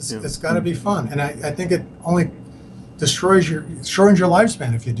race. It's got to be fun, and I think it only shortens your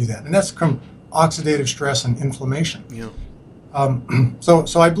lifespan if you do that, and that's from oxidative stress and inflammation.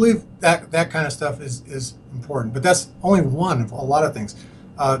 So I believe that kind of stuff is important, but that's only one of a lot of things.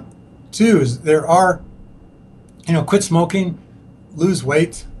 Two is there are, quit smoking, lose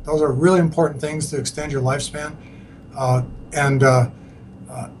weight. Those are really important things to extend your lifespan. And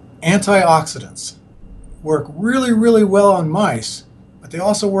antioxidants work really, really well on mice, but they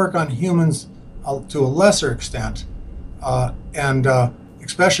also work on humans to a lesser extent, and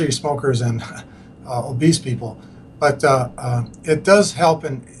especially smokers and obese people. But it does help,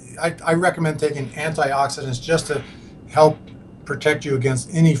 and I recommend taking antioxidants just to help protect you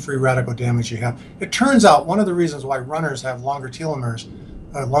against any free radical damage you have. It turns out one of the reasons why runners have longer telomeres,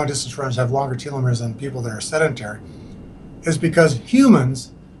 long distance runners have longer telomeres than people that are sedentary, is because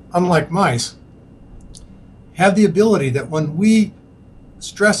humans, unlike mice, have the ability that when we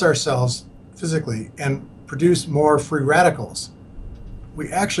stress ourselves physically and produce more free radicals,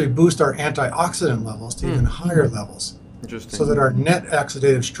 we actually boost our antioxidant levels to even higher levels. Interesting. So that our net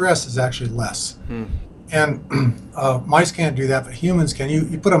oxidative stress is actually less. And mice can't do that, but humans can.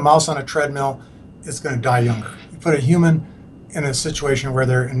 You put a mouse on a treadmill, it's going to die younger. You put a human in a situation where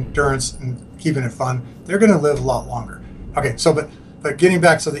their endurance and keeping it fun, they're going to live a lot longer. Okay, so but getting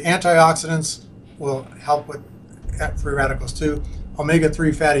back, so the antioxidants will help with free radicals too.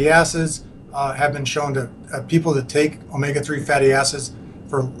 Omega-3 fatty acids have been shown to people that take omega-3 fatty acids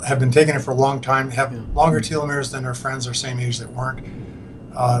have been taking it for a long time, have longer telomeres than their friends their same age that weren't.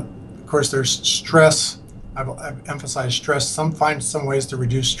 Of course, there's stress. I've emphasized stress. Find some ways to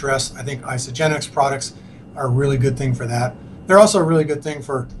reduce stress. I think isogenics products are a really good thing for that. They're also a really good thing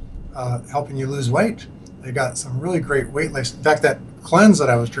for helping you lose weight. They got some really great weight loss. In fact, that cleanse that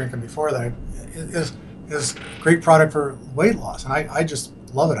I was drinking before that is a great product for weight loss, and I just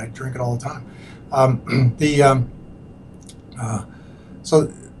love it. I drink it all the time.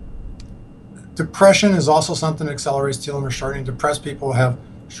 So depression is also something that accelerates telomere shortening. Depressed people have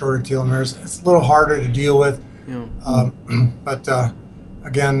shorter telomeres. It's a little harder to deal with, but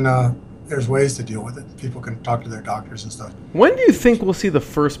again, there's ways to deal with it. People can talk to their doctors and stuff. When do you think we'll see the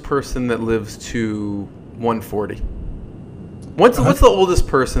first person that lives to 140? What's the oldest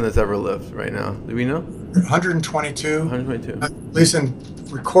person that's ever lived right now? Do we know? 122. 122. At least in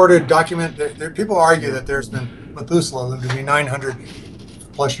recorded document. People argue that there's been Methuselah lived to be 900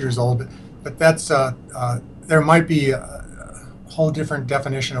 plus years old, but that's there might be a whole different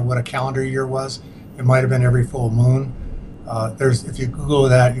definition of what a calendar year was. It might have been every full moon. If you Google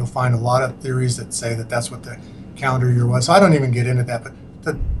that, you'll find a lot of theories that say that that's what the calendar year was. So I don't even get into that. But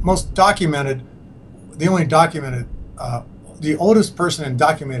the oldest person in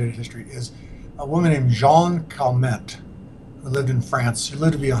documented history is a woman named Jeanne Calment, who lived in France. She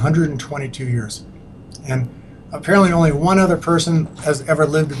lived to be 122 years. And apparently only one other person has ever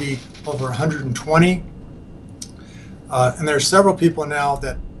lived to be over 120. And there's several people now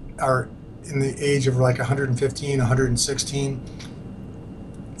that are in the age of like 115, 116.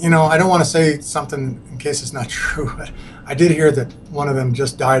 I don't want to say something in case it's not true, but I did hear that one of them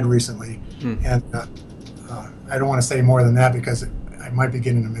just died recently. And I don't want to say more than that because I might be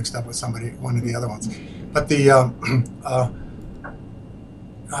getting them mixed up with one of the other ones. But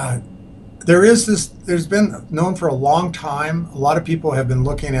there's been known for a long time, a lot of people have been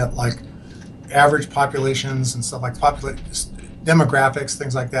looking at like average populations and stuff like demographics,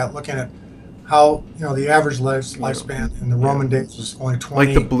 things like that, looking at how the average lifespan in the Roman days was only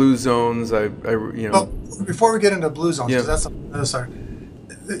 20. Like the blue zones, Well, before we get into blue zones, because that's another side.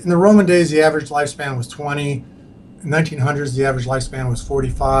 In the Roman days, the average lifespan was 20. In 1900s, the average lifespan was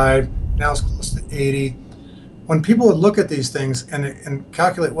 45. Now it's close to 80. When people would look at these things and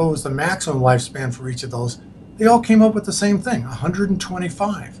calculate what was the maximum lifespan for each of those, they all came up with the same thing,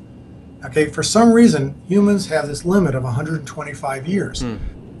 125. Okay, for some reason, humans have this limit of 125 years.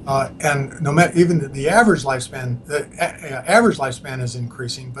 And no matter, even the average lifespan, is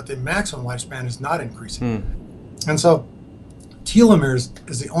increasing, but the maximum lifespan is not increasing. And so telomeres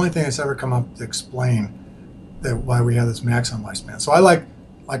is the only thing that's ever come up to explain why we have this maximum lifespan. So I like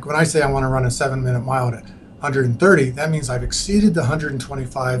when I say I want to run a 7-minute mile at 130, that means I've exceeded the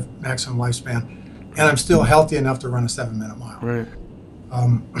 125 maximum lifespan, and I'm still healthy enough to run a 7-minute mile. Right.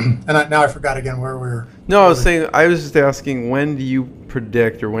 Now I forgot again where we were. No, I was just asking, when do you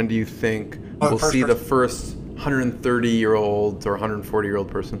predict, or when do you think we'll see the first 130-year-old or 140-year-old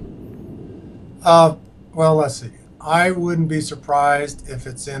person? Well, let's see. I wouldn't be surprised if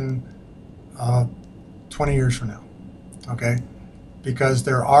it's in 20 years from now, okay? Because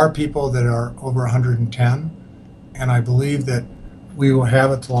there are people that are over 110, and I believe that we will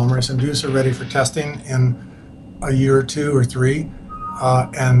have a telomerase inducer ready for testing in a year or 2 or 3,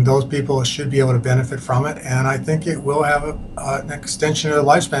 and those people should be able to benefit from it. And I think it will have an extension of the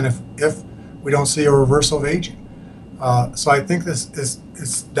lifespan if we don't see a reversal of aging. So I think it's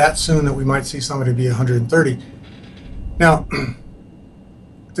that soon that we might see somebody be 130. Now,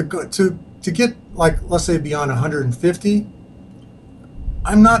 to get, like, let's say beyond 150,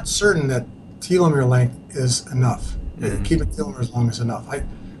 I'm not certain that telomere length is enough. Keeping telomeres long is enough.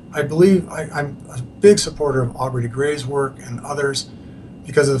 I believe I'm a big supporter of Aubrey de Grey's work and others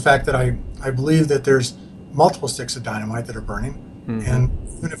because of the fact that I believe that there's multiple sticks of dynamite that are burning, and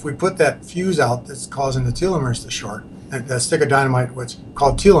even if we put that fuse out that's causing the telomeres to short, that stick of dynamite, what's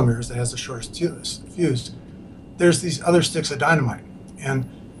called telomeres, that has the shortest fuse, there's these other sticks of dynamite, and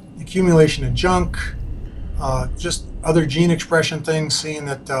accumulation of junk, just other gene expression things, seeing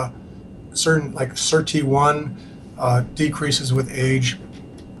that certain, like SIRT1 decreases with age,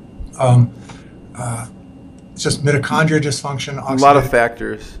 just mitochondria dysfunction. A lot of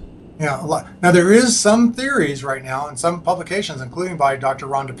factors. Yeah, a lot. Now, there is some theories right now in some publications, including by Dr.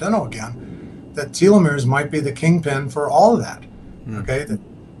 Ron DePinto again, that telomeres might be the kingpin for all of that. Okay,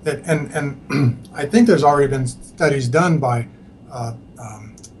 and I think there's already been studies done by,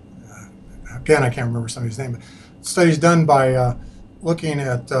 again, I can't remember somebody's name, but studies done by looking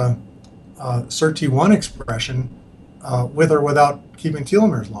at SIRT1 expression with or without keeping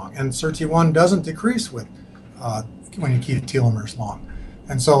telomeres long, and SIRT1 doesn't decrease with when you keep telomeres long,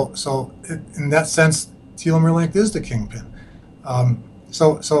 and so in that sense, telomere length is the kingpin.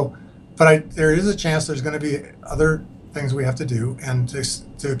 But there is a chance there's going to be other things we have to do, and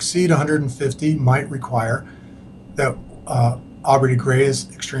to exceed 150 might require that Aubrey de Grey is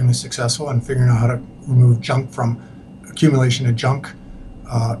extremely successful in figuring out how to remove junk from accumulation of junk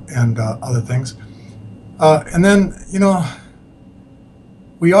and other things. And then,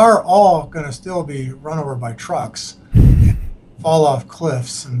 we are all going to still be run over by trucks, fall off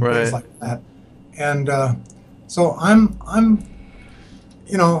cliffs and things like that. And so I'm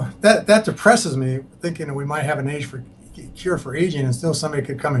that depresses me, thinking we might have an cure for aging, and still somebody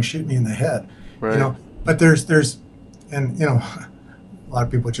could come and shoot me in the head. But there's and a lot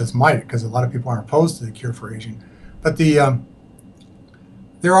of people just might, because a lot of people aren't opposed to the cure for aging. But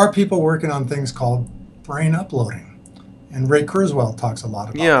there are people working on things called brain uploading, and Ray Kurzweil talks a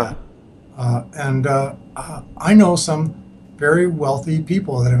lot about that. I know some very wealthy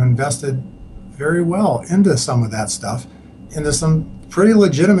people that have invested very well into some of that stuff, into some pretty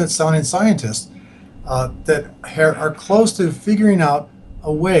legitimate sounding scientists that are close to figuring out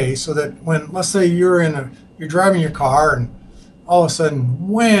a way so that when, let's say you're driving your car and all of a sudden,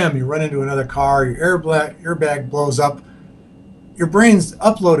 wham, you run into another car, your airbag blows up, your brain's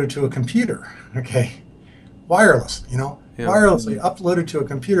uploaded to a computer, okay? Wireless, wirelessly uploaded to a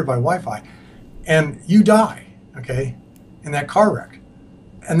computer by Wi-Fi, and you die, okay, in that car wreck.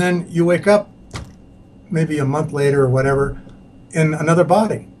 And then you wake up maybe a month later or whatever in another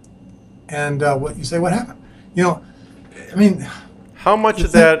body. And what happened? How much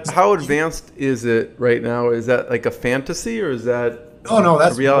of that, how advanced is it right now? Is that like a fantasy, or is that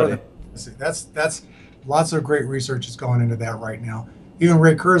that's reality? That's lots of great research is going into that right now. Even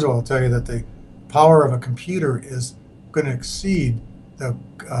Ray Kurzweil will tell you that the power of a computer is going to exceed the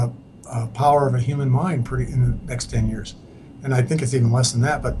power of a human mind in the next 10 years. And I think it's even less than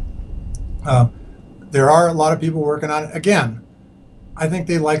that. But there are a lot of people working on it. Again, I think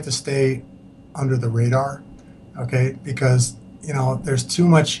they like to stay under the radar, okay, because there's too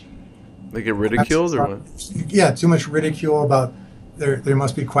much. They get ridiculed, or what? Yeah, too much ridicule about there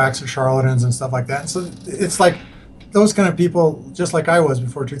must be quacks or charlatans and stuff like that. And so it's like those kind of people, just like I was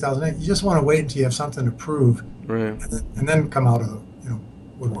before 2008. You just want to wait until you have something to prove, right, and then come out of the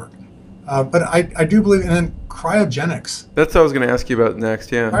woodwork. But I do believe, and then cryogenics. That's what I was going to ask you about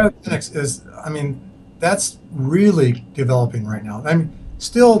next. Yeah, cryogenics is, that's really developing right now.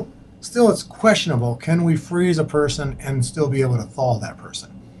 Still it's questionable. Can we freeze a person and still be able to thaw that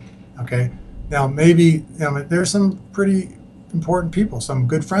person? Okay. Now maybe there's some pretty important people, some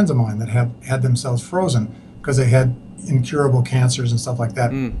good friends of mine that have had themselves frozen because they had incurable cancers and stuff like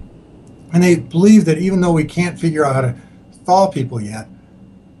that. And they believe that even though we can't figure out how to thaw people yet,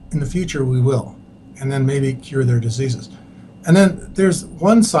 in the future we will, and then maybe cure their diseases. And then there's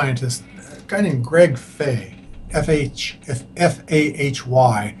one scientist, a guy named Greg Fay, F-A-H-Y,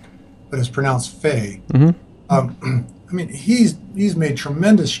 but it's pronounced Fay. I mean, he's made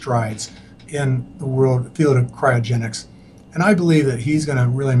tremendous strides in the field of cryogenics, and I believe that he's going to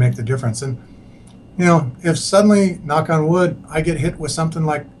really make the difference. And you know, if suddenly, knock on wood, I get hit with something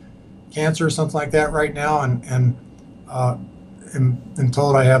like cancer or something like that right now, and am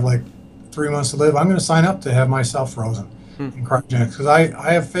told I have like 3 months to live, I'm going to sign up to have myself frozen in cryogenics, because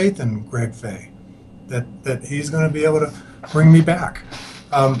I have faith in Greg Fay that he's going to be able to bring me back.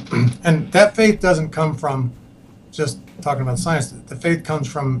 And that faith doesn't come from just talking about science. The faith comes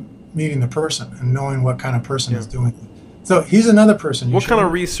from meeting the person and knowing what kind of person is doing it. So he's another person. What kind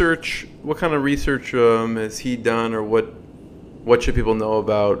of research has he done, or what should people know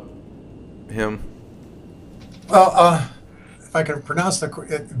about him? Well, if I can pronounce the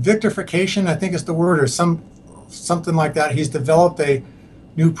victorification, I think is the word, or something like that. He's developed a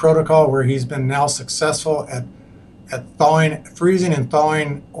new protocol where he's been now successful at freezing and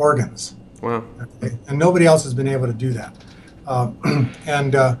thawing organs. Wow. Okay? And nobody else has been able to do that.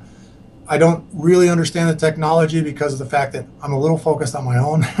 I don't really understand the technology because of the fact that I'm a little focused on my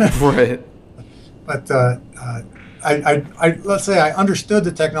own. Right. But let's say I understood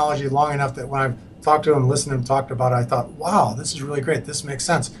the technology long enough that when I talked to him, listened to him talk about it, I thought, wow, this is really great. This makes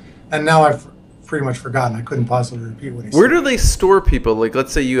sense. And now I've pretty much forgotten. I couldn't possibly repeat what he said. Where do they store people? Like,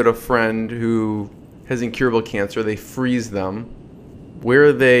 let's say you had a friend who has incurable cancer. They freeze them.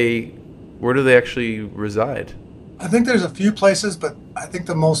 Where do they actually reside? I think there's a few places, but I think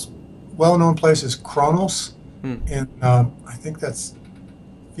the most well-known place is Kronos, in I think that's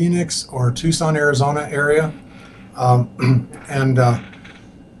Phoenix or Tucson, Arizona area,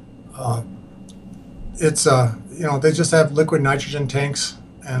 it's you know, they just have liquid nitrogen tanks,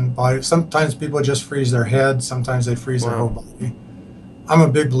 and sometimes people just freeze their head, sometimes they freeze their whole body. I'm a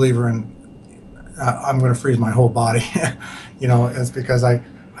big believer in I'm going to freeze my whole body. You know, it's because I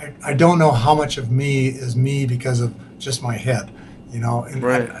don't know how much of me is me because of just my head. You know, and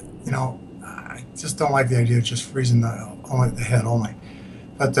I just don't like the idea of just freezing the head only.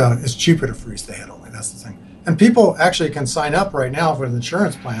 But it's cheaper to freeze the head only. That's the thing. And people actually can sign up right now for the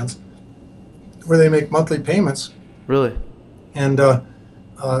insurance plans where they make monthly payments. Really? And if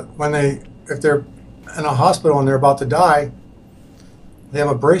they're in a hospital and they're about to die, they have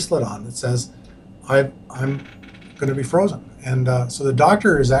a bracelet on that says, I'm going to be frozen. And so the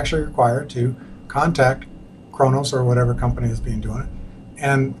doctor is actually required to contact Kronos or whatever company is being doing it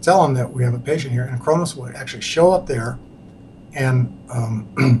and tell them that we have a patient here. And Kronos will actually show up there and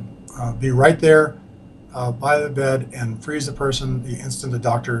be right there by the bed and freeze the person the instant the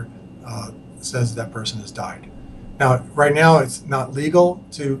doctor says that person has died. Now, right now, it's not legal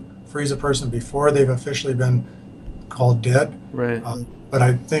to freeze a person before they've officially been called dead. Right. But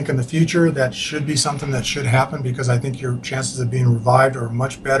I think in the future that should be something that should happen, because I think your chances of being revived are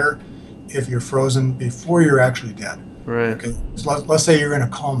much better if you're frozen before you're actually dead. Right. Okay. So let's say you're in a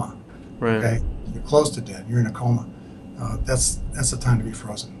coma. Right. Okay. You're close to dead. You're in a coma. That's the time to be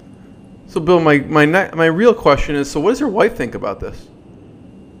frozen. So, Bill, my real question is: so, what does your wife think about this?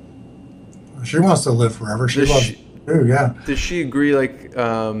 She wants to live forever. She loves it too. Yeah. Does she agree? Like,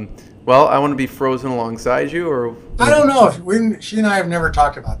 well, I want to be frozen alongside you, or I don't know. She and I have never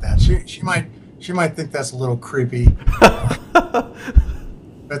talked about that. She might think that's a little creepy. But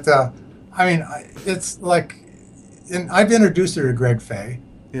I mean, it's like, I've introduced her to Greg Fay.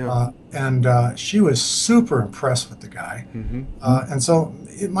 Yeah. And she was super impressed with the guy. Mm-hmm. And so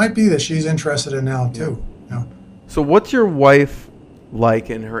it might be that she's interested in now too. Yeah. You know? So what's your wife like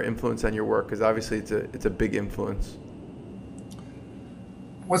and her influence on your work? Because obviously it's a big influence.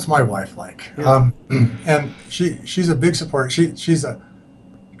 What's my wife like? Yeah. And she's a big supporter. She's a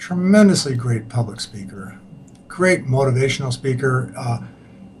tremendously great public speaker, great motivational speaker.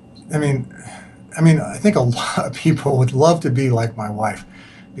 I mean, I think a lot of people would love to be like my wife,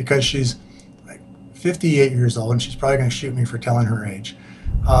 because she's like 58 years old, and she's probably going to shoot me for telling her age.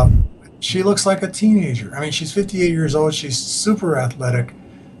 She looks like a teenager. I mean, she's 58 years old. She's super athletic.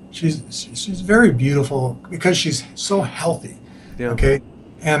 She's very beautiful because she's so healthy. Yeah. Okay.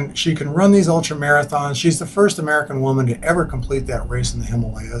 And she can run these ultra marathons. She's the first American woman to ever complete that race in the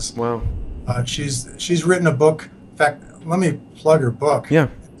Himalayas. Wow. She's written a book. In fact, let me plug her book. Yeah.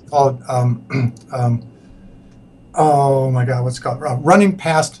 It's called oh my God, what's it called? Running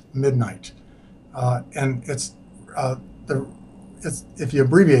Past Midnight. And it's if you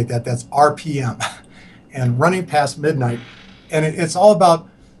abbreviate that, that's RPM, and Running Past Midnight. And it's all about,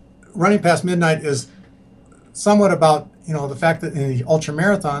 Running Past Midnight is somewhat about, the fact that in the ultra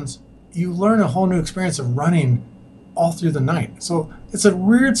marathons, you learn a whole new experience of running all through the night. So it's a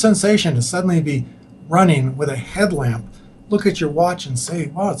weird sensation to suddenly be running with a headlamp, look at your watch and say,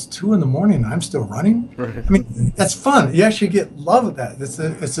 wow, it's 2 a.m. and I'm still running. Right. I mean, that's fun. You actually get love of that. It's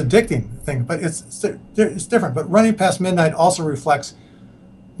addicting thing, but it's different. But running past midnight also reflects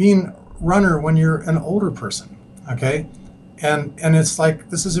being a runner when you're an older person, okay? And it's like,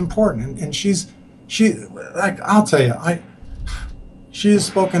 this is important. And she, like, I'll tell you, she has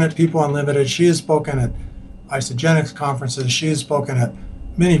spoken at People Unlimited. She has spoken at isogenics conferences. She has spoken at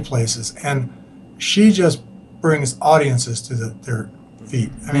many places. And she just brings audiences to their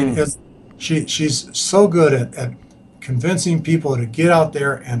feet. I mean, she's so good at convincing people to get out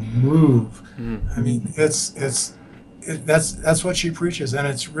there and move. I mean, that's what she preaches, and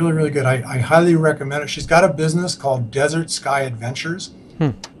it's really, really good. I highly recommend it. She's got a business called Desert Sky Adventures,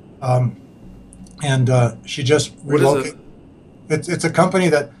 and she just relocated. It's a company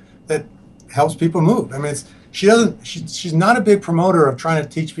that helps people move. I mean, she's not a big promoter of trying to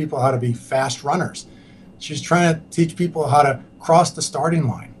teach people how to be fast runners. She's trying to teach people how to cross the starting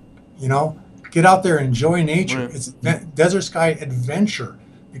line, get out there, enjoy nature. Right. It's Desert Sky Adventure,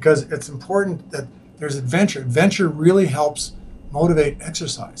 because it's important that there's adventure. Adventure really helps motivate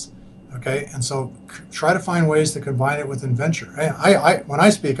exercise, okay? And so try to find ways to combine it with adventure. When I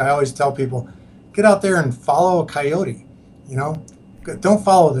speak, I always tell people, get out there and follow a coyote, Don't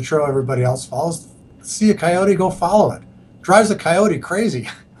follow the trail everybody else follows. See a coyote, go follow it. Drives a coyote crazy.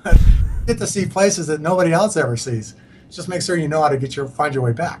 Get to see places that nobody else ever sees. Just make sure you know how to find your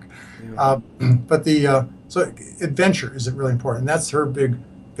way back. Yeah. So adventure is really important. That's her big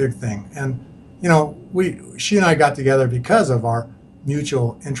thing. And she and I got together because of our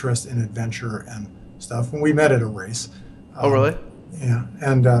mutual interest in adventure and stuff. When we met at a race. Oh, really? Yeah.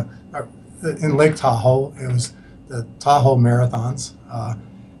 And in Lake Tahoe, it was the Tahoe marathons.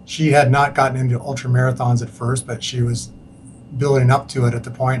 She had not gotten into ultra marathons at first, but she was building up to it at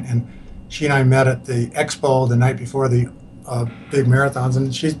the point. And she and I met at the expo the night before the big marathons,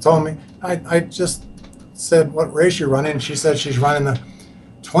 and she told me, I just said, what race you running? And she said she's running the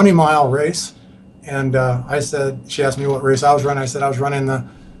 20-mile race. And she asked me what race I was running. I said I was running the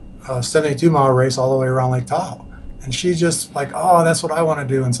 72-mile race all the way around Lake Tahoe. And she just like, oh, that's what I want to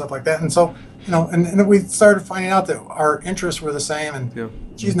do and stuff like that. And so, and we started finding out that our interests were the same. And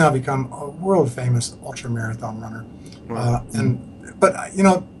she's now become a world-famous ultra-marathon runner. Wow. But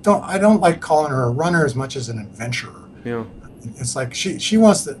I don't like calling her a runner as much as an adventurer. Yeah. It's like she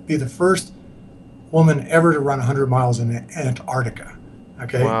wants to be the first woman ever to run 100 miles in Antarctica.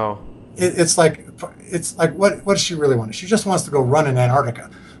 Okay. Wow. It's like what does she really want? She just wants to go run in Antarctica.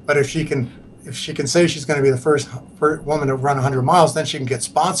 But if she can say she's going to be the first woman to run 100 miles, then she can get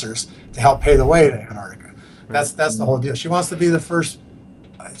sponsors to help pay the way to Antarctica. Right. That's the whole deal. She wants to be the first.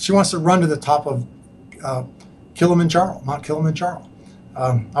 She wants to run to the top of Mount Kilimanjaro.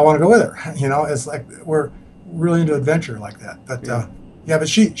 I want to go with her. It's like we're really into adventure like that. But but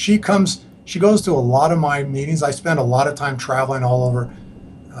she goes to a lot of my meetings. I spend a lot of time traveling all over,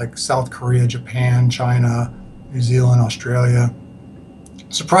 like South Korea, Japan, China, New Zealand, Australia.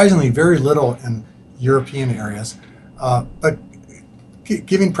 Surprisingly, very little in European areas, but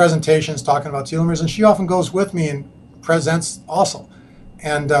giving presentations, talking about telomeres, and she often goes with me and presents also.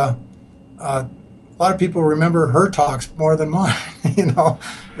 And a lot of people remember her talks more than mine.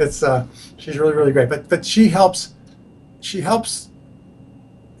 It's she's really, really great. But she helps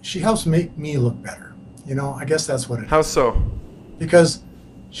make me look better. I guess that's what it is. How so? Because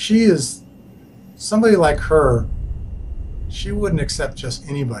she is somebody like her. She wouldn't accept just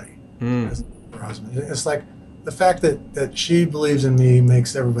anybody as her husband. It's like the fact that she believes in me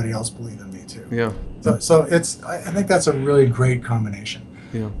makes everybody else believe in me too. Yeah. So I think that's a really great combination.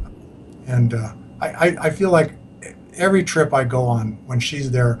 Yeah. And I feel like every trip I go on, when she's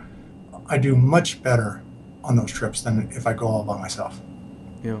there, I do much better on those trips than if I go all by myself.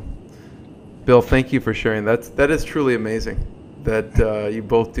 Yeah. Bill, thank you for sharing. That is truly amazing that you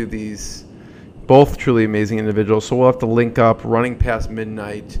both do these. Both truly amazing individuals. So we'll have to link up. Running Past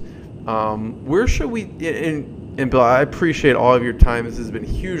Midnight. Where should we? And Bill, I appreciate all of your time. This has been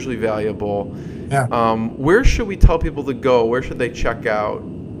hugely valuable. Yeah. Where should we tell people to go? Where should they check out?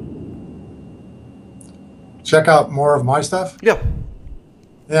 Check out more of my stuff. Yeah.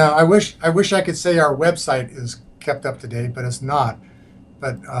 Yeah. I wish I could say our website is kept up to date, but it's not.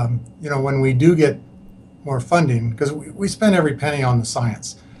 But when we do get more funding, because we spend every penny on the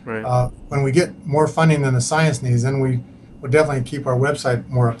science. Right. When we get more funding than the science needs, then we will definitely keep our website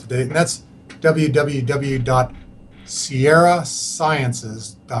more up to date. And that's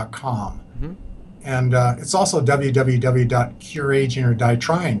www.SierraSciences.com. Mm-hmm. And it's also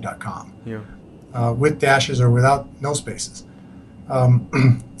www.cureagingordieTrying.com. Yeah. with dashes or without no spaces.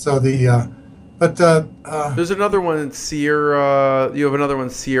 So there's another one, Sierra. You have another one,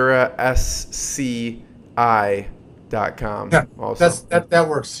 SierraSci.com. Yeah, also. that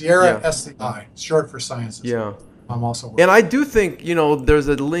works. SierraSci, short for sciences. Yeah. I'm also working. And I do think, there's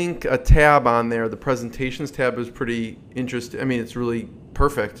a tab on there. The presentations tab is pretty interesting. I mean, it's really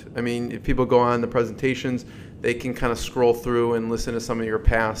perfect. I mean, if people go on the presentations, they can kind of scroll through and listen to some of your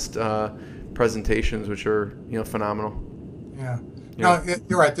past presentations, which are, phenomenal. Yeah. No,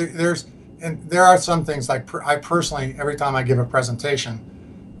 you're right. There are some things like I personally, every time I give a presentation,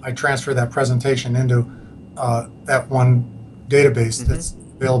 I transfer that presentation into that one database that's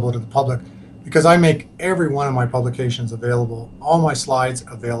available to the public, because I make every one of my publications available, all my slides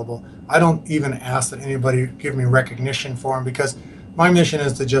available. I don't even ask that anybody give me recognition for them, because my mission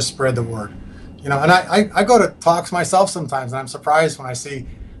is to just spread the word. And I go to talks myself sometimes, and I'm surprised when I see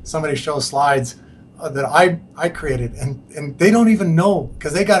somebody show slides that I created, and they don't even know,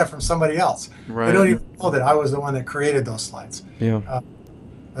 because they got it from somebody else. Right. They don't even know that I was the one that created those slides. Yeah.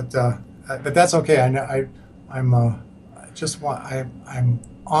 But that's okay. I'm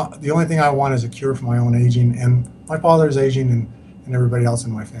the only thing I want is a cure for my own aging, and my father's aging, and everybody else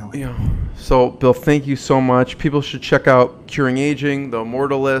in my family. Yeah. So, Bill, thank you so much. People should check out Curing Aging, The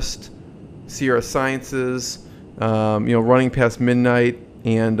Immortalist, SierraSciences, Running Past Midnight,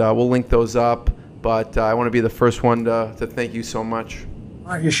 and we'll link those up. But I want to be the first one to thank you so much.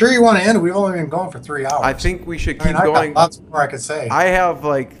 All right, you sure you want to end it? We've only been going for 3 hours. I think we should keep I've going. got lots more I could say. I have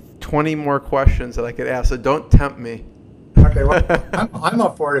like 20 more questions that I could ask, so don't tempt me. Okay, well, I'm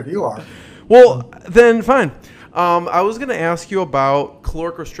up for it if you are. Well, then fine. I was going to ask you about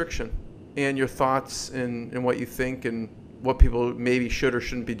caloric restriction and your thoughts and what you think and what people maybe should or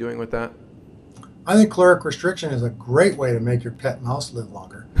shouldn't be doing with that. I think caloric restriction is a great way to make your pet mouse live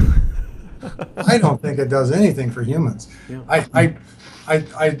longer. I don't think it does anything for humans. Yeah. I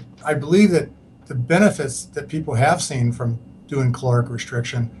believe that the benefits that people have seen from doing caloric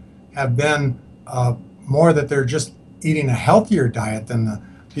restriction have been more that they're just eating a healthier diet than the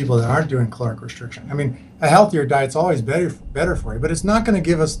people that aren't doing caloric restriction. I mean, a healthier diet's always better for you, but it's not going to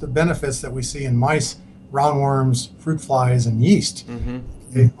give us the benefits that we see in mice, roundworms, fruit flies, and yeast.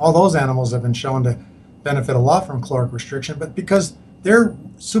 Okay? All those animals have been shown to benefit a lot from caloric restriction, but because they're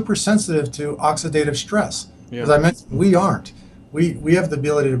super sensitive to oxidative stress. Yeah. As I mentioned, we aren't. We have the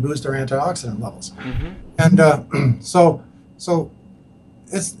ability to boost our antioxidant levels, and so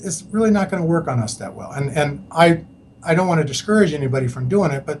it's really not going to work on us that well. And I don't want to discourage anybody from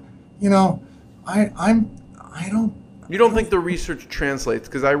doing it, but You don't think the research translates?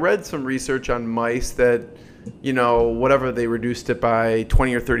 Because I read some research on mice that, whatever, they reduced it by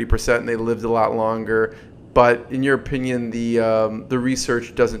 20 or 30% and they lived a lot longer. But in your opinion, the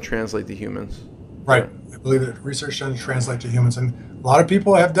research doesn't translate to humans. Right. I believe that research doesn't translate to humans. And a lot of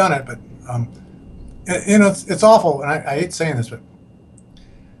people have done it, but it's awful. And I hate saying this, but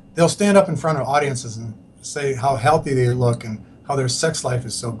they'll stand up in front of audiences and say how healthy they look and how their sex life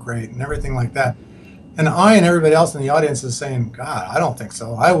is so great and everything like that. And I and everybody else in the audience is saying, God, I don't think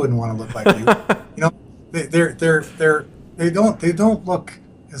so. I wouldn't want to look like you. They don't look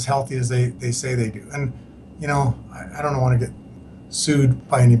as healthy as they say they do. And I don't want to get sued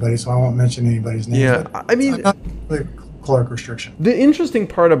by anybody, so I won't mention anybody's name. Yeah, I mean, caloric restriction. The interesting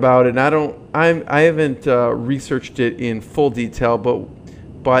part about it, and I haven't researched it in full detail,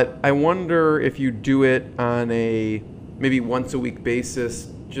 but I wonder if you do it on a maybe once a week basis,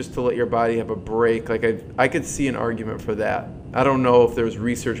 just to let your body have a break. Like I could see an argument for that. I don't know if there's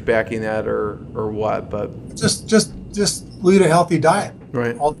research backing that or what, but just lead a healthy diet,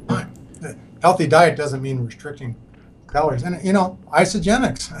 right, all the time. A healthy diet doesn't mean restricting calories. And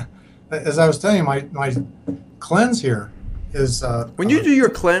isogenics, as I was telling you, my cleanse here is when you do your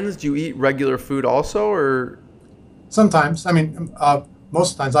cleanse, do you eat regular food also, or sometimes? I mean,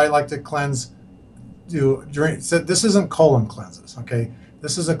 most times I like to cleanse. So this isn't colon cleanses, okay?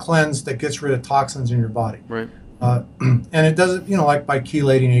 This is a cleanse that gets rid of toxins in your body, right? And it does it, like by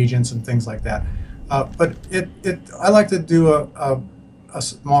chelating agents and things like that. But I like to do a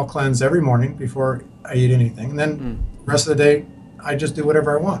small cleanse every morning before I eat anything, and then the rest of the day I just do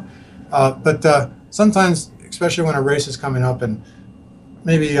whatever I want. But sometimes, especially when a race is coming up and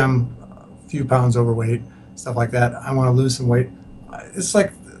maybe I'm a few pounds overweight, stuff like that, I want to lose some weight. It's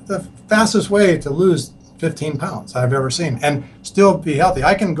like the fastest way to lose 15 pounds I've ever seen and still be healthy.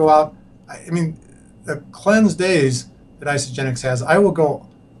 I can go out, I mean, the cleanse days that Isagenix has, I will go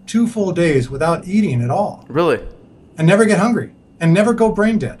 2 full days without eating at all. Really? And never get hungry and never go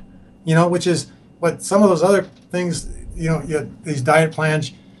brain dead, which is what some of those other things, these diet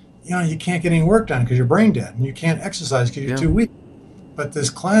plans, you can't get any work done because you're brain dead, and you can't exercise because you're too weak. But this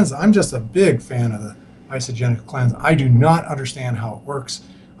cleanse, I'm just a big fan of the isogenic cleanse. I do not understand how it works.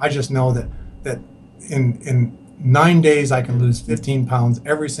 I just know that in 9 days I can lose 15 pounds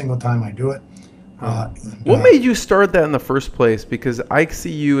every single time I do it. What made you start that in the first place? Because I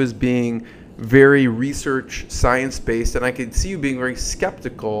see you as being very research, science-based, and I could see you being very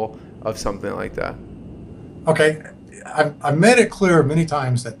skeptical of something like that. Okay, I've made it clear many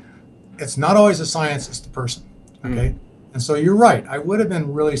times that it's not always the science, it's the person, okay? And so you're right, I would have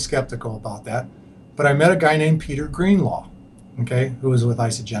been really skeptical about that, but I met a guy named Peter Greenlaw, okay, who was with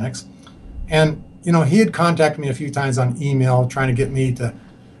Isogenics, and he had contacted me a few times on email trying to get me to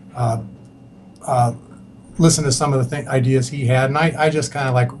listen to some of the ideas he had, and I just kind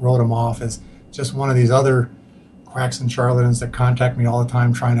of like wrote him off as just one of these other quacks and charlatans that contact me all the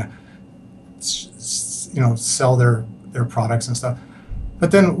time trying to sell their products and stuff.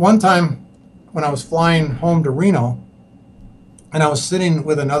 But then one time when I was flying home to Reno and I was sitting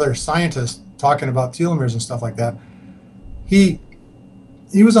with another scientist talking about telomeres and stuff like that, he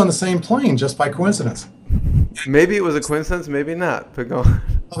was on the same plane just by coincidence. Maybe it was a coincidence, maybe not, but go on.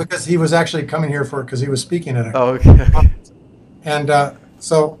 Because he was actually coming here because he was speaking at a conference. And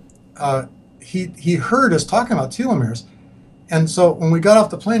so he heard us talking about telomeres. And so when we got off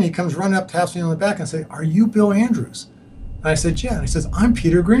the plane, he comes running up, taps me on the back and say, "Are you Bill Andrews?" And I said, "Yeah." And he says, "I'm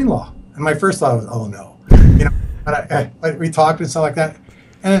Peter Greenlaw." And my first thought was, "Oh no." But we talked and stuff like that.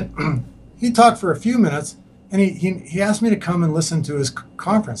 And he talked for a few minutes, and he asked me to come and listen to his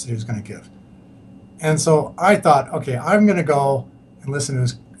conference that he was going to give. And so I thought, okay, I'm going to go and listen to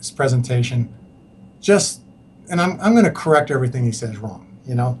his presentation, and I'm going to correct everything he says wrong,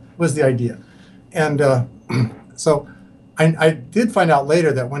 was the idea. And so I did find out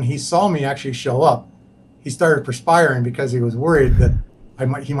later that when he saw me actually show up, he started perspiring because he was worried that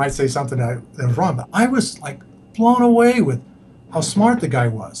he might say something that was wrong. But I was like blown away with how smart the guy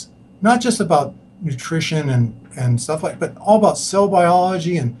was, not just about nutrition and stuff but all about cell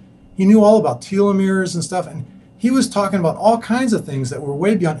biology, and he knew all about telomeres and stuff, and he was talking about all kinds of things that were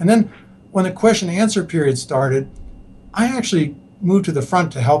way beyond. And then when the question and answer period started, I actually moved to the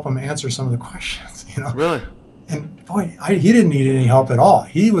front to help him answer some of the questions. Really? And boy, he didn't need any help at all.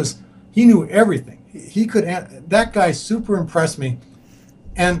 He knew everything. He could. That guy super impressed me,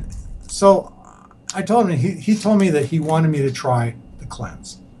 and so I told him. He told me that he wanted me to try the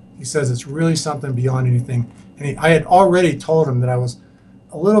cleanse. He says it's really something beyond anything. And I had already told him that I was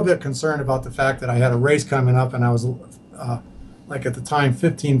a little bit concerned about the fact that I had a race coming up, and I was like at the time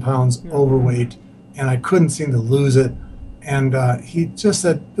 15 pounds overweight, and I couldn't seem to lose it. And he just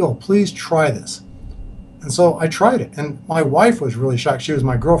said, "Bill, please try this." And so I tried it, and my wife was really shocked. She was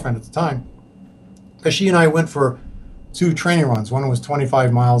my girlfriend at the time, because she and I went for 2 training runs. One was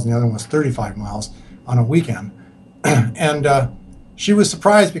 25 miles and the other one was 35 miles on a weekend. And she was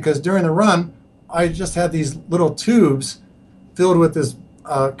surprised because during the run, I just had these little tubes filled with this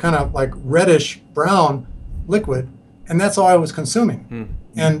kind of like reddish brown liquid, and that's all I was consuming.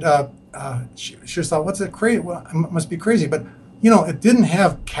 And she just thought, "What's it crazy? Well, it must be crazy." But it didn't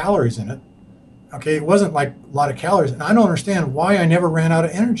have calories in it. Okay, it wasn't like a lot of calories, and I don't understand why I never ran out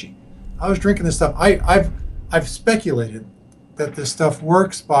of energy. I was drinking this stuff. I've speculated that this stuff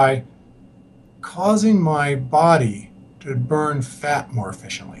works by causing my body to burn fat more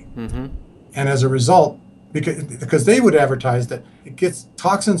efficiently. And as a result, because they would advertise that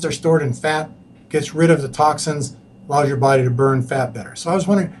toxins are stored in fat, gets rid of the toxins, allows your body to burn fat better. So I was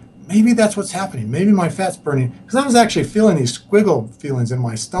wondering, maybe that's what's happening. Maybe my fat's burning, because I was actually feeling these squiggle feelings in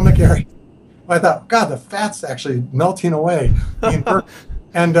my stomach area. I thought, God, the fat's actually melting away.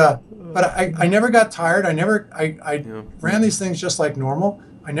 And but I never got tired. I ran these things just like normal.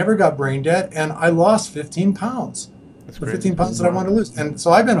 I never got brain dead, and I lost 15 pounds. That's the great. 15 pounds that I wanted to lose. And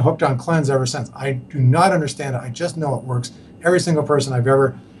so I've been hooked on cleanse ever since. I do not understand it. I just know it works. Every single person I've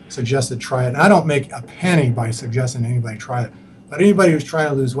ever suggested try it. And I don't make a penny by suggesting anybody try it. But anybody who's trying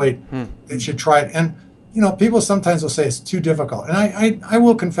to lose weight, they should try it. And people sometimes will say it's too difficult. And I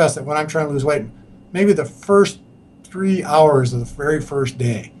will confess that when I'm trying to lose weight, maybe the first 3 hours of the very first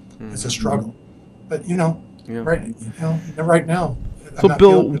day, it's a struggle. But right now. So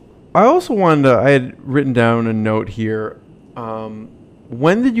Bill, I also I had written down a note here.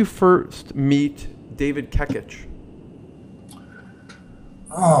 When did you first meet David Kekich?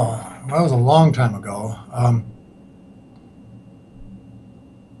 Oh, that was a long time ago.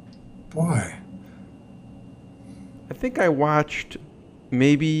 Boy. I think I watched,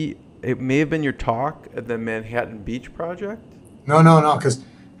 maybe it may have been your talk at the Manhattan Beach Project. No, because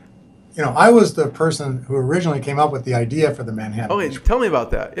I was the person who originally came up with the idea for the Manhattan. Okay, tell me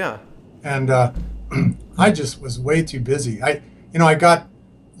about that. Yeah. And I just was way too busy. I got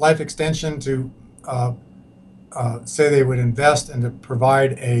Life Extension to say they would invest and to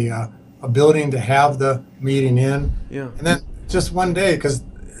provide a building to have the meeting in. Yeah. And then just one day, because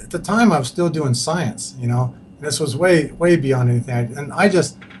at the time I was still doing science, and this was way beyond anything. And I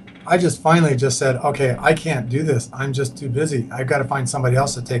just finally just said, okay, I can't do this. I'm just too busy. I've got to find somebody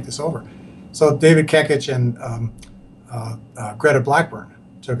else to take this over. So David Kekich and Greta Blackburn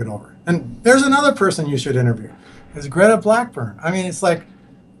took it over. And there's another person you should interview, is Greta Blackburn. I mean, it's like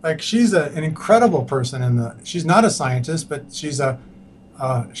she's an incredible person she's not a scientist, but she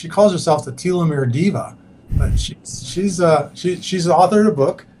calls herself the telomere diva. But she's authored a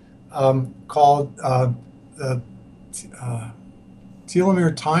book called the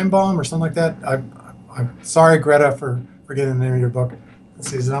Telomere Time Bomb or something like that. I'm sorry, Greta, for forgetting the name of your book. Let's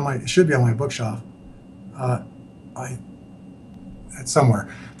see, it should be on my bookshelf. It's somewhere.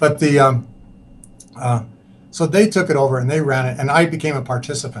 But so they took it over and they ran it, and I became a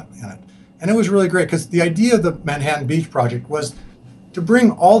participant in it. And it was really great because the idea of the Manhattan Beach Project was to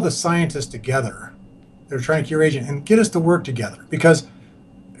bring all the scientists together that are trying to cure aging and get us to work together. Because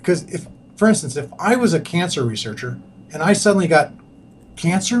if, for instance, if I was a cancer researcher and I suddenly got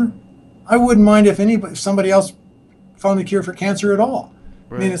cancer, I wouldn't mind if somebody else found a cure for cancer at all.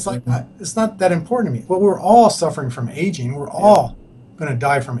 Right. I mean, it's like it's not that important to me. Well, we're all suffering from aging. We're all going to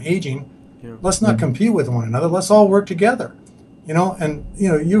die from aging. Yeah. Let's not compete with one another. Let's all work together. And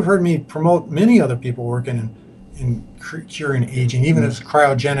you've heard me promote many other people working in curing aging, even if it's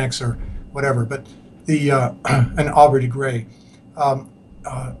cryogenics or whatever. But and Aubrey de Grey.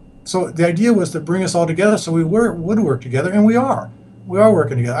 So the idea was to bring us all together so we would work together, and we are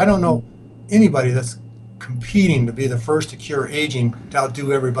working together. I don't know anybody that's competing to be the first to cure aging to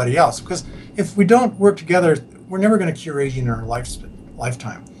outdo everybody else, because if we don't work together, we're never going to cure aging in our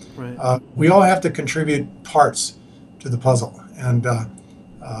lifetime. Right. We all have to contribute parts to the puzzle, and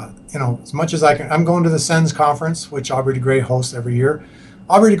as much as I can. I'm going to the SENS conference, which Aubrey de Grey hosts every year.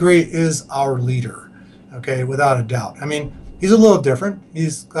 Aubrey de Grey is our leader, okay, without a doubt. I mean, he's a little different.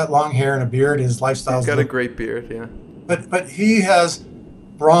 He's got long hair and a beard. His lifestyle's got a great beard, yeah. But he has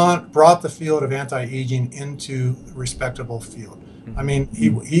brought the field of anti-aging into a respectable field. Mm-hmm. I mean,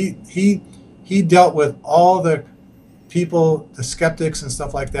 he dealt with all the people, the skeptics and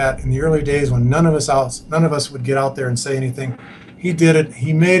stuff like that in the early days when none of us would get out there and say anything. He did it.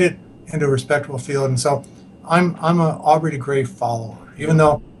 He made it into a respectable field, and so I'm a Aubrey de Grey follower, even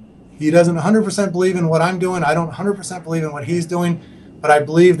though he doesn't 100% believe in what I'm doing. I don't 100% believe in what he's doing, but I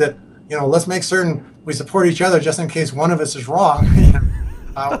believe that let's make certain we support each other just in case one of us is wrong.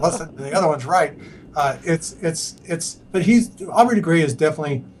 Unless the other one's right. But Aubrey de Grey is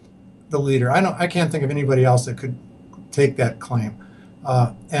definitely the leader. I can't think of anybody else that could take that claim.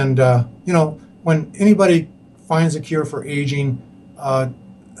 When anybody finds a cure for aging,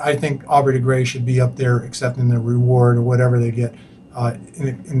 I think Aubrey de Grey should be up there accepting the reward or whatever they get,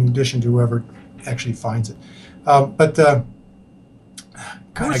 in addition to whoever actually finds it.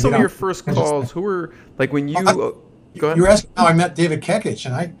 Who were some of your first calls? Who were, like, when you... Go ahead. You were asking how I met David Kekich,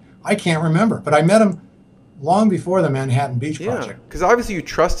 and I can't remember, but I met him long before the Manhattan Beach Project. Yeah, because obviously you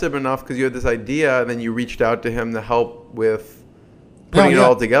trusted him enough because you had this idea, and then you reached out to him to help with putting it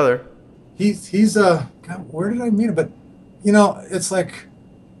all together. He's God, where did I meet him? But it's like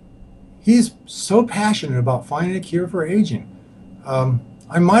he's so passionate about finding a cure for aging.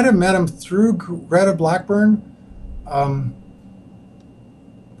 I might have met him through Greta Blackburn. I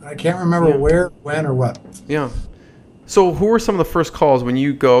can't remember where, when, or what. Yeah. So who were some of the first calls when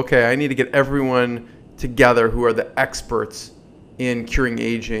you go, okay, I need to get everyone together who are the experts in curing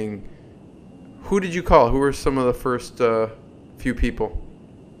aging? Who did you call? Who were some of the first few people?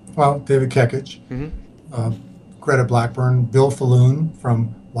 Well, David Kekich, Greta Blackburn, Bill Falloon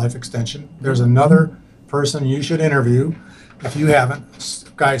from Life Extension. There's another person you should interview if you haven't.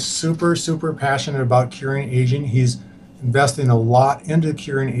 Guy's super, super passionate about curing aging. He's investing a lot into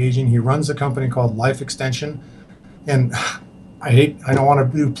curing aging. He runs a company called Life Extension. And I don't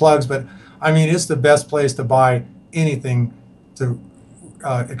want to do plugs, but I mean, it's the best place to buy anything to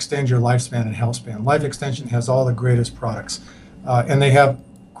extend your lifespan and health span. Life Extension has all the greatest products. And they have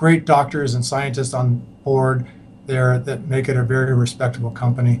great doctors and scientists on board there that make it a very respectable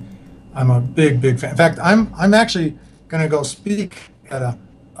company. I'm a big, big fan. In fact, I'm actually going to go speak at a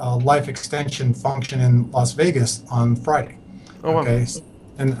Life Extension function in Las Vegas on Friday. Oh, wow. Okay,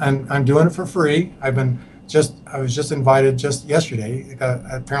 and I'm doing it for free. I was just invited just yesterday.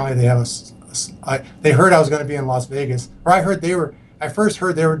 Apparently they have they heard I was going to be in Las Vegas, or I heard they were I first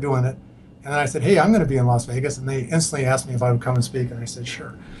heard they were doing it, and then I said, hey, I'm going to be in Las Vegas, and they instantly asked me if I would come and speak, and I said,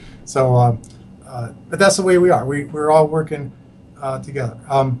 sure. So, but that's the way we are. We're all working together.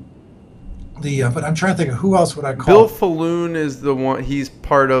 But I'm trying to think of who else would I call. Bill Falloon is the one. He's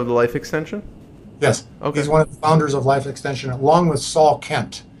part of the Life Extension. Yes. Okay. He's one of the founders of Life Extension, along with Saul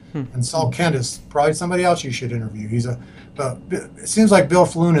Kent. And Saul Kent is probably somebody else you should interview. It seems like Bill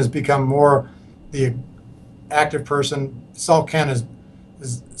Falloon has become more the active person. Saul Kent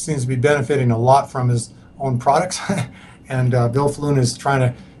seems to be benefiting a lot from his own products, and Bill Falloon is trying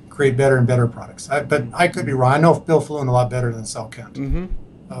to create better and better products. But I could be wrong. I know Bill Falloon a lot better than Saul Kent. Mm-hmm.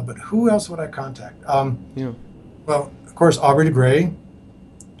 But who else would I contact? Yeah. Well, of course, Aubrey de Grey.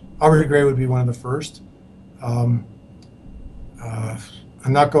 Aubrey de Grey would be one of the first.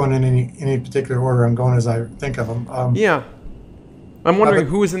 I'm not going in any particular order. I'm going as I think of them. Yeah. I'm wondering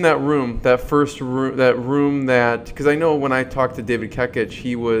who was in that room, that first room, because I know when I talked to David Kekich,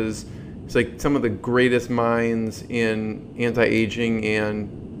 it's like some of the greatest minds in anti-aging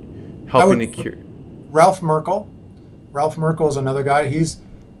and helping to cure. Ralph Merkel. Ralph Merkel is another guy. He's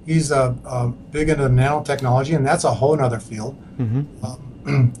big into nanotechnology, and that's a whole other field.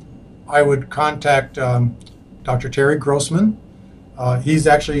 Mm-hmm. I would contact Dr. Terry Grossman. He's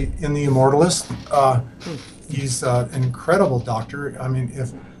actually in the Immortalist. He's an incredible doctor. I mean,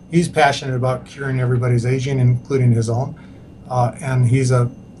 if he's passionate about curing everybody's aging, including his own, and he's a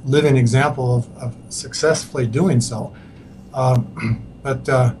living example of successfully doing so. But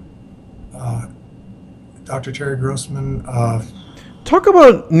Dr. Terry Grossman. Talk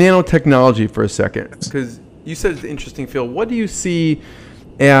about nanotechnology for a second, because you said it's an interesting field. What do you see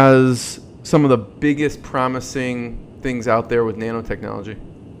as some of the biggest promising things out there with nanotechnology?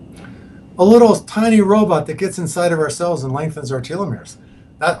 A little tiny robot that gets inside of our cells and lengthens our telomeres.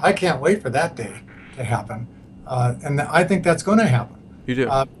 I can't wait for that day to happen, and I think that's going to happen. You do?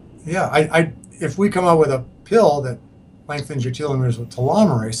 Yeah. If we come out with a pill that lengthens your telomeres with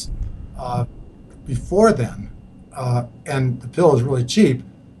telomerase before then, and the pill is really cheap,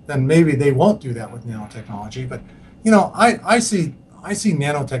 then maybe they won't do that with nanotechnology. But I see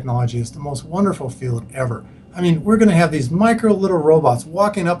nanotechnology as the most wonderful field ever. I mean, we're going to have these micro little robots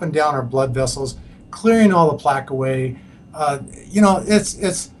walking up and down our blood vessels, clearing all the plaque away. They're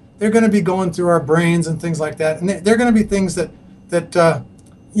going to be going through our brains and things like that, and they're going to be things that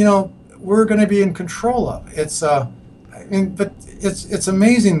we're going to be in control of. But it's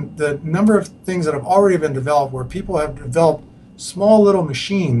amazing the number of things that have already been developed, where people have developed small little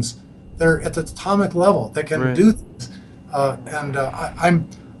machines that are at the atomic level that can do things. I'm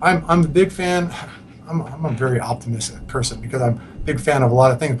a big fan. I'm a very optimistic person because I'm a big fan of a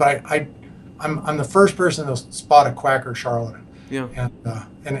lot of things. But I'm the first person to spot a quacker charlatan. Yeah.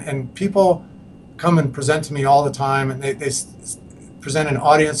 And people come and present to me all the time, and they present in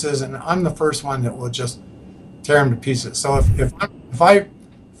audiences, and I'm the first one that will just tear them to pieces. So if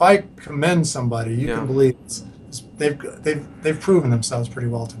I commend somebody, you can believe they've proven themselves pretty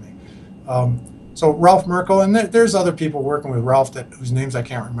well to me. So Ralph Merkel, and there's other people working with Ralph whose names I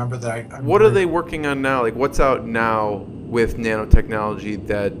can't remember. What are they working on now? Like, what's out now with nanotechnology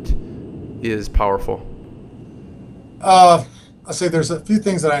that is powerful? I'll say there's a few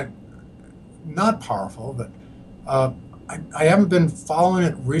things that I'm not powerful, but I haven't been following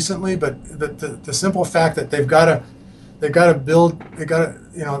it recently. But the simple fact that they've got to build, you got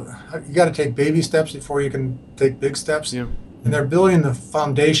to take baby steps before you can take big steps. Yeah. And they're building the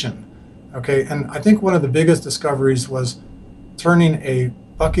foundation. Okay, and I think one of the biggest discoveries was turning a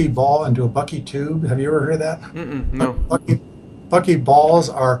Bucky ball into a Bucky tube. Have you ever heard of that? No. Bucky balls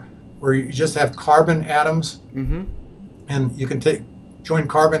are where you just have carbon atoms, and you can join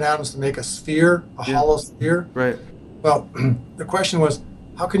carbon atoms to make a sphere, a hollow sphere. Right. Well, the question was,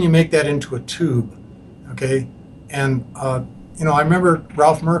 how can you make that into a tube? Okay, and I remember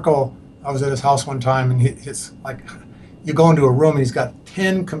Ralph Merkel. I was at his house one time, and it's like, you go into a room and he's got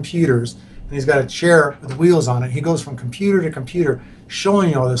 10 computers, and he's got a chair with wheels on it. He goes from computer to computer showing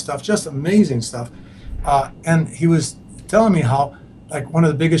you all this stuff, just amazing stuff. And he was telling me how, like, one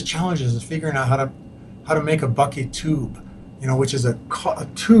of the biggest challenges is figuring out how to make a Bucky tube, which is a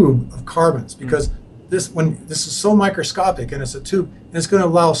tube of carbons, because this is so microscopic and it's a tube, and it's going to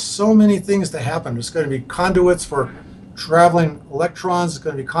allow so many things to happen. There's going to be conduits for traveling electrons. It's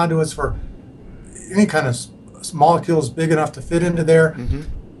going to be conduits for any kind of molecules big enough to fit into there.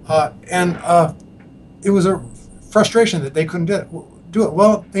 It was a frustration that they couldn't do it.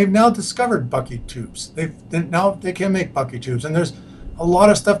 Well, they've now discovered Bucky tubes. Now they can make Bucky tubes, and there's a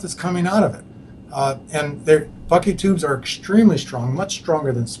lot of stuff that's coming out of it. And their Bucky tubes are extremely strong, much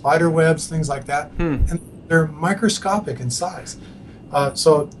stronger than spider webs, things like that. And they're microscopic in size.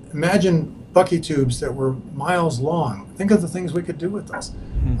 So imagine Bucky tubes that were miles long. Think of the things we could do with those.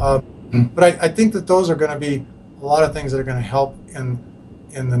 But I think that those are going to be a lot of things that are going to help in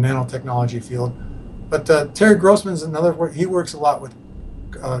the nanotechnology field. But Terry Grossman's another. He works a lot with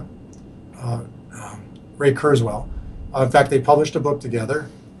Ray Kurzweil. In fact, they published a book together,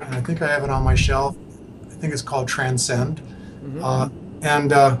 and I think I have it on my shelf. I think it's called Transcend,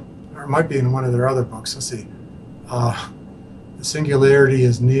 and or it might be in one of their other books. Let's see. The Singularity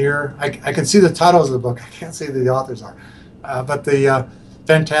is Near. I can see the titles of the book. I can't see who the authors are. But the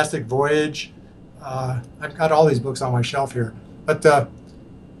Fantastic Voyage. I've got all these books on my shelf here. But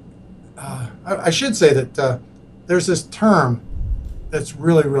I should say that there's this term that's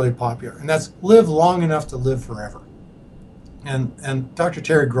really, really popular, and that's live long enough to live forever. And Dr.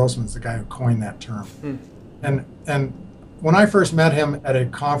 Terry Grossman's the guy who coined that term. And when I first met him at a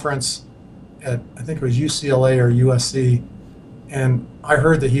conference at, I think it was UCLA or USC, and I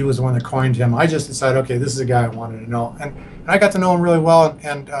heard that he was the one that coined him, I just decided, okay, this is a guy I wanted to know. And I got to know him really well,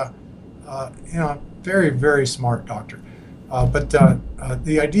 and you know, very, very smart doctor. But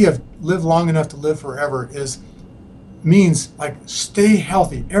the idea of live long enough to live forever means like stay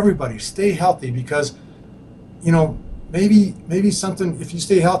healthy. Everybody stay healthy, because, you know, maybe something, if you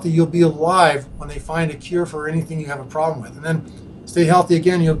stay healthy, you'll be alive when they find a cure for anything you have a problem with. And then stay healthy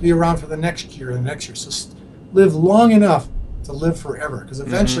again, you'll be around for the next cure and the next year. So live long enough to live forever, because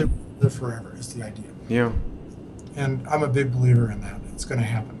eventually live forever is the idea. Yeah. And I'm a big believer in that. It's going to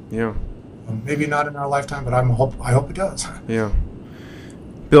happen. Yeah. Maybe not in our lifetime, but I hope it does. Yeah.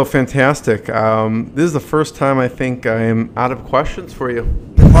 Bill, fantastic. This is the first time I think I'm out of questions for you.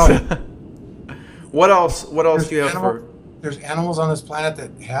 What else do you have There's animals on this planet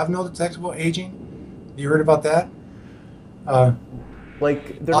that have no detectable aging. You heard about that?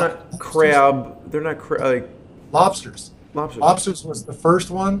 Like they're not crab. They're not like lobsters. Lobsters. Lobsters was the first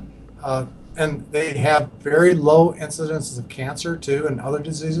one, and they have very low incidences of cancer too and other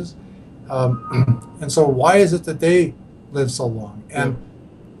diseases. And so why is it that they live so long? And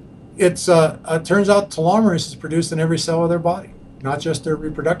it turns out telomerase is produced in every cell of their body, not just their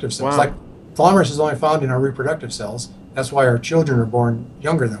reproductive cells. Wow. Like telomerase is only found in our reproductive cells. That's why our children are born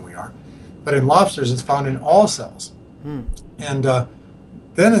younger than we are. But in lobsters, it's found in all cells. And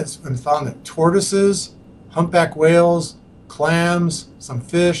then it's been found that tortoises, humpback whales, clams, some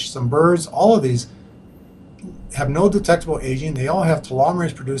fish, some birds, all of these have no detectable aging. They all have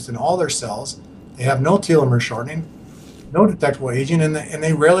telomerase produced in all their cells. They have no telomere shortening, no detectable aging, and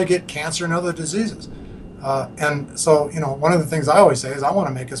they rarely get cancer and other diseases. And so, you know, one of the things I always say is I want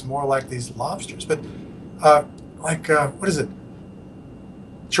to make us more like these lobsters. But what is it?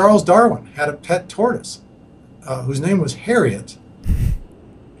 Charles Darwin had a pet tortoise whose name was Harriet.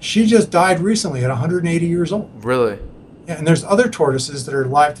 She just died recently at 180 years old. Really? Yeah, and there's other tortoises that are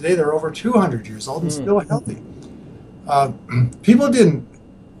alive today that are over 200 years old and still healthy. People didn't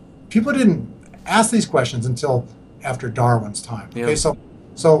ask these questions until after Darwin's time. Yeah. Okay, so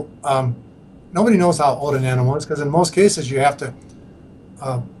nobody knows how old an animal is, because in most cases you have to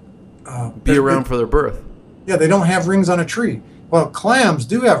be around for their birth. Yeah, they don't have rings on a tree. Well, clams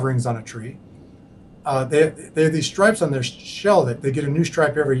do have rings on a tree. They have these stripes on their shell that they get a new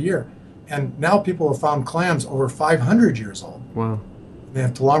stripe every year. And now people have found clams over 500 years old. Wow. They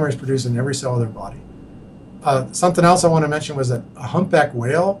have telomerase produced in every cell of their body. Something else I want to mention was that a humpback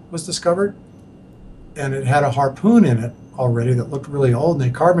whale was discovered, and it had a harpoon in it already that looked really old, and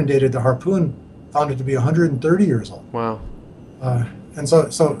they carbon dated the harpoon, found it to be 130 years old. Wow. And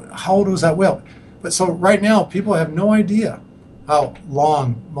so how old was that whale? But so right now, people have no idea how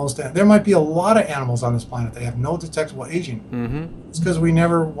long there might be a lot of animals on this planet that have no detectable aging. It's because we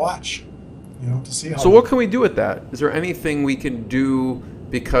never watch, you know, to see how. So what can we do with that? Is there anything we can do?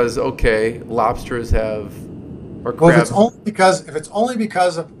 Because lobsters have, or crabs. Well, if it's only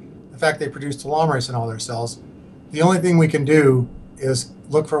because of the fact they produce telomerase in all their cells, the only thing we can do is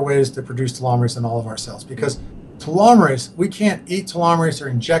look for ways to produce telomerase in all of our cells. Because telomerase, we can't eat telomerase or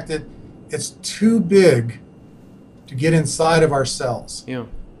inject it. It's too big to get inside of our cells. Yeah.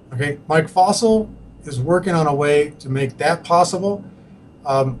 Okay. Mike Fossil is working on a way to make that possible.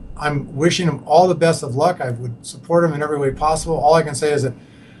 I'm wishing him all the best of luck. I would support him in every way possible. All I can say is that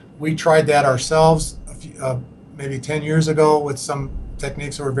we tried that ourselves maybe 10 years ago with some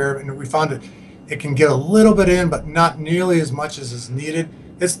techniques that were and we found it can get a little bit in, but not nearly as much as is needed.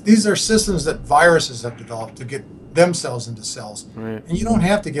 These are systems that viruses have developed to get themselves into cells. Right. And you don't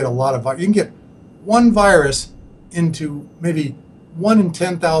have to get a lot of you can get one virus into maybe 1 in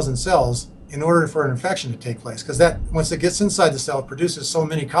 10,000 cells in order for an infection to take place, because that once it gets inside the cell, it produces so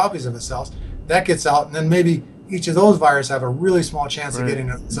many copies of itself that gets out, and then maybe each of those viruses have a really small chance of getting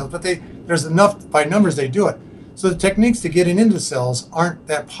into the cells, but there's enough, by numbers they do it. So the techniques to getting into cells aren't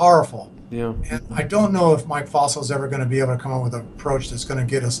that powerful. Yeah. And I don't know if Mike Fossil is ever going to be able to come up with an approach that's going to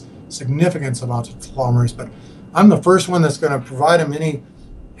get us significant amounts of telomerase, but I'm the first one that's going to provide him any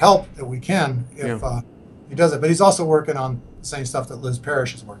help that we can if he does it. But he's also working on the same stuff that Liz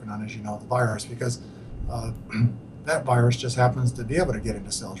Parrish is working on, as you know, the virus, because that virus just happens to be able to get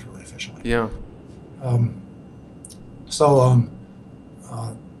into cells really efficiently. Yeah.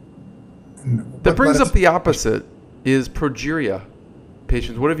 That brings up the opposite, is progeria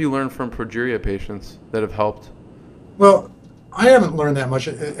patients. What have you learned from progeria patients that have helped? Well, I haven't learned that much.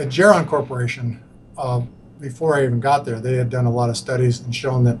 At Geron Corporation, before I even got there, they had done a lot of studies and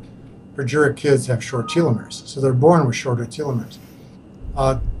shown that progeria kids have short telomeres. So they're born with shorter telomeres.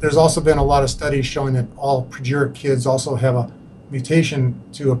 There's also been a lot of studies showing that all progeria kids also have a mutation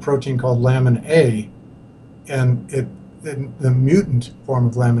to a protein called lamin A, and the mutant form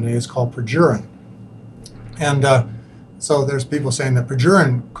of lamin A is called progerin. And so there's people saying that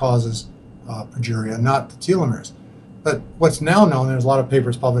progerin causes progeria, not the telomeres. But what's now known, there's a lot of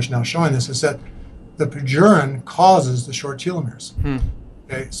papers published now showing this, is that the progerin causes the short telomeres.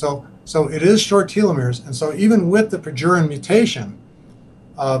 Okay, so it is short telomeres, and so even with the progerin mutation,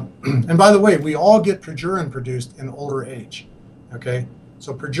 and by the way, we all get progerin produced in older age. Okay,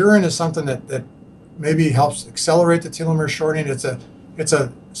 so progerin is something that maybe helps accelerate the telomere shortening. It's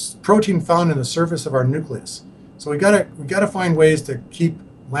a protein found in the surface of our nucleus. So we gotta find ways to keep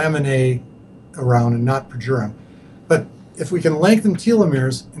lamin A around and not progerin. But if we can lengthen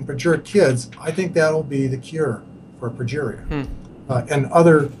telomeres in progeria kids, I think that'll be the cure for progeria and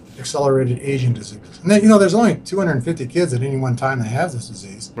other accelerated aging diseases. And then, there's only 250 kids at any one time that have this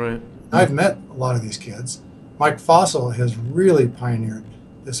disease. Right. I've met a lot of these kids. Mike Fossil has really pioneered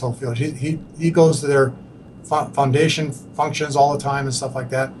this whole field. He goes to their foundation functions all the time and stuff like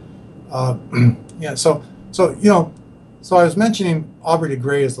that. So I was mentioning Aubrey de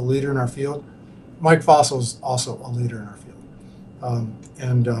Grey is the leader in our field. Mike Fossil is also a leader in our field.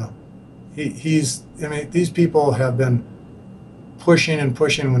 These people have been pushing and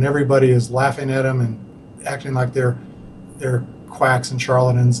pushing when everybody is laughing at them and acting like they're quacks and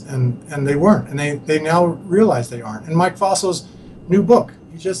charlatans, and they weren't, and they now realize they aren't. And Mike Fossil's new book,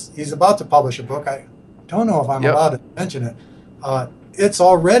 he's about to publish a book. I don't know if I'm allowed to mention it. It's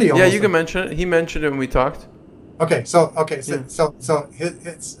already almost, you can mention it. He mentioned it when we talked. It's do you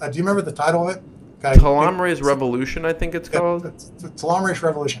remember the title of it? Telomerase Revolution, I think it's called. Telomerase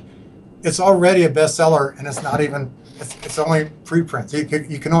Revolution. It's already a bestseller, and it's not even. It's only preprints. You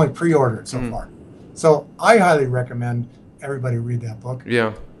can only pre-order it so far. So I highly recommend everybody read that book.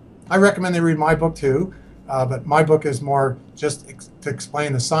 Yeah. I recommend they read my book too, but my book is more just to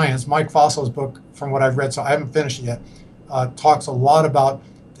explain the science. Mike Fossil's book, from what I've read, so I haven't finished it yet, talks a lot about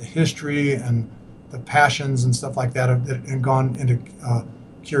the history and the passions and stuff like that and gone into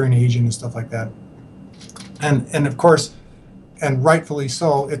curing aging and stuff like that. And of course, and rightfully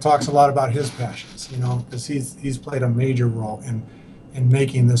so, it talks a lot about his passions, because he's played a major role in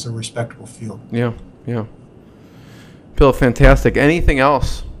making this a respectable field. Yeah. Bill, fantastic. Anything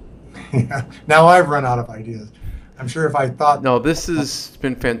else? Yeah. Now I've run out of ideas. I'm sure if I thought... No, this has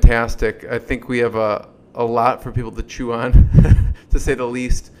been fantastic. I think we have a lot for people to chew on, to say the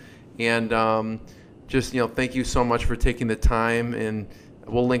least. And thank you so much for taking the time, and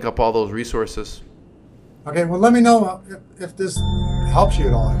we'll link up all those resources. Okay, well, let me know if this helps you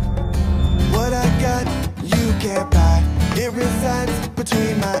at all. What I got, you can't buy. It resides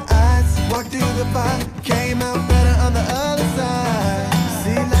between my eyes. Walked through the fire, came out better on the other side.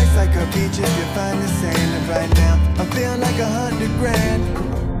 See, life's like a beach if you find the sand. And right now, I feel like $100 grand.